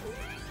Lopunny.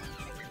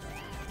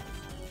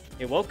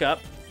 It woke up.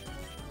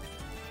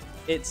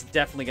 It's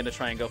definitely going to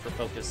try and go for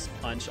Focus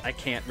Punch. I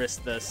can't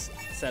risk this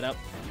setup.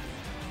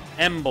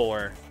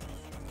 Embor.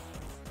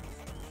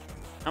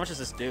 How much does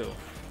this do?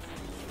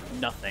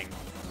 Nothing.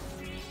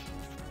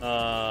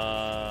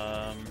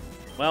 Well,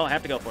 I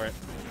have to go for it.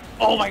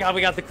 Oh my god,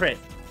 we got the crit.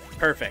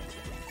 Perfect.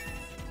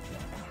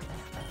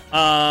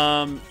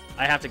 I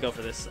have to go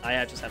for this.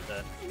 I just have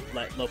to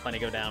let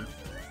Lopunny go down.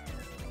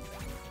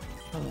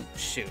 Oh,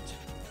 shoot.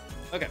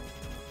 Okay.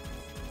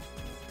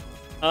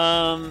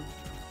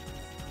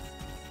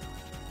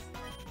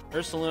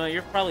 Ursaluna,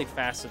 you're probably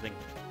faster than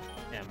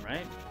him,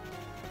 right?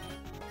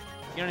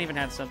 You don't even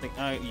have something...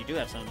 you do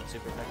have something that's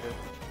super effective.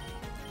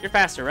 You're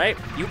faster, right?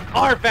 You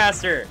are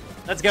faster!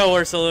 Let's go,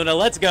 Ursaluna.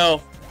 Let's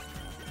go.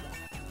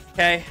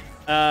 Okay.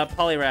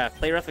 Poliwrath.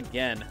 Play rough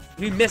again.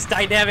 We missed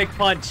Dynamic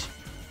Punch.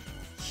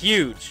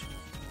 Huge.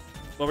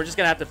 Well, we're just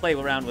going to have to play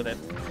around with it.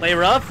 Play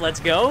rough.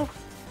 Let's go.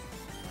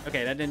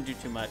 Okay, that didn't do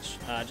too much.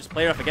 Just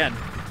play rough again.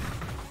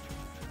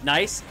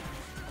 Nice.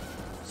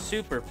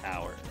 Super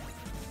power.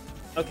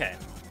 Okay.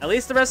 At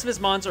least the rest of his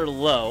mons are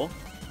low.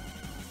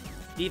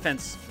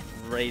 Defense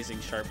raising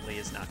sharply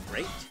is not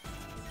great.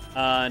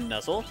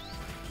 Nuzzle.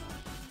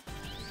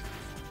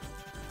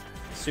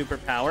 Super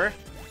power.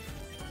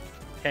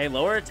 Okay,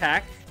 lower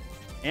attack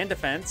and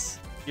defense.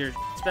 Your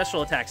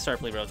special attack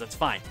sharply rose. That's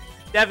fine.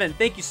 Devin,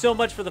 thank you so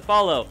much for the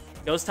follow.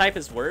 Ghost type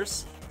is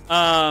worse.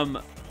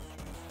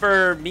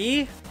 For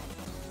me...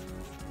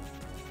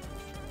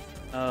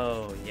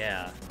 Oh,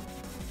 yeah.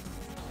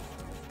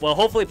 Well,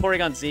 hopefully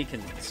Porygon Z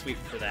can sweep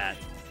for that.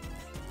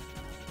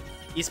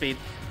 E-Speed.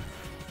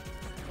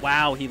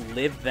 Wow, he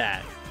lived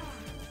that.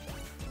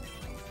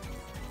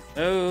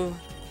 Oh.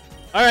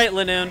 Alright,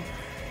 Lanoon.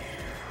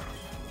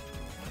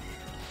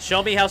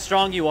 Show me how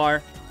strong you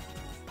are.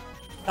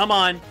 Come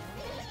on.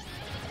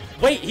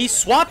 Wait, he's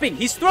swapping.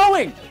 He's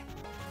throwing.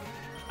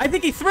 I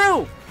think he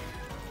threw.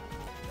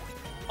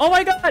 Oh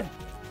my god.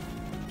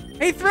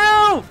 He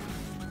threw.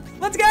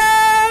 Let's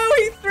go.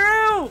 He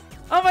threw.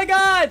 Oh my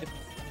god.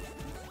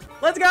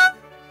 Let's go.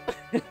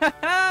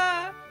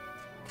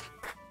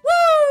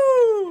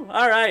 Woo.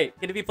 All right.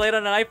 Can it be played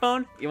on an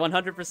iPhone?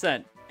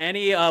 100%.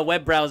 Any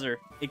web browser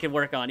it can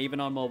work on, even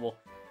on mobile.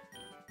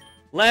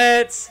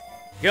 Let's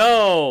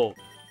go.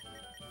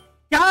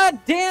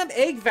 Goddamn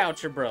egg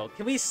voucher, bro.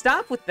 Can we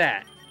stop with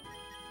that?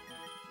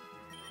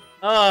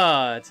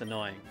 Oh, it's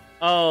annoying.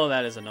 Oh,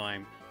 that is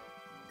annoying.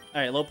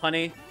 All right,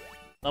 Lopunny,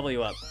 level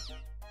you up.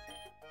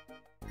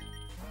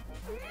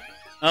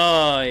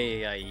 Oh,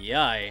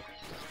 yay.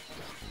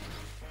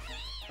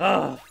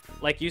 Oh,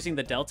 like using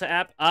the Delta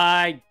app.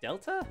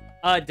 Delta?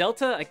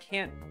 Delta, I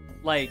can't,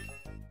 like,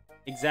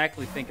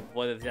 exactly think of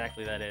what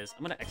exactly that is.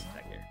 I'm gonna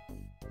X-attack here.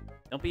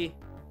 Don't be...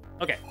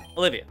 Okay,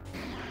 Olivia.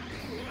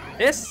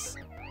 This,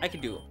 I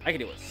can do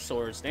a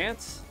Swords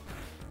Dance.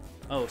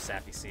 Oh,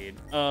 Sappy Seed.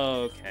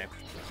 Okay.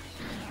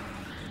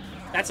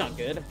 That's not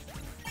good.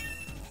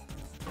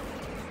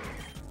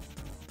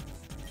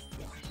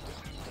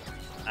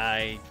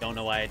 I don't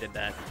know why I did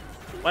that.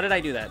 Why did I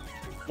do that?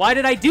 Why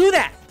did I do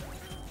that?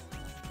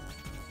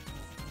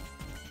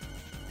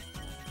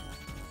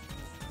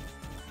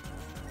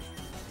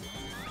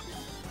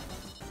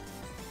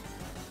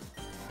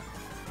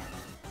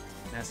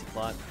 Nasty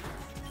plot.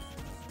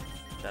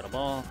 Shadow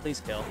Ball. Please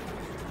kill.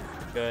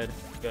 Good.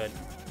 Good.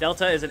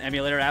 Delta is an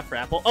emulator app for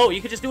Apple. Oh,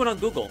 you could just do it on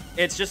Google.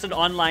 It's just an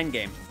online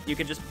game. You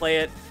could just play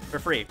it for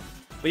free.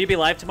 Will you be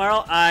live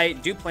tomorrow? I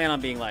do plan on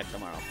being live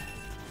tomorrow.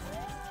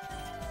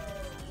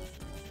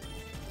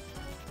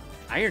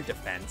 Iron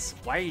Defense?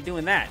 Why are you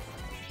doing that?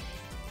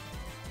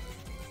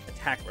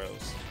 Attack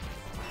Rose.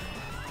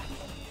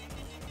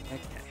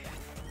 Okay.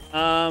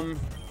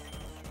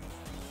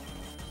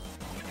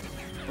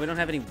 We don't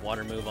have any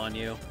water move on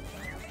you.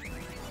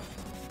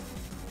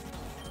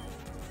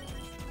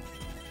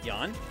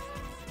 Yawn.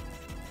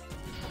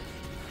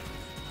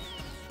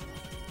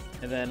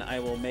 And then I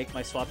will make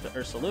my swap to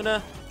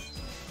Ursaluna.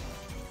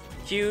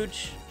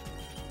 Huge.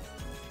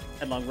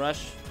 Headlong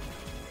Rush.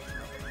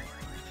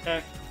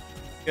 Okay.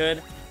 Good.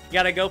 You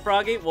gotta go,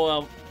 Froggy?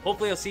 Well,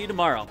 hopefully I'll see you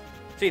tomorrow.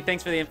 Sweet,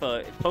 thanks for the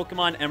info.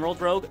 Pokemon Emerald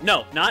Rogue?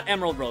 No, not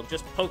Emerald Rogue,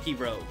 just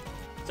PokeRogue.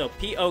 So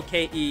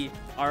PokeRogue.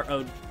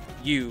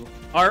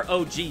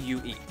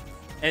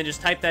 And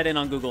just type that in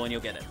on Google and you'll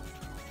get it.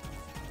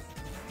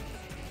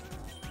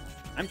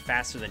 I'm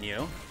faster than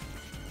you.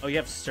 Oh, you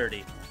have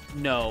Sturdy.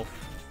 No.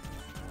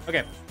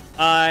 Okay.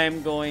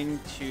 I'm going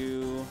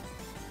to...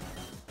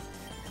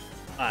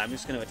 I'm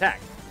just going to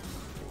attack.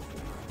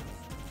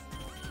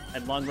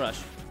 Headlong Rush.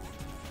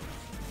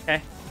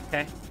 Okay.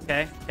 Okay.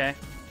 Okay. Okay.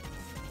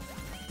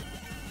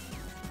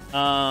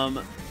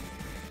 I'm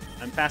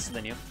faster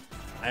than you.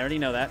 I already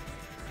know that.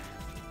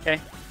 Okay.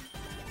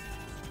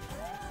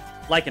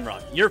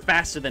 Lycanroc, you're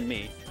faster than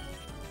me.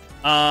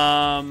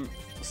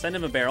 Send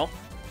him a barrel.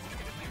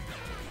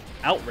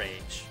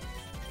 Outrage.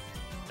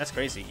 That's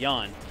crazy.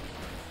 Yawn.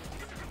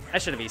 I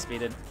should have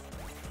E-speeded.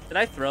 Did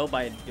I throw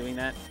by doing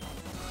that?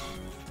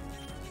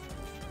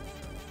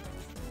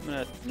 I'm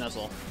gonna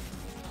Nuzzle.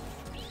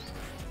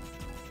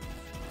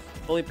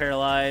 Fully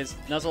paralyzed.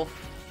 Nuzzle.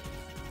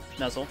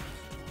 Nuzzle.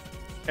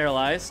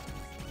 Paralyzed.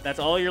 That's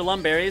all your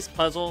Lumberries.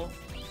 Puzzle.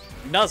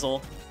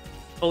 Nuzzle.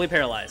 Fully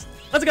paralyzed.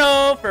 Let's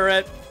go for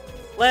it.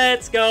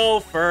 Let's go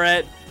for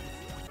it.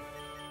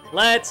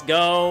 Let's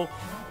go.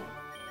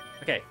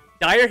 Okay.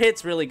 Dire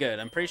Hit's really good.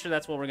 I'm pretty sure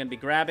that's what we're going to be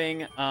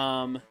grabbing.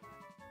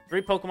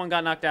 3 Pokemon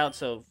got knocked out,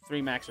 so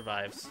 3 max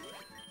revives.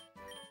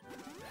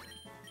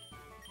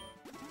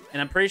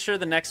 And I'm pretty sure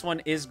the next one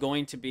is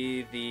going to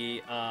be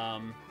the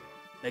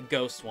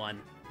ghost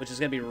one, which is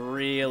going to be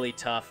really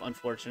tough,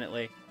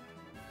 unfortunately.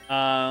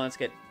 Let's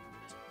get...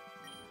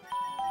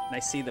 And I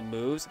see the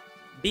moves.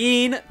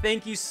 Bean,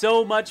 thank you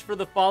so much for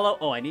the follow.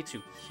 Oh, I need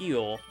to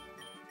heal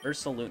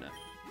Ursaluna.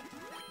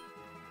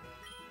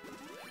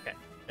 Okay,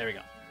 there we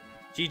go.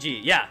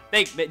 GG. Yeah,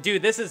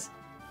 dude, this is...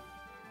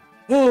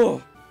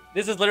 Ooh,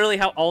 this is literally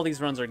how all these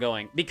runs are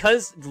going.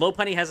 Because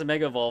Lopunny has a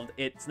Mega Evolved,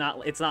 it's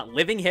not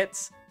living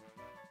hits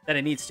that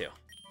it needs to.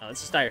 Oh, it's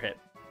just Dire Hit.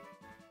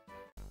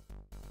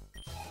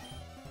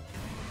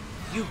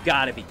 You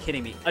gotta be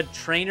kidding me. A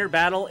trainer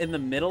battle in the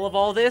middle of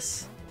all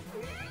this?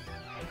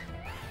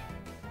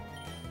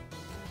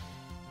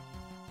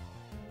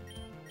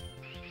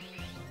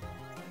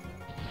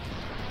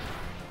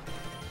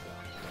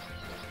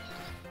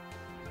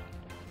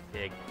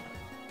 Big.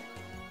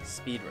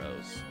 Speed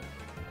Rose.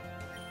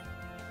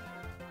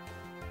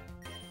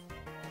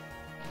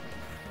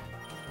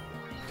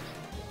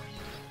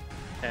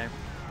 Okay.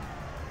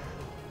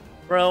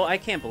 Bro, I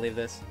can't believe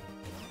this.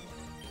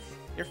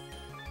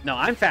 No,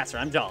 I'm faster.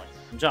 I'm jolly.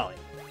 I'm jolly.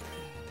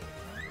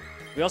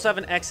 We also have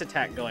an X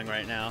attack going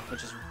right now,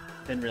 which has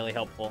been really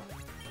helpful.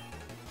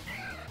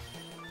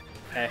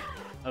 Okay.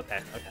 Okay.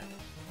 Okay.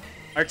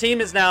 Our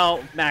team is now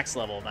max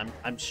leveled.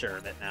 I'm sure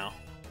of it now.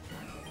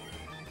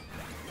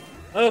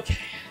 Okay.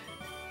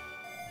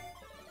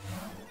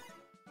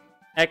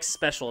 X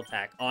special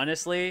attack,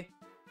 honestly,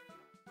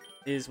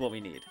 is what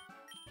we need.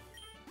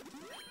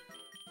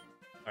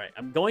 All right,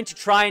 I'm going to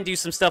try and do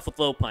some stuff with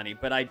Lopunny,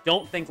 but I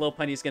don't think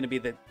Lopunny is going to be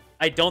the...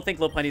 I don't think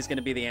Lopunny is going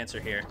to be the answer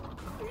here.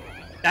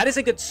 That is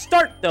a good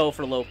start, though,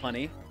 for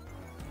Lopunny.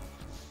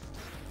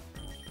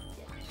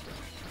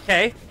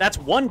 Okay, that's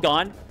one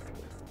gone.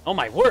 Oh,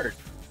 my word.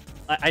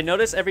 I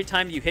notice every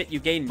time you hit, you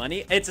gain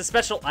money. It's a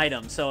special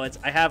item, so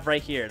I have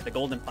right here, the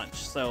Golden Punch.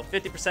 So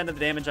 50% of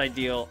the damage I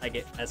deal, I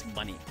get as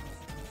money.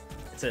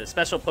 It's a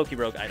special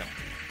PokeRogue item.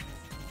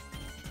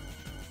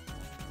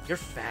 You're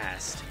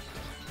fast.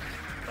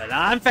 But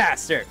I'm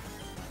faster.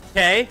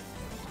 Okay.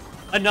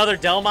 Another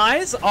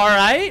Delmise. All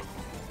right.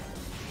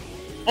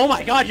 Oh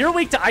my god, you're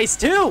weak to ice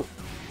too.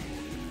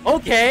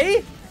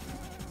 Okay.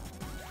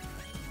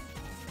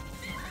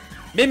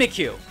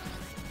 Mimikyu.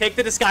 Take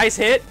the disguise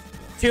hit.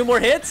 2 more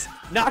hits.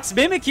 Knocks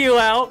Mimikyu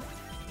out.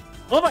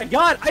 Oh my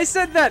god. I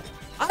said that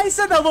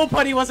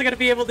Lopunny wasn't going to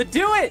be able to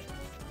do it.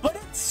 But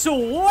it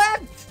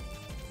swept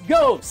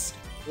Ghost.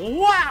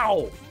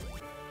 Wow.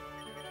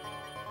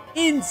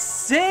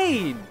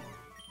 Insane.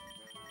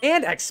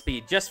 And X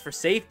speed just for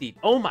safety.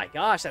 Oh my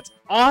gosh. That's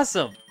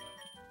awesome.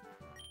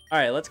 All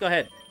right. Let's go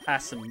ahead.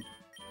 Pass some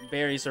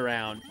berries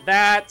around.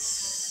 That's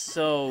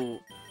so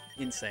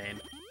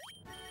insane.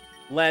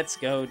 Let's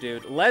go,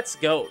 dude. Let's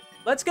go.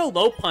 Let's go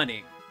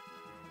Lopunny.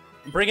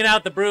 I'm bringing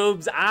out the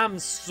brooms. I'm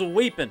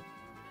sweeping.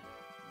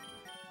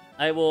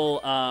 I will,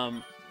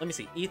 let me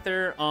see.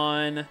 Ether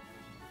on...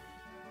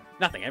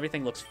 Nothing.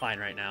 Everything looks fine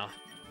right now.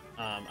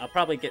 I'll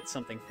probably get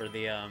something for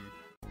the,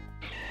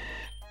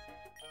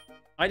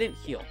 I didn't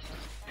heal.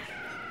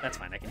 That's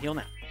fine. I can heal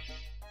now.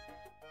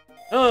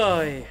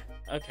 Oh,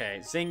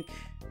 okay. Zinc.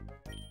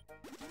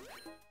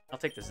 I'll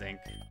take the zinc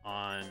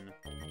on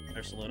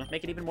Ursaluna.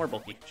 Make it even more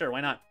bulky. Sure,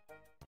 why not?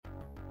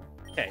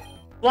 Okay.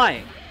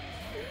 Flying.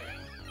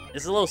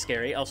 This is a little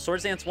scary. I'll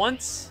Swords Dance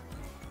once.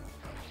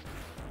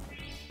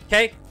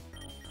 Okay.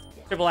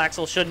 Triple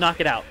Axle should knock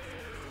it out.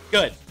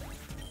 Good.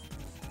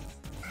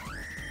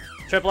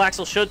 Triple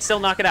Axle should still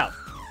knock it out.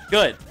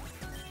 Good.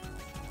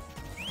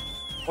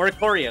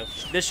 Oricorio.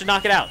 This should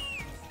knock it out.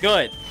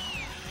 Good.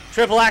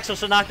 Triple Axle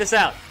should knock this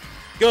out.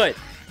 Good.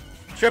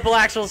 Triple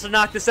Axle should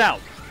knock this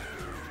out.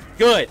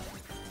 Good.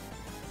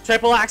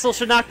 Triple Axle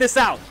should knock this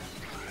out.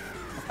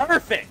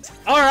 Perfect.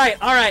 All right,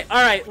 all right,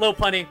 all right,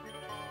 Lopunny.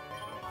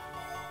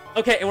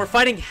 Okay, and we're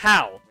fighting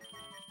How.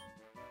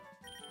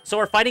 So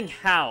we're fighting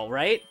How,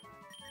 right?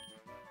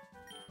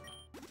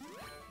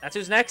 That's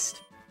who's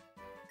next?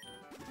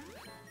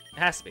 It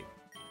has to be.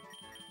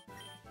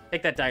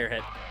 Take that dire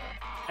hit.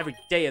 Every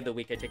day of the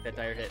week I take that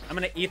dire hit. I'm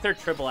gonna Ether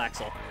Triple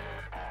Axle.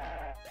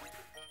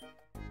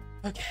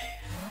 Okay.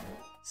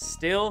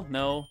 Still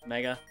no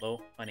Mega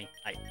Lopunny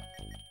hype.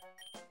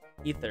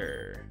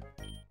 Ether.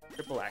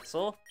 Triple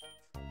Axle.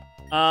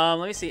 Let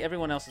me see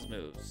everyone else's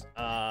moves.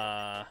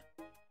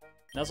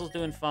 Nuzzle's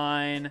doing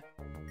fine.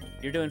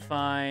 You're doing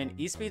fine.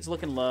 E-Speed's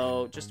looking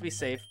low. Just to be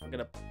safe, we're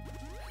gonna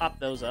pop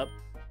those up.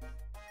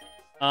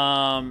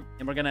 And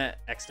we're gonna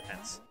X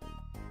defense.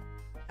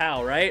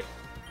 How, right?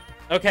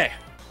 Okay.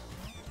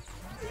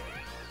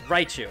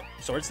 Raichu.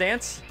 Swords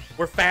Dance.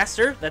 We're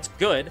faster. That's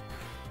good.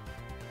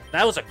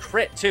 That was a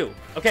crit, too.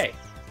 Okay.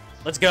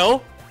 Let's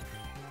go.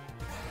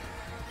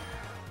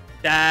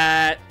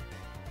 That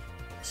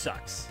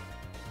sucks.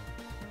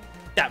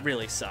 That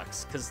really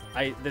sucks, because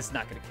this is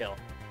not going to kill.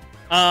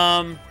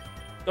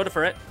 Go to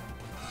Furret.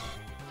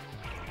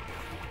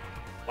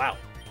 Wow.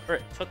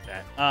 Furret took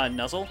that.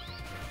 Nuzzle.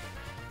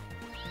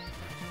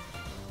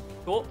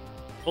 Cool.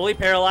 Fully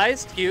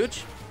paralyzed.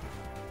 Huge.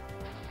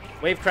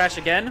 Wave Crash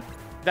again.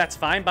 That's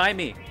fine by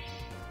me.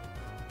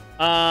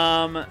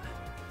 Porygon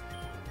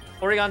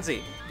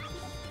Z.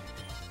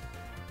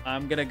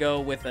 I'm going to go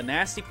with a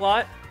Nasty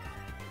Plot.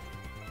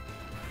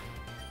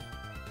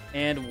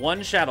 And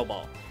 1 Shadow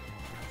Ball.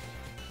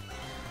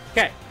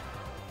 Okay.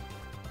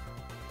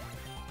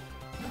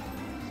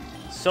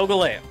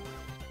 Solgaleo.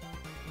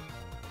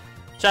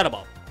 Shadow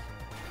Ball.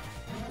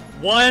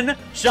 1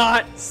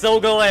 shot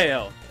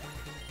Solgaleo.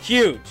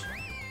 Huge.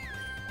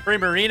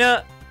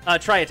 Primarina,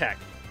 Tri-Attack.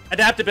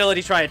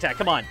 Adaptability Tri-Attack.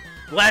 Come on.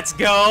 Let's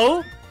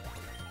go.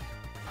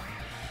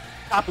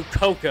 Tapu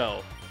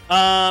Koko.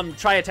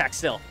 Tri-Attack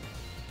still.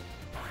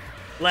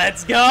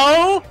 Let's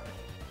go.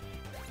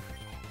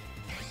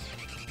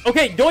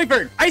 Okay,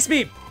 Noivern. Ice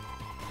Beam.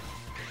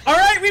 All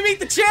right, we beat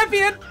the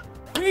champion.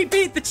 We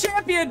beat the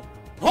champion.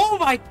 Oh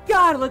my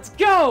god, let's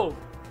go.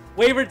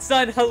 Wayward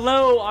Son,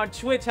 hello on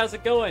Twitch. How's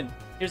it going?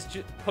 Here's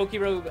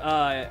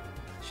PokeRogue.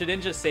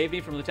 Shedinja saved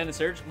me from Lieutenant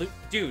Surge.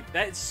 Dude,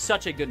 that is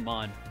such a good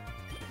mon.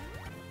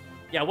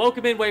 Yeah,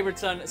 welcome in, Wayward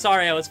Son.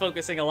 Sorry, I was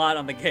focusing a lot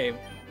on the game.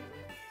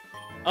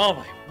 Oh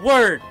my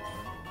word.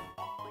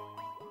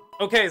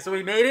 Okay, so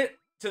we made it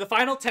to the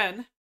final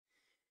 10.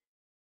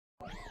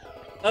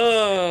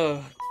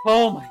 Oh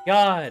my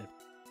god.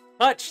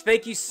 Hutch,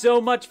 thank you so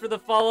much for the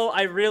follow.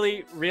 I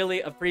really,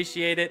 really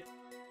appreciate it.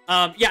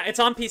 Yeah, it's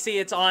on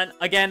PC. It's on,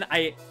 again,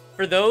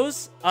 for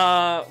those,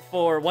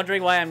 for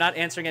wondering why I'm not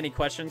answering any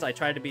questions, I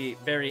try to be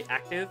very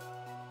active.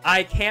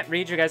 I can't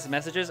read your guys'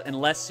 messages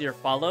unless you're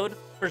followed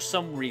for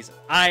some reason.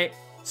 I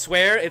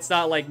swear it's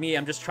not like me.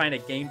 I'm just trying to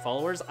gain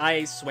followers.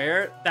 I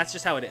swear that's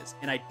just how it is.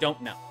 And I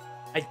don't know.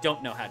 I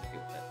don't know how to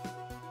deal with it.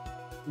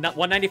 Not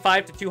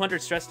 195 to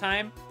 200 stress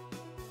time?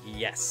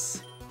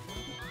 Yes.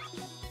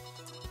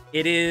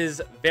 It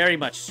is very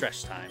much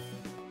stress time.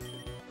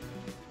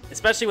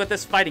 Especially with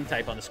this fighting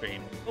type on the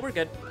screen. But we're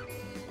good.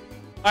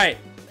 Alright.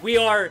 We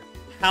are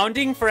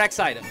hounding for X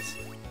items.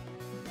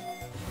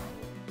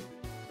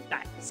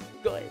 That's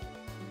good.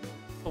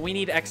 But we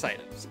need X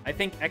items. I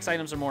think X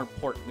items are more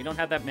important. We don't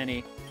have that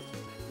many.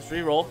 Just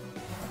reroll.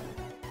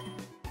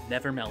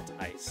 Never Melt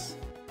Ice.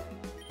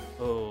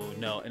 Oh,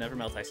 no. Never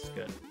Melt Ice is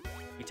good.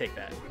 We take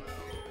that.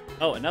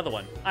 Oh, another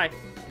one. Hi.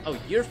 Oh,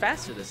 you're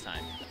faster this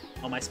time.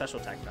 Oh, my special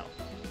attack fell.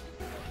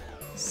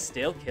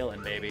 Still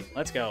killing, baby.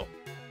 Let's go.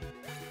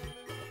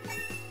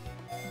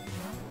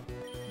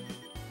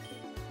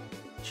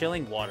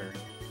 Chilling water.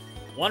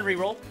 1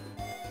 reroll.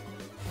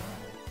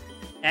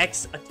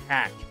 X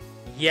attack.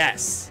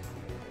 Yes.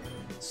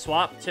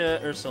 Swap to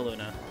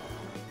Ursaluna.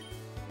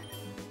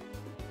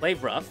 Play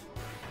rough.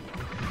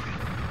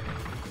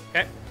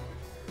 Okay.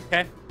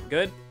 Okay.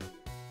 Good.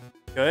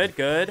 Good.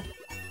 Good.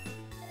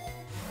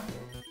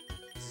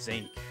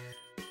 Zinc.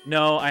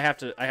 No, I have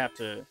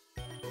to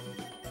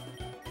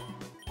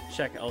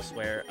check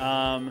elsewhere.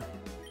 What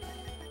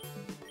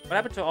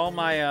happened to all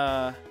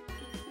my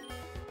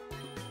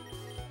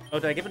Oh,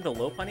 did I give it to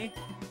Lopunny?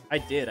 I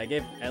did. I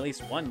gave at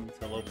least one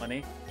to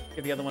Lopunny.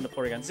 Give the other one to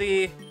Porygon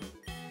Z.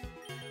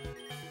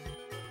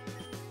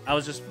 I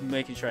was just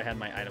making sure I had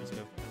my items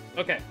moved.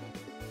 Okay.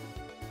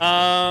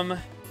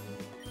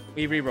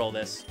 We re-roll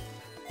this.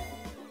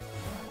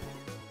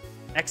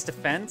 X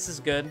defense is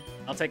good.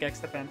 I'll take X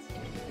defense.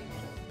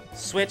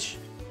 Switch.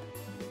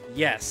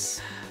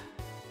 Yes.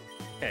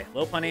 Okay,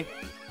 Lopunny.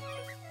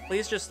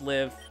 Please just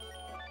live.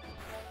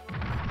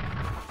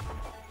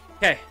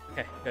 Okay,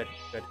 okay, good,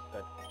 good,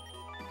 good.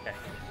 Okay,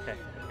 okay,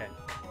 okay.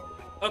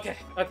 Okay,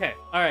 okay,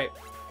 alright.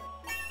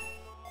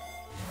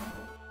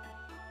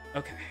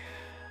 Okay.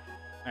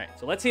 Alright,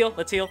 so let's heal,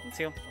 let's heal, let's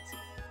heal.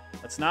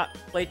 Let's not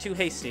play too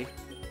hasty.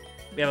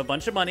 We have a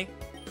bunch of money.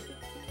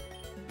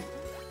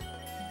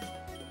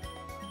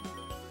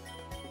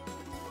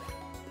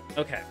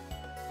 Okay.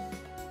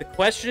 The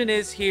question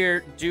is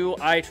here, do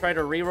I try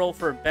to reroll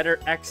for a better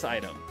X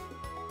item?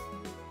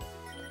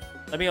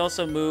 Let me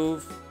also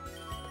move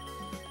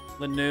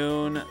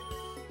Lanoon,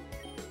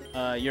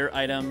 your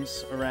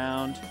items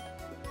around.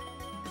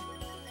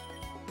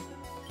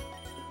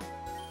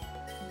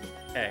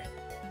 Okay.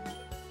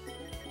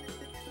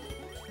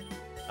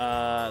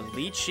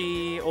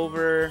 Lychee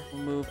over,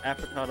 we'll move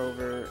Apricot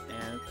over,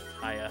 and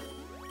Kaya.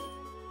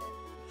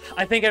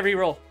 I think I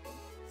reroll.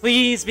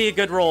 Please be a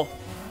good roll.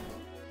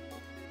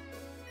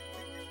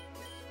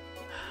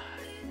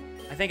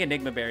 I think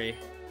Enigma Berry.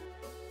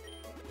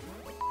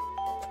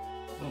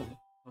 Oh,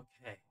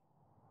 okay.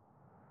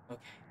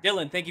 Okay.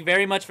 Dylan, thank you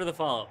very much for the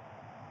follow.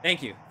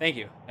 Thank you. Thank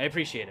you. I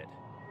appreciate it.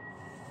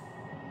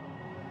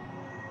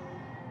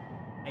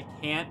 I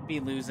can't be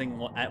losing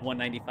at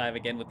 195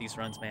 again with these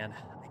runs, man.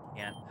 I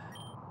can't.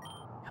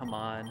 Come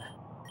on.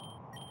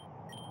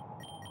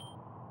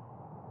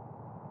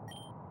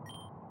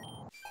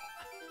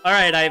 All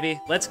right, Ivy.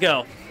 Let's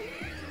go.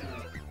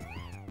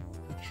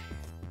 Okay.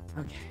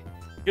 Okay.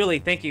 Julie,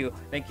 thank you.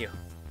 Thank you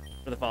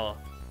for the follow.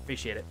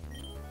 Appreciate it.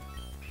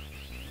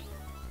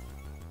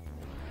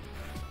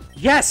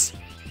 Yes!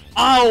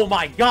 Oh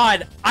my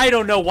god! I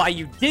don't know why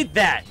you did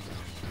that!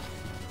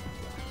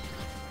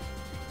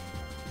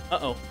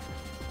 Uh-oh.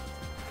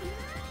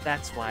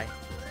 That's why.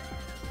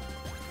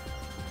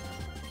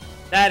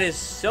 That is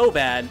so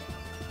bad.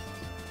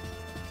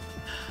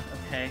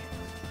 Okay.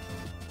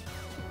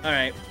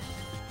 Alright.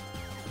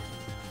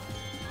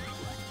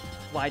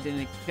 Why didn't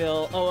it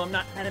kill? Oh, I'm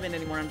not adamant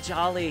anymore. I'm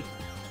jolly.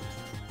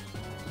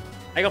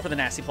 I go for the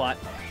nasty plot.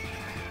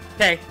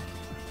 Okay.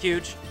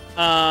 Huge.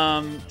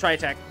 Try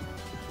attack.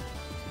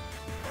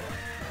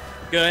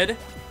 Good.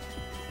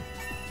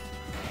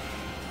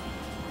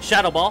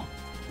 Shadow Ball.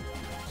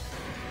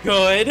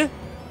 Good.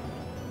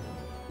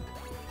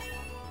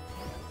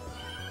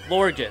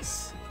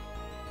 Lorgus.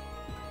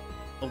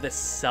 Oh, this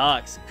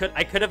sucks.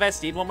 I could have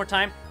SD'd one more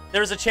time.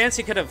 There was a chance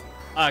he could have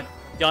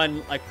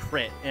done a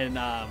crit, and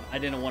I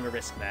didn't want to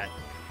risk that.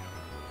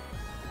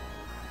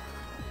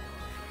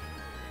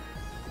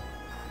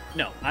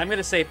 No, I'm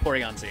gonna say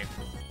Porygon Z.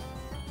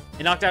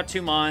 It knocked out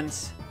 2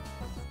 Mons.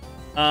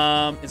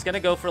 It's gonna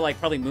go for like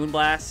probably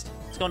Moonblast.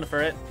 It's going to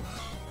Furret.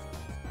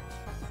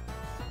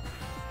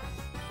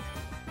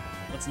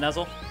 Let's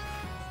Nuzzle.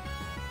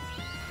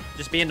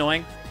 Just be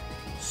annoying.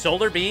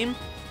 Solar Beam.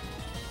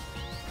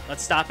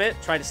 Let's stop it.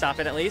 Try to stop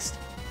it at least.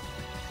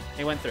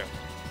 He went through.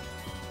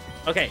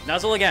 Okay,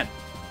 Nuzzle again.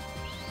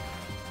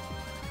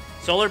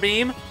 Solar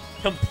Beam.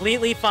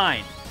 Completely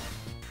fine.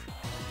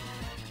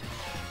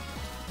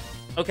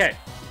 Okay.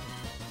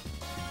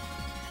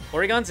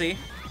 Porygon Z.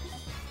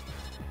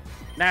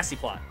 Nasty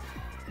Plot.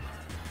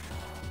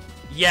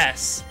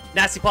 Yes.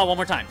 Nasty Plot one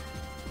more time.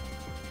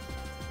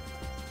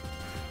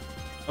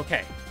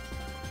 Okay.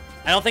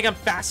 I don't think I'm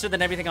faster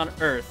than everything on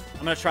Earth.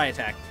 I'm going to try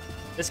attack.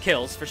 This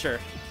kills for sure.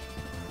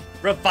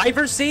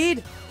 Reviver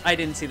Seed? I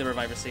didn't see the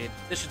Reviver Seed.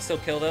 This should still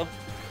kill though.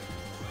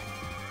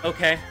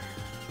 Okay.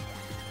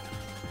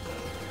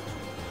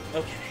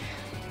 Okay.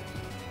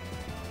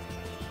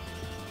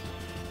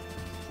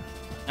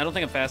 I don't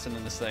think I'm faster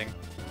than this thing.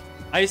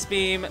 Ice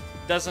Beam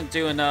doesn't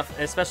do enough,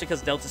 especially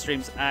because Delta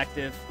Stream's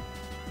active.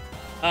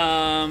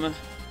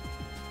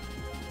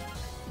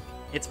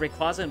 It's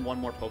Rayquaza and one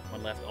more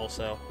Pokemon left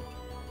also.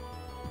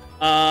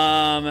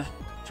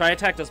 Try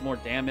Attack does more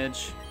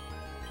damage.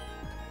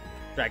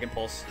 Dragon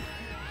Pulse.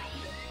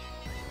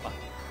 Fuck.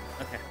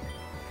 Okay.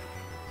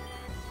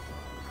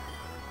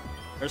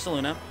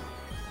 Ursaluna.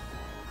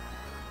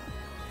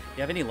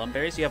 You have any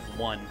Lumberries? You have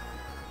 1.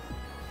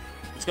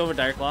 Let's go over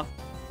Dire Claw.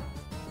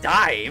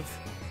 Dive?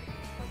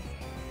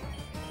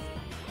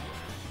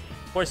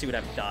 Of course you would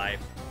have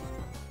dive.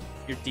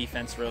 Your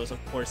defense rose,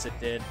 of course it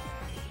did.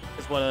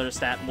 Because what other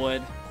stat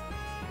would?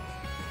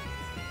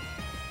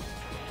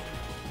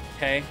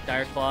 Okay,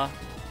 Dire Claw.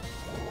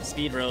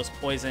 Speed rose,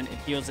 poison. It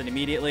heals it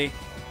immediately.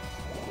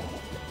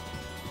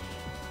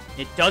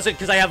 It doesn't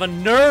because I have a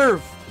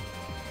nerve!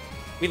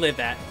 We live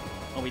that.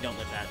 Oh, we don't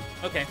live that.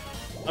 Okay.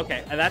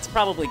 Okay, that's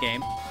probably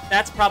game.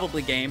 That's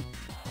probably game.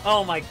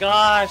 Oh my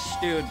gosh,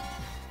 dude.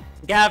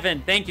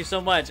 Gavin, thank you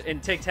so much.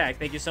 And Tic Tac,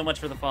 thank you so much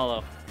for the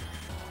follow.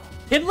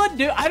 Can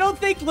Ladoon? I don't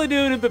think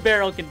Ladoon and the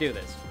Barrel can do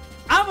this.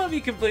 I'm gonna be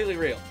completely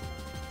real.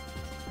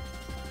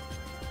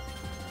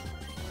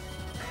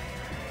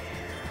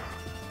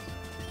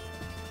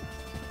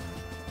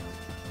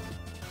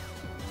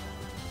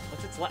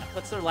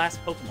 What's their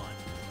last Pokemon?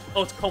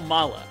 Oh, it's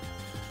Komala.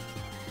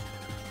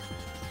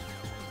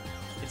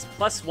 It's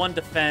 +1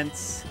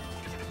 defense.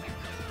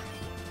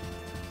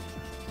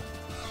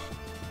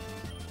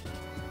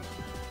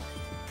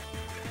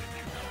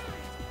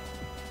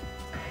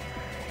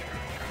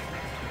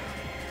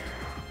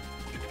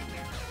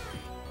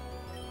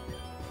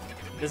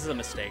 This is a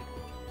mistake.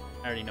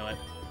 I already know it.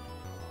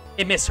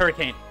 It missed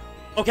Hurricane.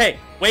 Okay,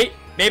 wait.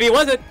 Maybe it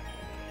wasn't.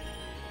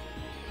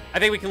 I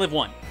think we can live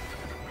 1.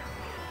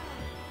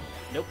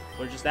 Nope,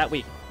 we're just that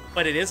weak.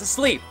 But it is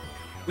asleep.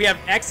 We have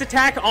X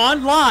attack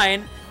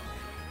online.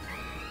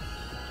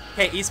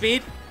 Okay,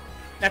 E-Speed.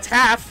 That's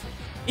half.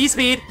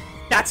 E-Speed.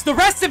 That's the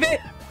rest of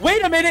it.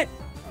 Wait a minute.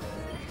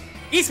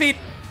 E-Speed.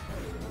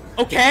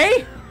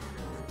 Okay.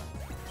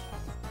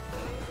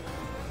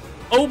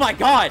 Oh my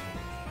god.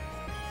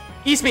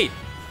 E-Speed.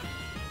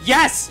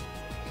 Yes!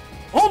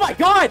 Oh my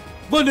god!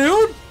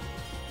 Lanoon?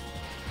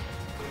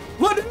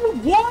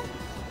 Lanoon, what?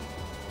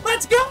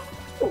 Let's go!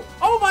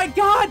 Oh my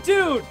god,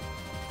 dude!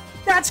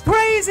 That's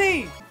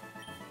crazy!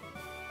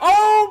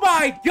 Oh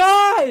my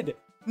god!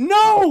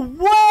 No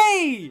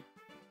way!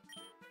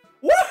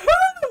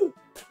 Woohoo!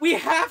 We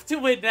have to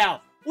win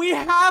now! We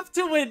have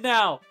to win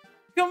now!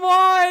 Come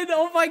on!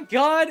 Oh my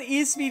god!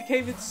 E-Speed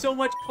came in so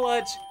much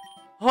clutch.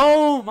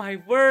 Oh my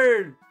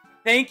word!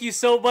 Thank you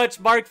so much,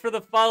 Mark, for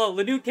the follow.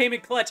 Lanoon came in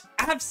clutch.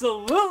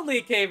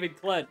 Absolutely came in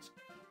clutch.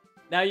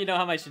 Now you know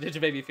how my Shedinja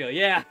made me feel.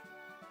 Yeah,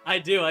 I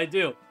do, I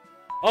do.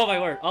 Oh my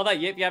word. All that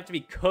you have to be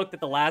cooked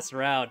at the last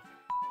round.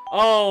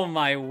 Oh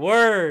my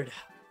word.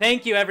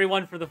 Thank you,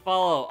 everyone, for the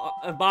follow.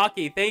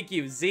 Baki, thank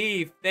you.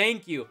 Z,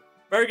 thank you.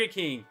 Burger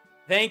King,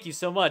 thank you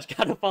so much.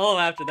 Got a follow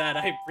after that.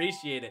 I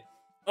appreciate it.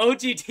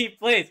 OGT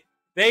Plays,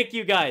 thank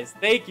you, guys.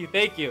 Thank you,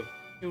 thank you.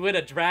 You win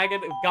a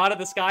dragon, god of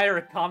the sky, or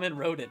a common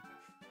rodent.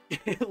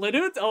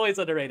 Lanoon's always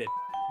underrated.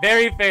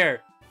 Very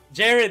fair.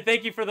 Jared,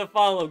 thank you for the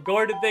follow.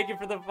 Gordon, thank you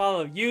for the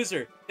follow.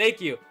 User, thank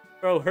you.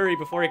 Bro, hurry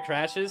before it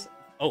crashes.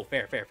 Oh,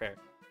 fair, fair, fair.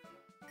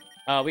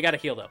 We gotta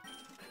heal, though.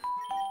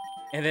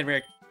 And then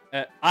Rick,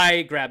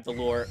 I grabbed the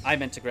lure. I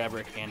meant to grab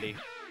Rick Candy.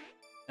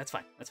 That's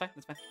fine. That's fine.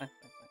 That's fine. Fine,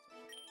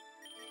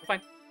 fine,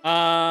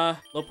 fine.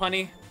 We're fine.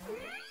 Lopunny.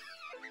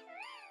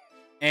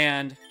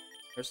 And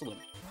Ursula.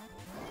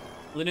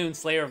 Lanoon,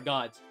 Slayer of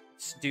Gods.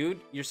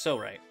 Dude, you're so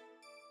right.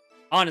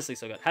 Honestly,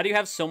 so good. How do you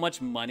have so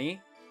much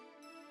money?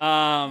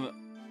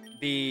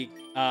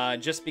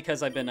 Just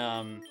because I've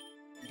been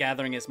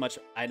gathering as much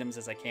items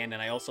as I can,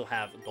 and I also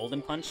have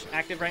Golden Punch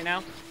active right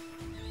now,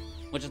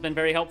 which has been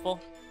very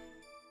helpful.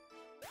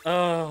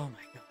 Oh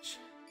my gosh.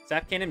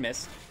 Zap Cannon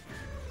missed.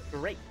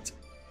 Great.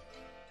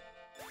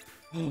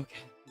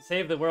 Okay.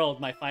 Save the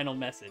world, my final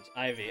message.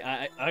 Ivy,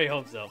 I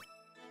hope so.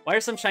 Why are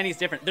some shinies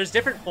different? There's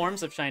different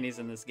forms of shinies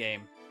in this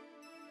game.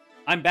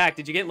 I'm back.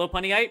 Did you get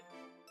Lopunnyite?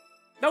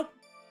 Nope.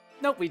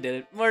 Nope, we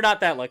didn't. We're not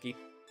that lucky.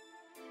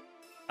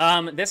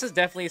 This is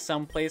definitely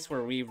some place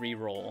where we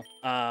re-roll.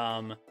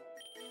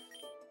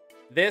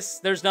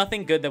 There's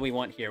nothing good that we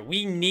want here.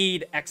 We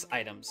need X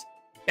items.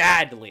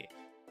 Badly.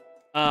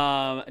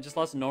 I just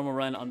lost a normal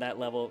run on that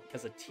level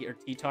because of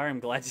T-Tar. I'm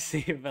glad to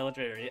see a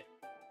Vellatrator. Yeah.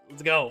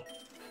 Let's go.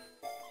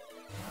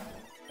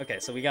 Okay,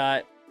 so we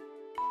got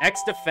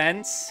X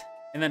defense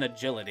and then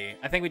agility.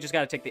 I think we just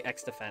got to take the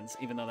X defense,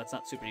 even though that's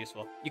not super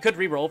useful. You could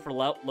re-roll for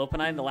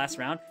Lopunny in the last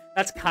round.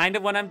 That's kind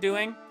of what I'm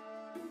doing.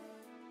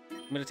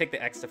 I'm going to take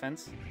the X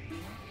defense.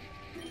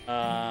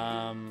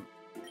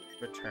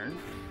 Return.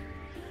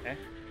 Okay.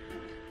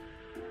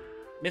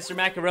 Mr.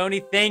 Macaroni,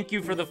 thank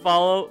you for the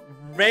follow.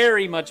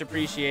 Very much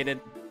appreciated.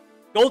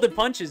 Golden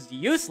Punch is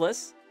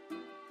useless.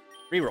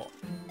 Reroll.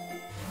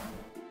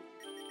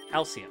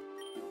 Calcium.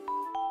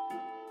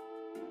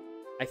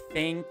 I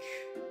think...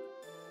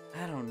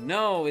 I don't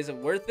know. Is it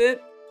worth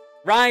it?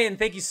 Ryan,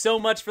 thank you so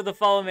much for the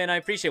follow, man. I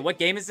appreciate it. What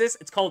game is this?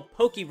 It's called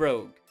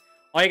PokeRogue.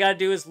 All you gotta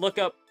do is look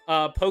up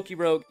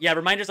PokeRogue. Yeah,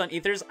 reminders on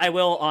Ethers. I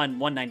will on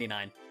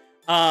 199.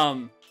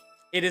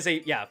 It is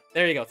a... Yeah,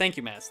 there you go. Thank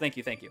you, Maz. Thank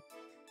you, thank you.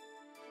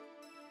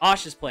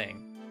 Osh is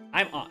playing.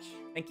 I'm Osh.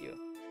 Thank you.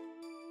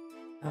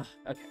 Ugh,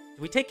 okay.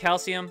 Do we take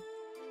calcium?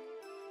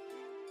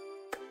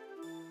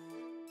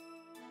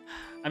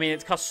 I mean,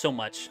 it costs so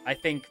much. I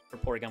think for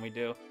Porygon we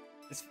do.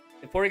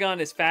 If Porygon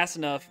is fast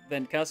enough,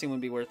 then calcium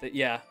would be worth it.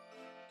 Yeah.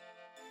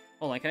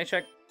 Hold on, can I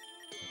check?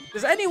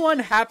 Does anyone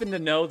happen to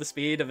know the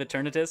speed of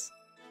Eternatus?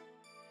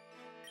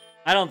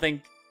 I don't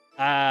think...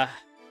 I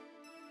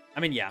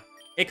mean, yeah.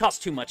 It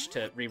costs too much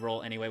to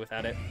reroll anyway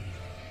without it.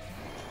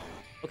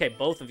 Okay,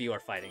 both of you are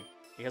fighting.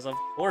 Because of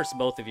course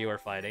both of you are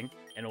fighting.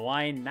 And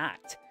why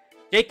not?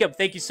 Jacob,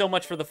 thank you so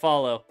much for the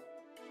follow.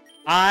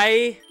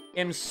 I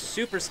am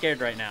super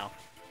scared right now.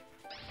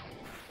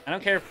 I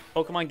don't care if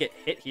Pokemon get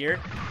hit here.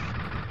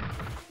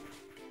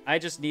 I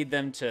just need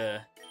them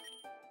to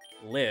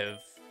live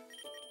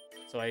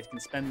so I can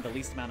spend the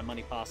least amount of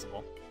money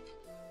possible.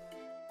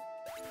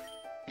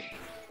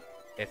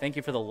 Okay, thank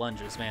you for the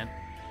lunges, man.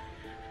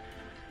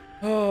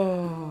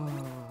 Oh.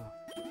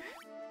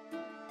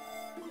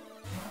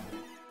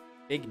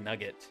 Big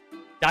nugget.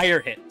 Dire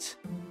hit.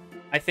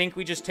 I think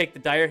we just take the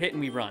dire hit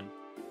and we run.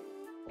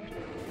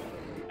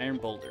 Iron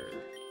Boulder.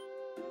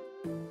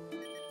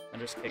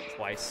 Thunder's Kick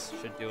twice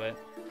should do it.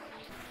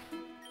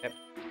 Yep.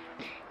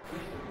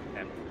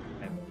 Okay.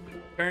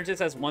 Eternatus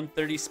has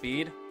 130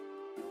 speed.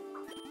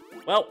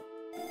 Well.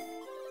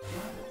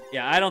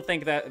 Yeah, I don't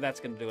think that's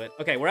going to do it.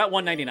 Okay, we're at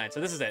 199, so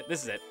this is it.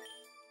 This is it.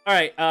 All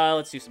right,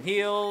 let's do some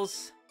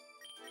heals.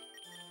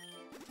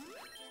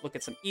 Look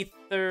at some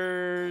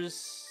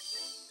ethers.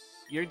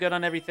 You're good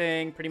on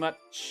everything, pretty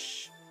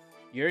much.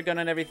 You're good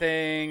on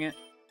everything.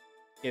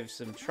 Give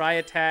some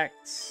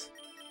tri-attacks.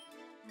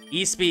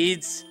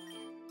 E-speeds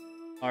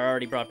are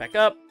already brought back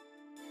up.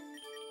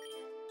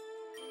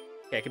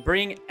 Okay, I can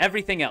bring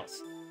everything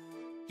else.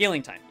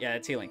 Healing time. Yeah,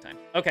 it's healing time.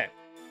 Okay.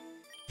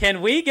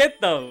 Can we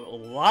get the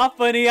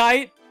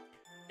Lopunnyite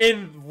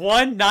in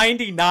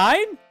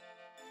 199?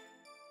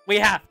 We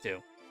have to.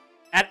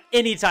 At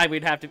any time,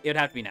 it'd have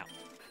to be now.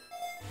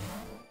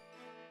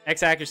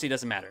 X accuracy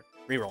doesn't matter.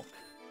 Reroll.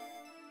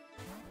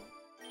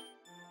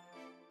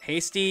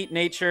 Hasty,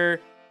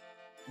 Nature,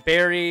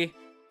 Berry,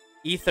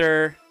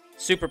 Ether,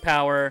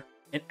 Superpower,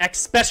 and X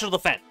Special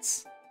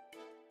Defense.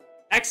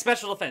 X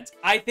Special Defense.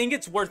 I think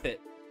it's worth it.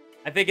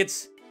 I think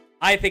it's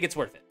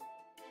worth it.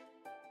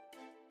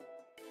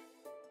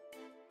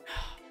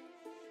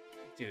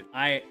 Dude,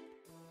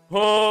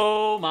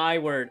 oh my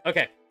word.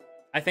 Okay.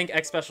 I think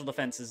X Special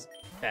Defense is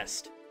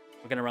best.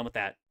 We're gonna run with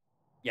that.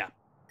 Yeah.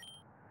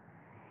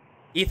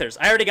 Ethers.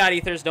 I already got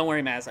Ethers. Don't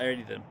worry, Maz. I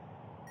already did.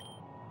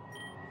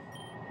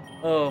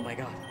 Oh my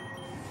god.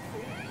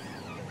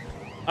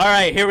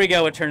 Alright, here we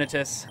go,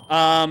 Eternatus.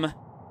 I'm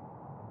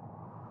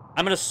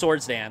gonna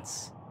Swords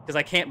Dance, because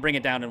I can't bring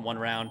it down in one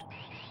round.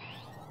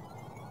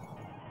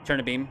 Turn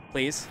a Beam,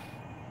 please.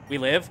 We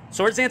live.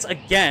 Swords Dance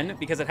again,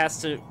 because it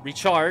has to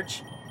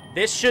recharge.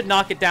 This should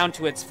knock it down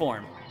to its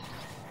form.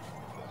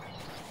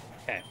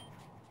 Okay.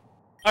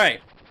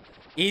 Alright.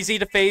 Easy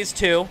to phase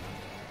 2.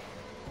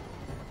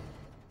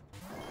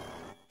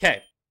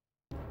 Okay.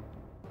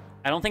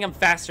 I don't think I'm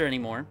faster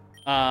anymore.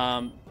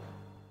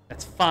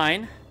 That's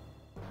fine.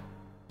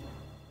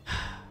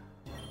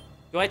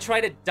 Do I try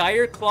to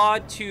Dire Claw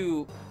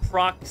to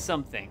proc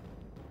something?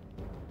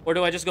 Or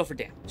do I just go for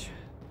damage?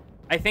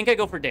 I think I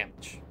go for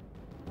damage.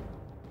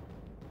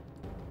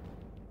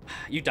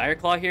 You Dire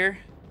Claw here?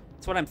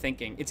 That's what I'm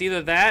thinking. It's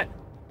either that.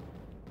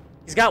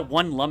 He's got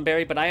one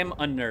Lumberry, but I am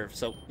unnerved,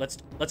 so let's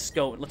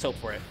go. Let's hope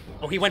for it.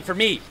 Oh, he went for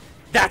me.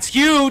 That's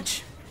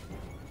huge!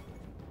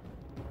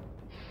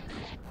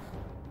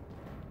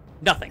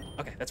 Nothing.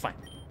 Okay, that's fine.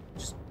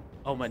 Just,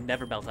 oh, my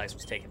Never Melt Ice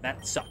was taken.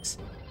 That sucks.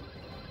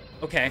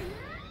 Okay.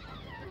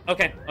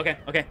 Okay.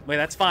 Wait,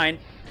 that's fine.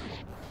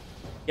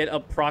 Get a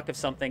proc of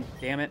something.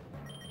 Damn it.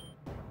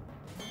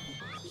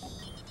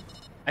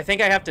 I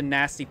think I have to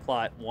Nasty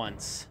Plot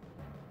once.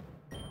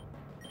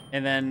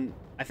 And then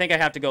I think I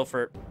have to go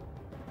for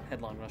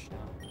Headlong Rush now.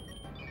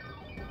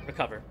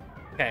 Recover.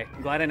 Okay,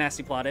 I'm glad I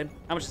Nasty Plotted.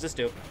 How much does this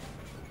do?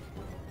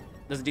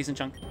 Does a decent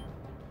chunk.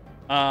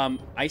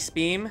 Ice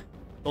Beam.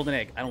 Golden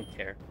Egg. I don't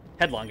care.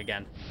 Headlong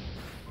again.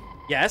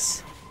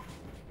 Yes.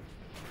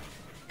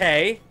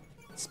 Okay.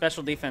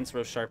 Special Defense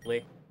rose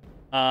sharply.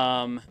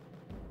 Yeah,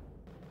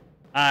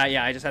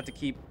 I just have to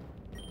keep...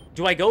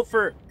 Do I go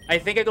for... I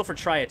think I go for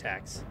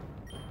Tri-Attacks.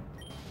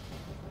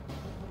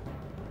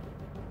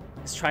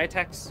 Is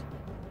Tri-Attacks...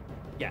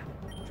 Yeah.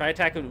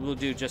 Tri-Attack will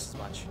do just as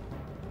much.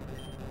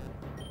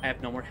 I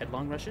have no more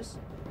Headlong Rushes?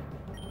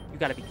 You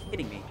gotta be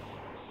kidding me.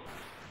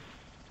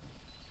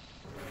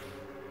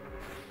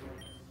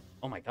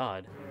 Oh my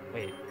god.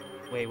 Wait.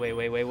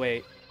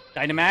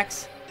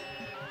 Dynamax?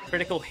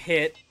 Critical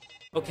hit.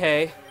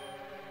 Okay.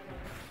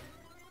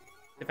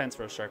 Defense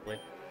rose sharply.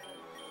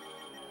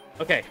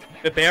 Okay.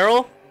 The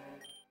barrel.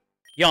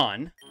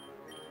 Yawn.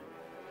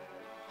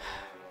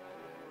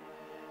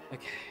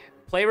 Okay.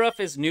 Play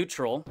Rough is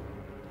neutral.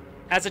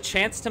 Has a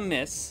chance to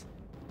miss.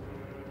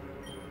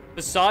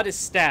 Facade is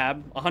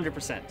stab.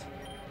 100%.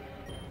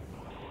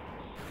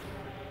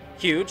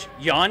 Huge.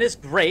 Yawn is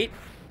great.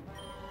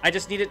 I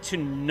just need it to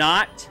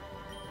not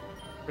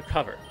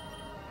recover.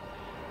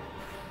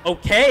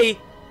 Okay.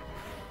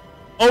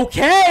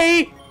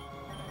 Okay.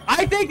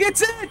 I think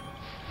it's it.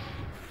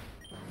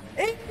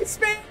 It's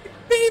me.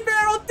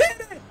 B-Barrel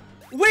did it.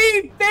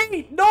 We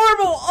beat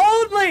normal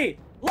only.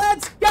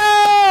 Let's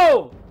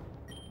go.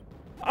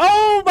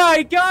 Oh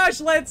my gosh,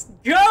 let's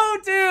go,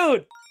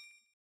 dude!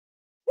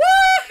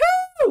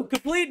 Woohoo!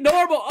 Complete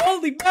normal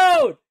only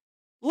mode!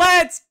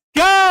 Let's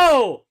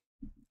go!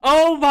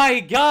 Oh my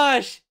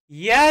gosh!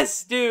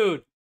 Yes,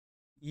 dude!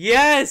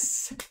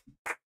 Yes!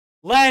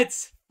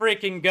 Let's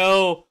freaking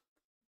go!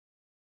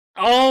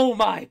 Oh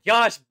my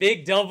gosh,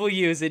 big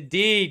W's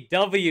indeed.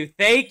 W,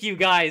 thank you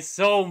guys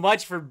so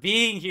much for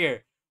being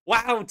here.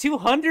 Wow,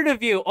 200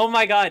 of you. Oh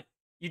my god.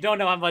 You don't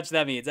know how much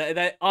that means.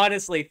 That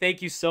honestly,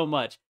 thank you so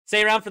much.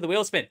 Stay around for the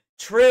wheel spin.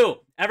 True.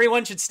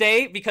 Everyone should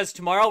stay because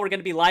tomorrow we're going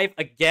to be live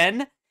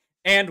again.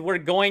 And we're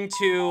going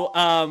to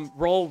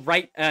roll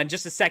right in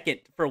just a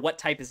second for what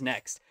type is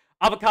next.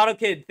 Avocado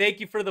Kid,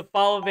 thank you for the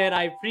follow, man.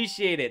 I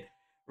appreciate it.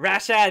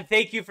 Rashad,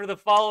 thank you for the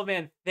follow,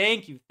 man.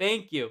 Thank you.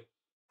 Thank you.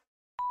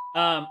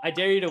 I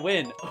dare you to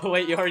win. Oh,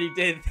 wait, you already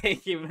did.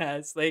 Thank you,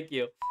 Maz. Thank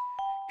you.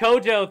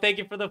 Kojo, thank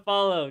you for the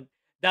follow.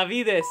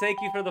 Davides,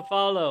 thank you for the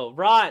follow.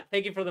 Rot,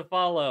 thank you for the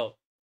follow.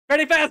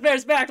 Freddy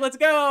Fazbear's back. Let's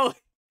go.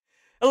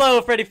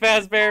 Hello, Freddy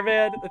Fazbear,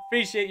 man.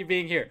 Appreciate you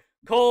being here.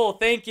 Cole,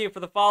 thank you for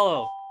the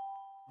follow.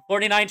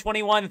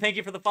 4921, thank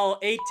you for the follow.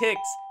 8Tix,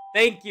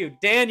 thank you.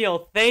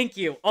 Daniel, thank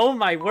you. Oh,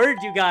 my word,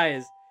 you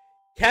guys.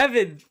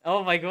 Kevin,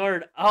 oh, my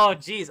word. Oh,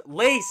 geez.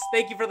 Lace,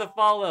 thank you for the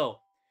follow.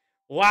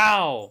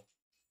 Wow.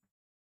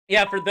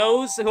 Yeah, for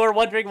those who are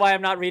wondering why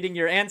I'm not reading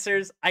your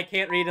answers, I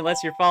can't read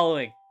unless you're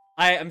following.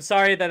 I'm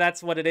sorry that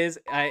that's what it is.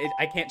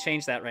 I can't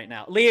change that right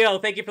now. Leo,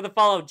 thank you for the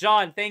follow.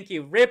 John, thank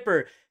you.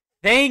 Ripper,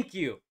 thank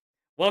you.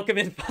 Welcome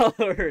in,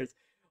 followers.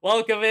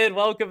 Welcome in,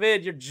 welcome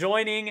in. You're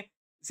joining.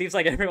 Seems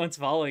like everyone's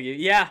following you.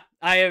 Yeah,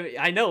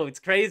 I know, it's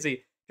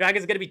crazy.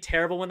 Dragon's gonna be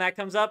terrible when that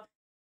comes up.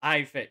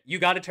 I fit. You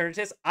got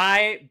Eternatus.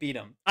 I beat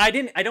him. I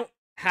don't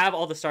have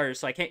all the starters,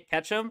 so I can't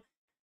catch him,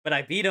 but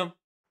I beat him.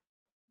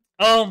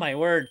 Oh my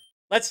word.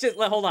 Let's just,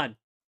 hold on.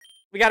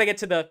 We gotta get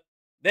to the,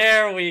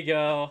 there we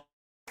go.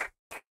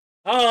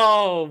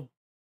 Oh,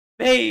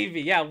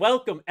 baby. Yeah,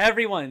 welcome,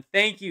 everyone.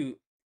 Thank you.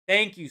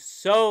 Thank you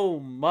so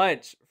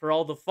much for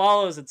all the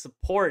follows and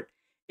support.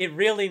 It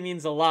really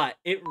means a lot.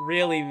 It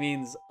really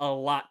means a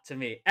lot to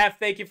me. F,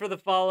 thank you for the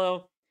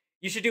follow.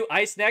 You should do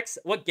Ice next.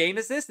 What game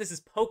is this? This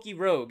is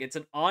PokeRogue. It's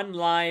an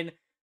online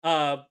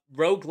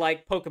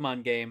roguelike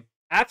Pokemon game.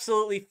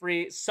 Absolutely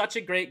free. Such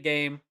a great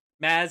game.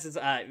 Maz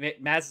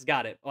has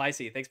got it. Oh, I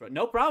see. Thanks, bro.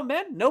 No problem,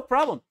 man. No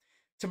problem.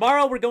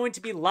 Tomorrow we're going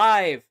to be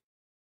live,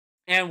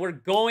 and we're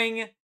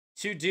going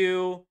to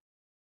do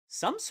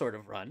some sort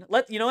of run.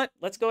 You know what?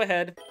 Let's go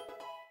ahead.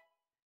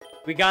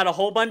 We got a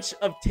whole bunch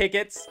of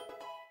tickets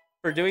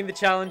for doing the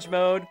challenge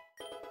mode.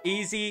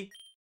 Easy,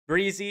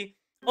 breezy.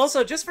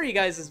 Also, just for you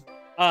guys'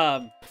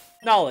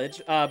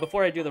 knowledge,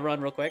 before I do the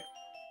run real quick,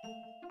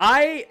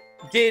 I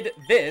did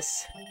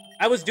this.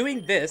 I was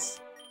doing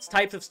this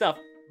types of stuff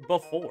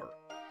before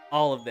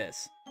all of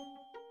this.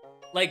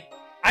 Like,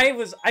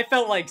 I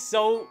felt like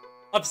so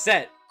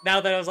upset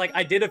now that I was like,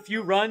 I did a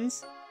few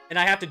runs and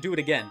I have to do it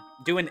again.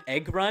 Do an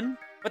egg run?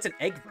 What's an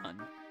egg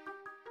run?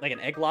 Like an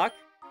egg lock?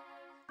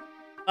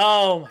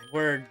 Oh my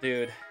word,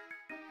 dude.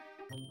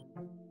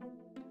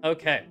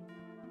 Okay.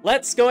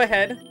 Let's go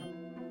ahead.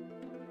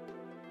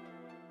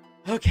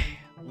 Okay.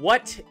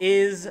 What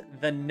is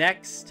the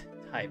next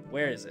type?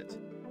 Where is it?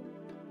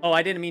 Oh,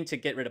 I didn't mean to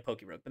get rid of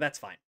PokeRogue, but that's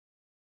fine.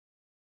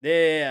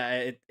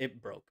 Yeah,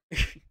 it broke.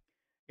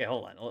 Okay,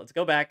 hold on. Let's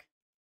go back.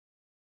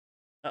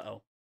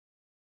 Uh-oh.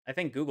 I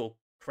think Google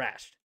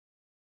crashed.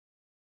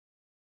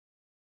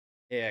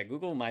 Yeah,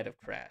 Google might have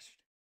crashed.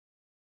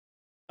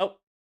 Oh.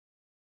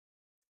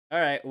 All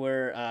right,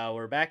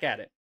 we're back at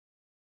it.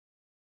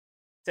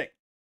 Sick.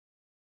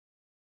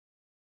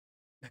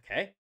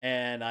 Okay,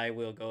 and I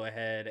will go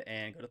ahead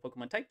and go to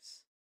Pokemon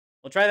types.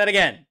 We'll try that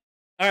again.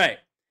 All right.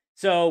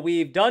 So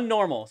we've done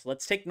normal. So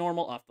let's take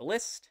normal off the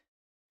list.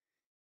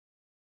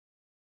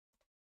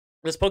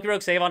 Does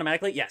PokeRogue save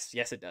automatically? Yes,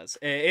 yes it does.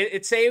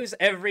 It saves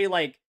every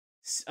like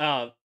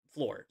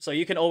floor. So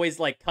you can always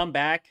like come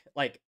back,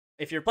 like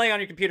if you're playing on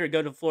your computer,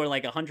 go to floor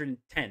like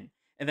 110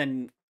 and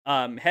then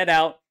head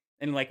out,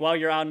 and like while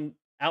you're out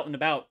and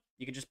about,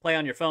 you can just play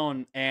on your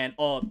phone and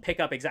pick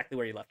up exactly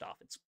where you left off.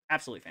 It's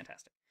absolutely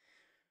fantastic.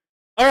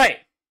 All right.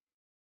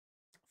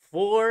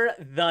 For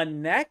the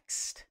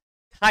next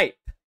type,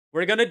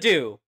 we're going to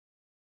do,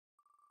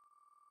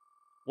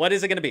 what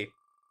is it going to be?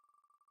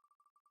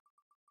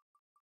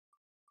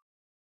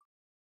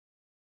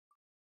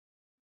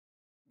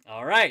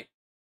 All right.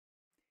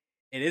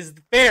 It is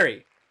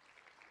fairy.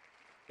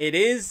 It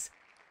is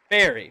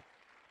fairy.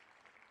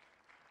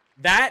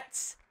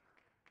 That's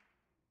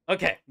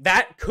okay.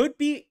 That could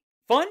be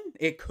fun.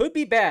 It could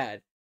be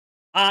bad.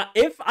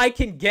 If I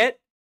can get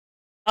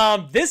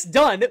this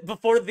done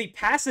before the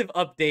passive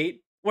update,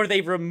 where they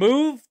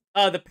remove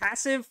the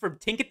passive from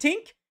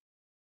Tinkatink,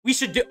 we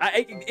should do.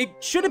 It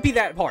shouldn't be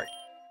that hard.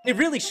 It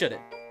really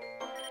shouldn't.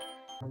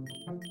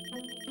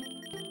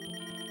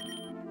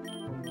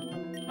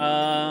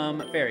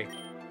 Fairy.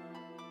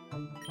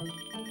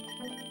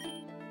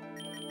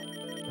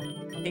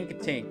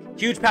 Tinkatink.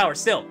 Huge power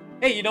still.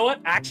 Hey, you know what?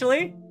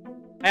 Actually,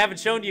 I haven't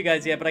shown you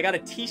guys yet, but I got a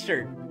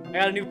t-shirt. I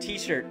got a new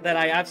t-shirt that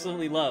I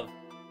absolutely love.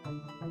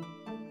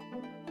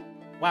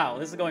 Wow,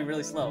 this is going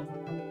really slow.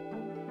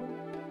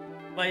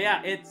 But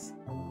yeah, it's...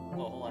 Oh,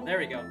 hold on. There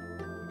we go.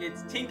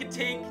 It's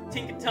Tink-a-Tink,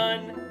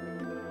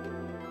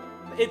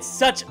 Tink-a-Ton. It's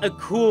such a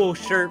cool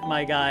shirt,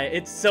 my guy.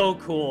 It's so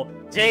cool.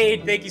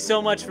 Jade, thank you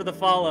so much for the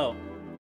follow.